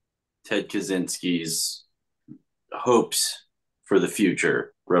as Ted Kaczynski's hopes for the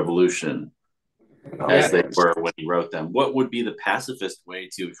future revolution Yeah. as they were when he wrote them? What would be the pacifist way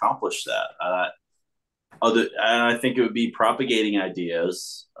to accomplish that? And I think it would be propagating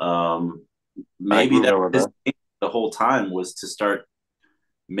ideas. I Maybe can that go with his that. aim the whole time was to start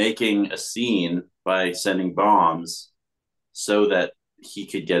making a scene by sending bombs so that he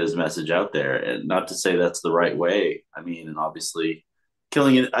could get his message out there. And not to say that's the right way. I mean, and obviously,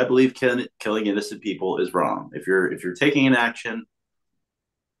 killing it. I believe killing innocent people is wrong. If you're taking an action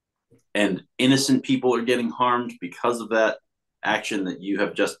and innocent people are getting harmed because of that action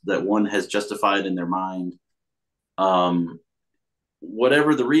that one has justified in their mind, um,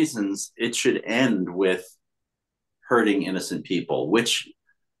 whatever the reasons, it should end with hurting innocent people, which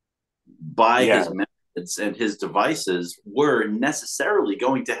by Yeah. his methods and his devices were necessarily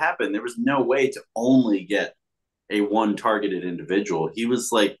going to happen. There was no way to only get a one targeted individual. He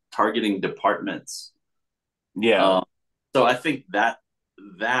was like targeting departments. Yeah. Um, so I think that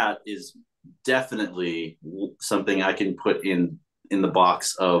is definitely something I can put in the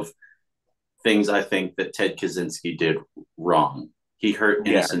box of things I think that Ted Kaczynski did wrong. He hurt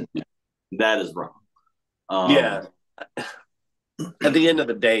Yeah. innocent men. That is wrong. Yeah. At the end of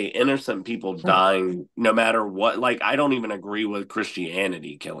the day, innocent people dying, no matter what, like, I don't even agree with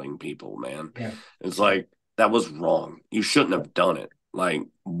Christianity killing people, man. Yeah. It's like, that was wrong. You shouldn't have done it. Like,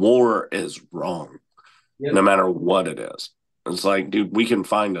 war is wrong, no Yep. matter what it is. It's like, dude, we can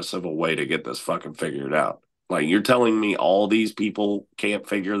find a civil way to get this fucking figured out. Like, you're telling me all these people can't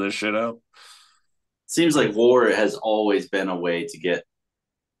figure this shit out? seems like war has always been a way to get,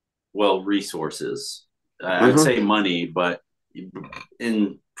 well, resources. I would Mm-hmm. say money, but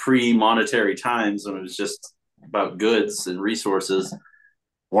in pre-monetary times when it was just about goods and resources,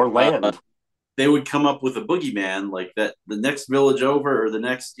 Or uh, land. they would come up with a boogeyman like that. The next village over, or the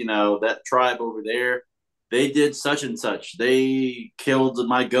next, that tribe over there, they did such and such. They killed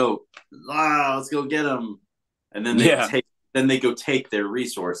my goat. Let's go get them. And then Yeah. they go take their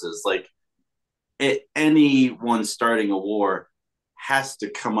resources. Like anyone starting a war has to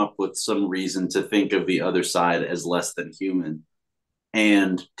come up with some reason to think of the other side as less than human.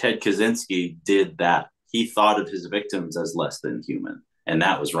 And Ted Kaczynski did that. He thought of his victims as less than human, and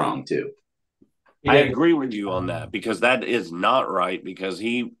that was wrong too. I agree with you on that because that is not right because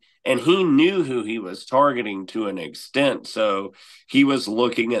he knew who he was targeting to an extent. So he was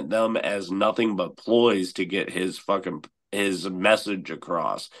looking at them as nothing but ploys to get his message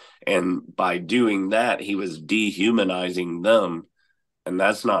across. And by doing that, he was dehumanizing them. And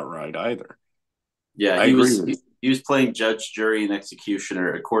that's not right either. Yeah, I he agree was with you. he was playing judge, jury, and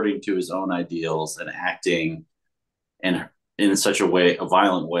executioner according to his own ideals and acting in such a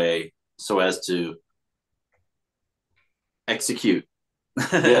violent way, so as to execute.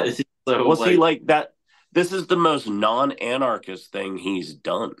 Yeah. So Well, see, like that, this is the most non anarchist thing he's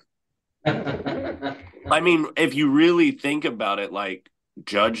done. I mean, if you really think about it, like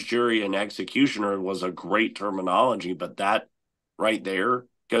judge, jury, and executioner was a great terminology, but that right there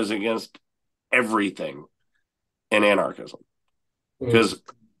goes against everything in anarchism. Because,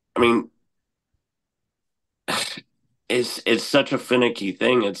 I mean, it's such a finicky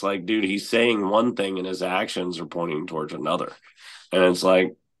thing. It's like, dude, he's saying one thing and his actions are pointing towards another. And it's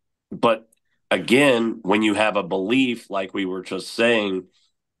like, but again, when you have a belief, like we were just saying,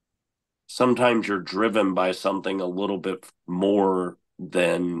 sometimes you're driven by something a little bit more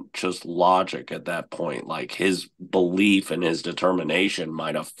than just logic at that point. Like his belief and his determination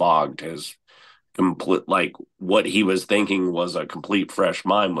might have fogged his complete, like what he was thinking was a complete fresh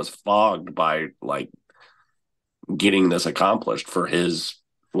mind was fogged by like getting this accomplished for his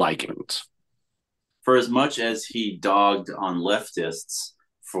likings. for as much as he dogged on leftists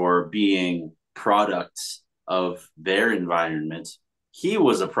for being products of their environment, he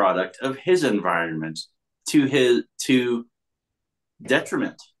was a product of his environment to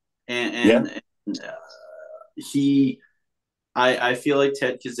detriment. Yeah. And he, I feel like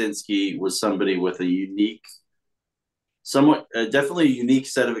Ted Kaczynski was somebody with a unique, somewhat, definitely a unique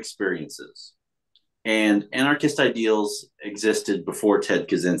set of experiences. And anarchist ideals existed before Ted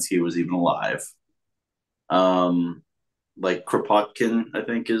Kaczynski was even alive. Um, like Kropotkin, I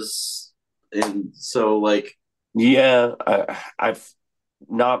think is, and so like, Yeah. I've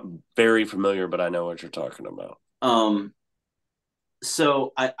not very familiar, but I know what you're talking about. um,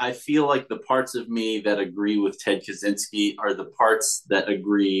 so I feel like the parts of me that agree with Ted Kaczynski are the parts that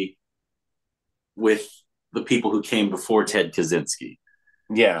agree with the people who came before Ted Kaczynski.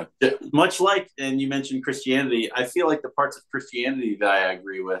 Yeah. Much like, and you mentioned Christianity, I feel like the parts of Christianity that I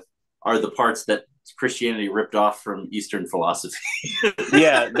agree with are the parts that Christianity ripped off from Eastern philosophy.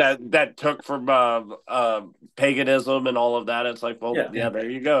 Yeah, that took from paganism and all of that. It's like, well, yeah, there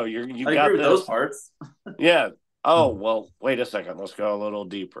you go. You I agree got with those this. parts. Yeah. Oh, well, wait a second. Let's go a little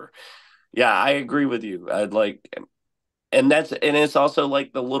deeper. Yeah, I agree with you. I'd like and it's also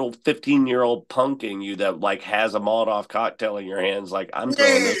like the little 15-year-old punk in you that like has a Molotov cocktail in your hands, like I'm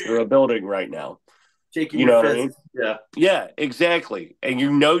throwing this through a building right now. Shaking You your know what I fist. mean? Yeah. Yeah, exactly. And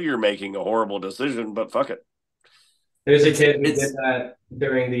you know you're making a horrible decision, but fuck it. There's a kid who did that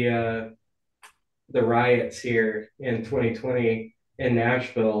during the riots here in 2020 in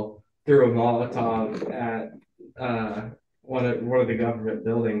Nashville, threw a Molotov at one of the government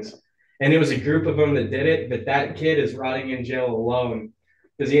buildings, and it was a group of them that did it. But that kid is rotting in jail alone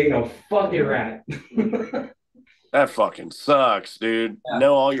because he ain't no fucking rat. That fucking sucks, dude.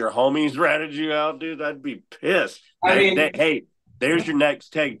 Know all your homies ratted you out, dude. I'd be pissed. I mean, Hey, there's your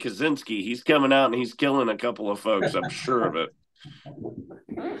next Ted Kaczynski. He's coming out and he's killing a couple of folks. I'm sure of it.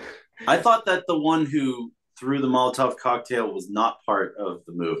 I thought that the one who threw the Molotov cocktail was not part of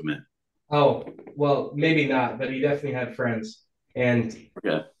the movement. oh well, maybe not, but he definitely had friends. And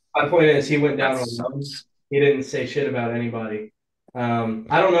Okay. my point is, he went down That alone. sucks. He didn't say shit about anybody.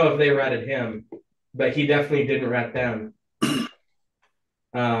 I don't know if they ratted him, but he definitely didn't rat them.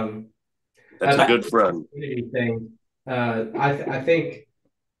 That's a About good the friend. community thing, I think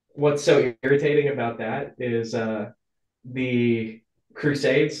what's so irritating about that is the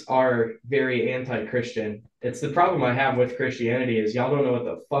Crusades are very anti-Christian. It's the problem I have with Christianity is y'all don't know what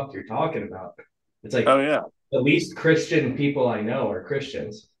the fuck you're talking about. It's Oh like yeah. the least Christian people I know are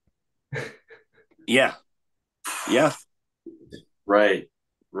Christians. Yeah. Yeah. Right,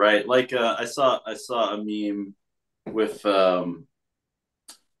 right. Like I saw a meme with oh,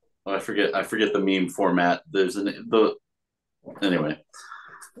 I forget the meme format. There's an the anyway,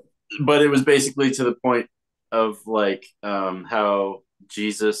 but it was basically to the point of like how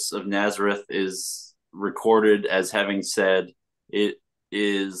Jesus of Nazareth is recorded as having said, "It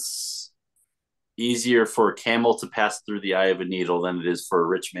is easier for a camel to pass through the eye of a needle than it is for a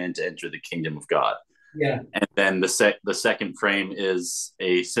rich man to enter the kingdom of God." Yeah. And then the second frame is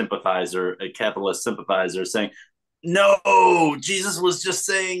a sympathizer, a capitalist sympathizer, saying, "No, Jesus was just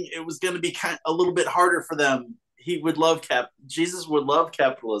saying it was going to be a little bit harder for them. He would love Jesus would love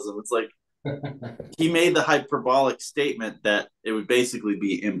capitalism." It's like he made the hyperbolic statement that it would basically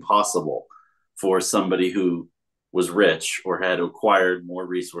be impossible for somebody who was rich or had acquired more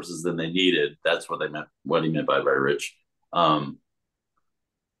resources than they needed. That's what they meant. What he meant by very rich. Um,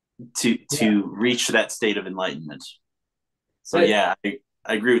 Yeah. to reach that state of enlightenment. So But yeah, I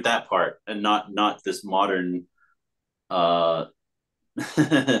agree with that part, and not this modern uh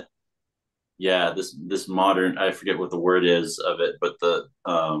yeah, this modern, I forget what the word is of it, but the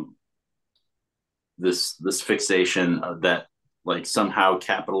this fixation of that, like somehow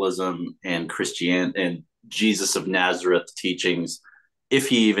capitalism and Christian and Jesus of Nazareth teachings, if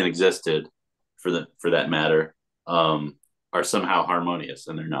he even existed for that matter, um are somehow harmonious,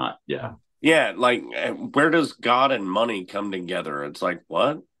 and they're not. Yeah. Yeah, like where does God and money come together? It's like,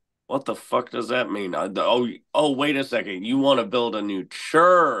 what? What the fuck does that mean? Oh, wait a second. You want to build a new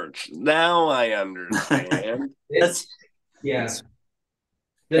church? Now I understand. it's, that's yeah, it's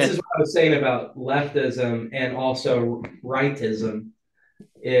this is and what I was saying about leftism and also rightism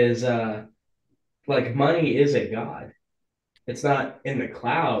is like money is a god. It's not in the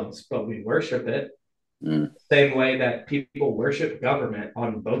clouds, but we worship it. mm, Same way that people worship government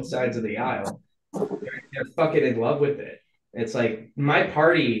on both sides of the aisle. They're fucking in love with it. It's like my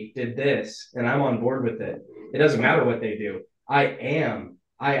party did this and I'm on board with it. It doesn't matter what they do. I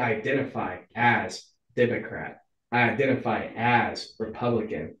identify as Democrat. I identify as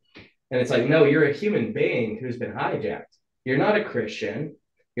Republican. And it's like, no, you're a human being who's been hijacked. You're not a Christian.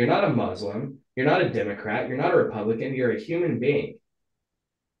 You're not a Muslim. You're not a Democrat. You're not a Republican. You're a human being.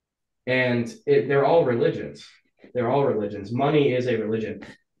 And they're all religions. They're all religions. Money is a religion.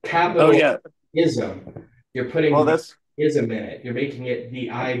 Oh yeah. Capitalism, you're putting Well, the that's ism in it. You're making it the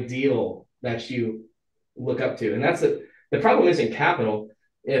ideal that you look up to. And that's the problem isn't capital.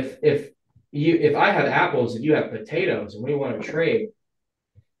 If I have apples and you have potatoes and we want to trade,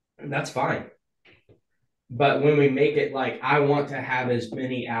 that's fine. But when we make it like I want to have as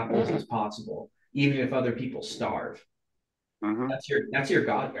many apples as possible, even if other people starve, mhm. that's your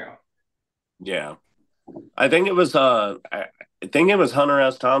God now. Yeah. I think it was I think it was Hunter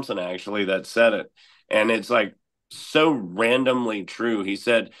S. Thompson actually that said it. And it's like so randomly true. He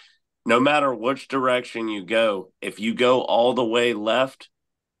said, no matter which direction you go, if you go all the way left,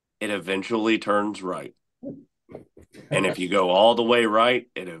 it eventually turns right. And if you go all the way right,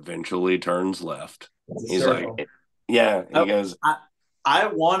 it eventually turns left. It's a He's like, circle. yeah, he I, goes, I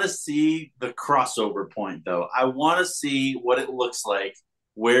want to see the crossover point, though. I want to see what it looks like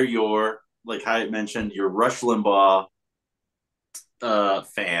where you're, like I mentioned, your Rush Limbaugh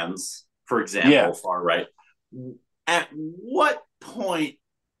fans, for yeah, example, far right. At what point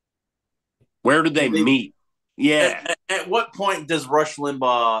where did do they they? meet? Yeah, At what point does Rush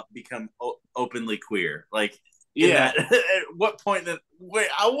Limbaugh become openly queer? Like in yeah, that, at what point that? Wait,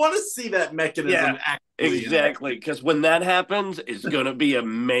 I want to see that yeah, mechanism actually in action. exactly. Because when that happens, it's going to be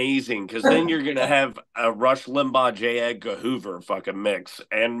amazing. Because then you're going to have a Rush Limbaugh, J. Edgar Hoover fucking mix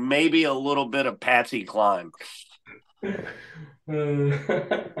and maybe a little bit of Patsy Cline.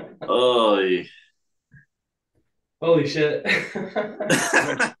 Oh, Holy shit.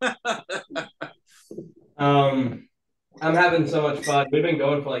 um, I'm having so much fun. We've been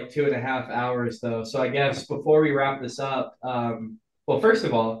going for like 2.5 hours though. So I guess before we wrap this up, well, first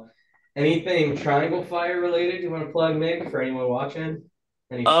of all, anything Triangle Fire related you want to plug, Nick, for anyone watching?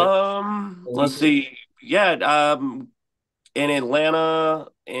 Any show Let's releases? see. Yeah, in Atlanta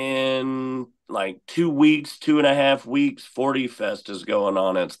in like 2 weeks, 2.5 weeks, 40 Fest is going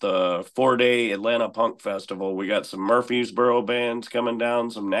on. It's the 4-day Atlanta Punk Festival. We got some Murfreesboro bands coming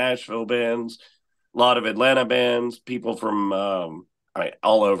down, some Nashville bands, a lot of Atlanta bands, people from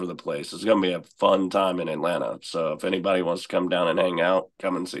all over the place. It's going to be a fun time in Atlanta. So if anybody wants to come down and hang out,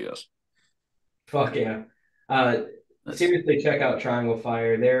 come and see us. Fuck yeah. Uh, that's seriously, check out Triangle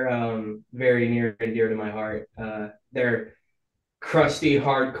Fire. They're very near and dear to my heart. They're crusty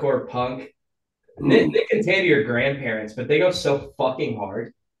hardcore punk. Nick, ooh. Nick and Tandy are grandparents, but they go so fucking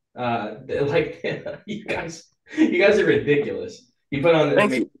hard. Like you guys are ridiculous. You put on an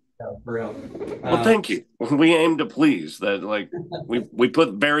Thank amazing you. show, for real. Well, thank you. We aim to please. That like we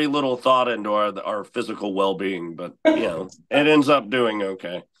put very little thought into our physical well being, but it ends up doing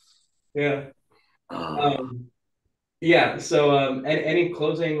okay. Yeah. Uh, Um, yeah. So, any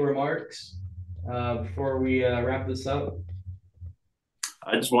closing remarks before we wrap this up?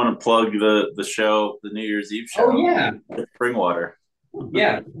 I just want to plug the show, the New Year's Eve Oh show, yeah, Springwater.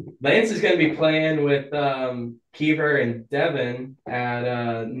 yeah. Lance is going to be playing with Kiever and Devin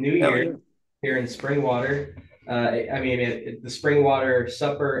at New Hell Year yeah. here in Springwater. I mean, the Springwater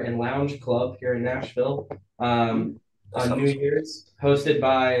Supper and Lounge Club here in Nashville That on New sounds Year's, hosted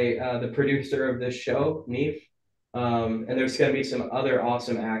by the producer of this show, Neef. And there's going to be some other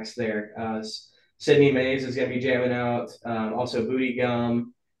awesome acts there. Sydney Mays is going to be jamming out, also Booty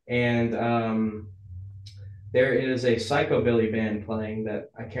Gum, and there is a psychobilly band playing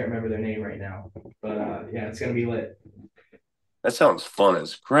that I can't remember their name right now, but yeah, it's gonna be lit. that sounds fun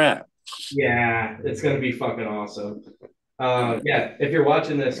as crap. Yeah, it's gonna be fucking awesome. Oh, yeah. Yeah, if you're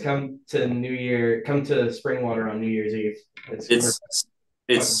watching this, come to Springwater on New Year's Eve. We're It's it's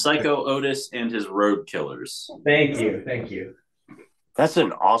fucking. Psycho Otis and his Road Killers. Thank you. That's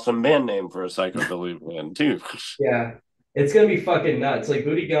an awesome band name for a psychobilly band too. Yeah, it's gonna be fucking nuts. Like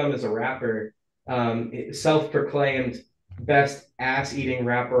Booty Gum is a rapper, self-proclaimed best ass-eating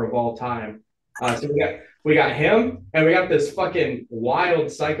rapper of all time. So we got him, and we got this fucking wild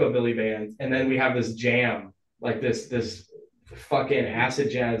psychobilly band, and then we have this jam, like this fucking acid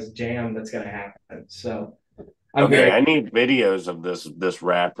jazz jam that's gonna happen. So I'm Okay, very I need videos of this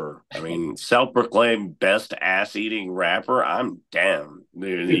rapper. I mean, self-proclaimed best ass-eating rapper. I'm down.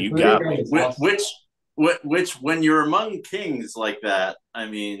 Dude, dude. you Booty got Gum me. is Which, awesome. which, which, when you're among kings like that, I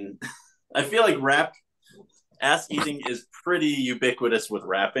mean, I feel like rap ass eating is pretty ubiquitous with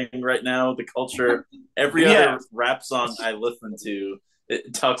rapping right now. The culture, every Yeah. other rap song I listen to,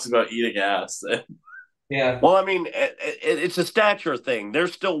 it talks about eating ass. Yeah. Well, I mean, it's a stature thing. They're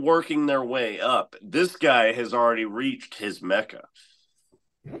still working their way up. This guy has already reached his mecca.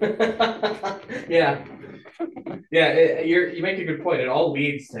 Yeah. Yeah, you make a good point. It all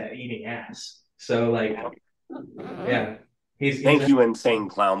leads to eating ass. So like, yeah, he's Thank you, insane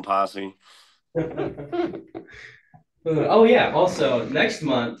clown posse. Oh yeah. Also, next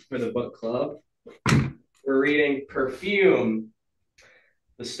month for the book club, we're reading Perfume,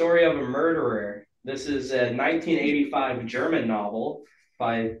 the story of a murderer. This is a 1985 German novel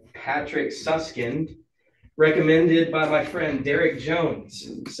by Patrick Suskind, recommended by my friend Derek Jones.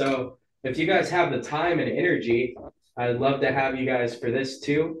 So if you guys have the time and energy, I'd love to have you guys for this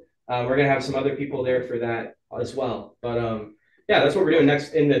too. We're gonna have some other people there for that as well. But yeah, that's what we're doing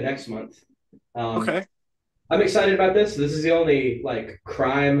next month. Um, Okay. I'm excited about this. This is the only like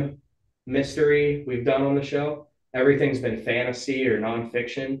crime mystery we've done on the show. Everything's been fantasy or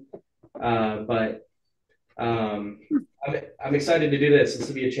nonfiction. But I'm excited to do this. This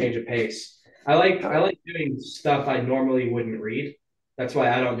will be a change of pace. I like doing stuff I normally wouldn't read. That's why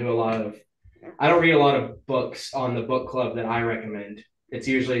I don't read a lot of books on the book club that I recommend. It's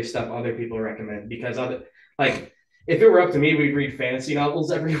usually stuff other people recommend because other like if it were up to me, we'd read fantasy novels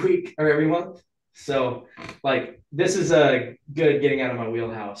every week or every month. So like this is a good getting out of my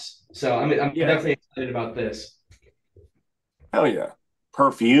wheelhouse. So I'm Yeah. definitely excited about this. Hell yeah.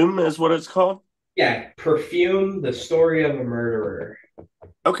 Perfume is what it's called. Yeah, Perfume, the story of a murderer.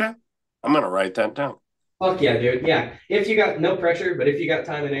 Okay. I'm gonna write that down. Fuck yeah, dude. Yeah. If you got no pressure, but if you got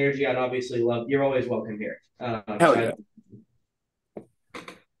time and energy, I'd obviously love you're always welcome here. Hell yeah.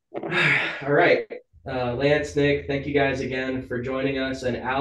 All right. Lance, Nick, thank you guys again for joining us. And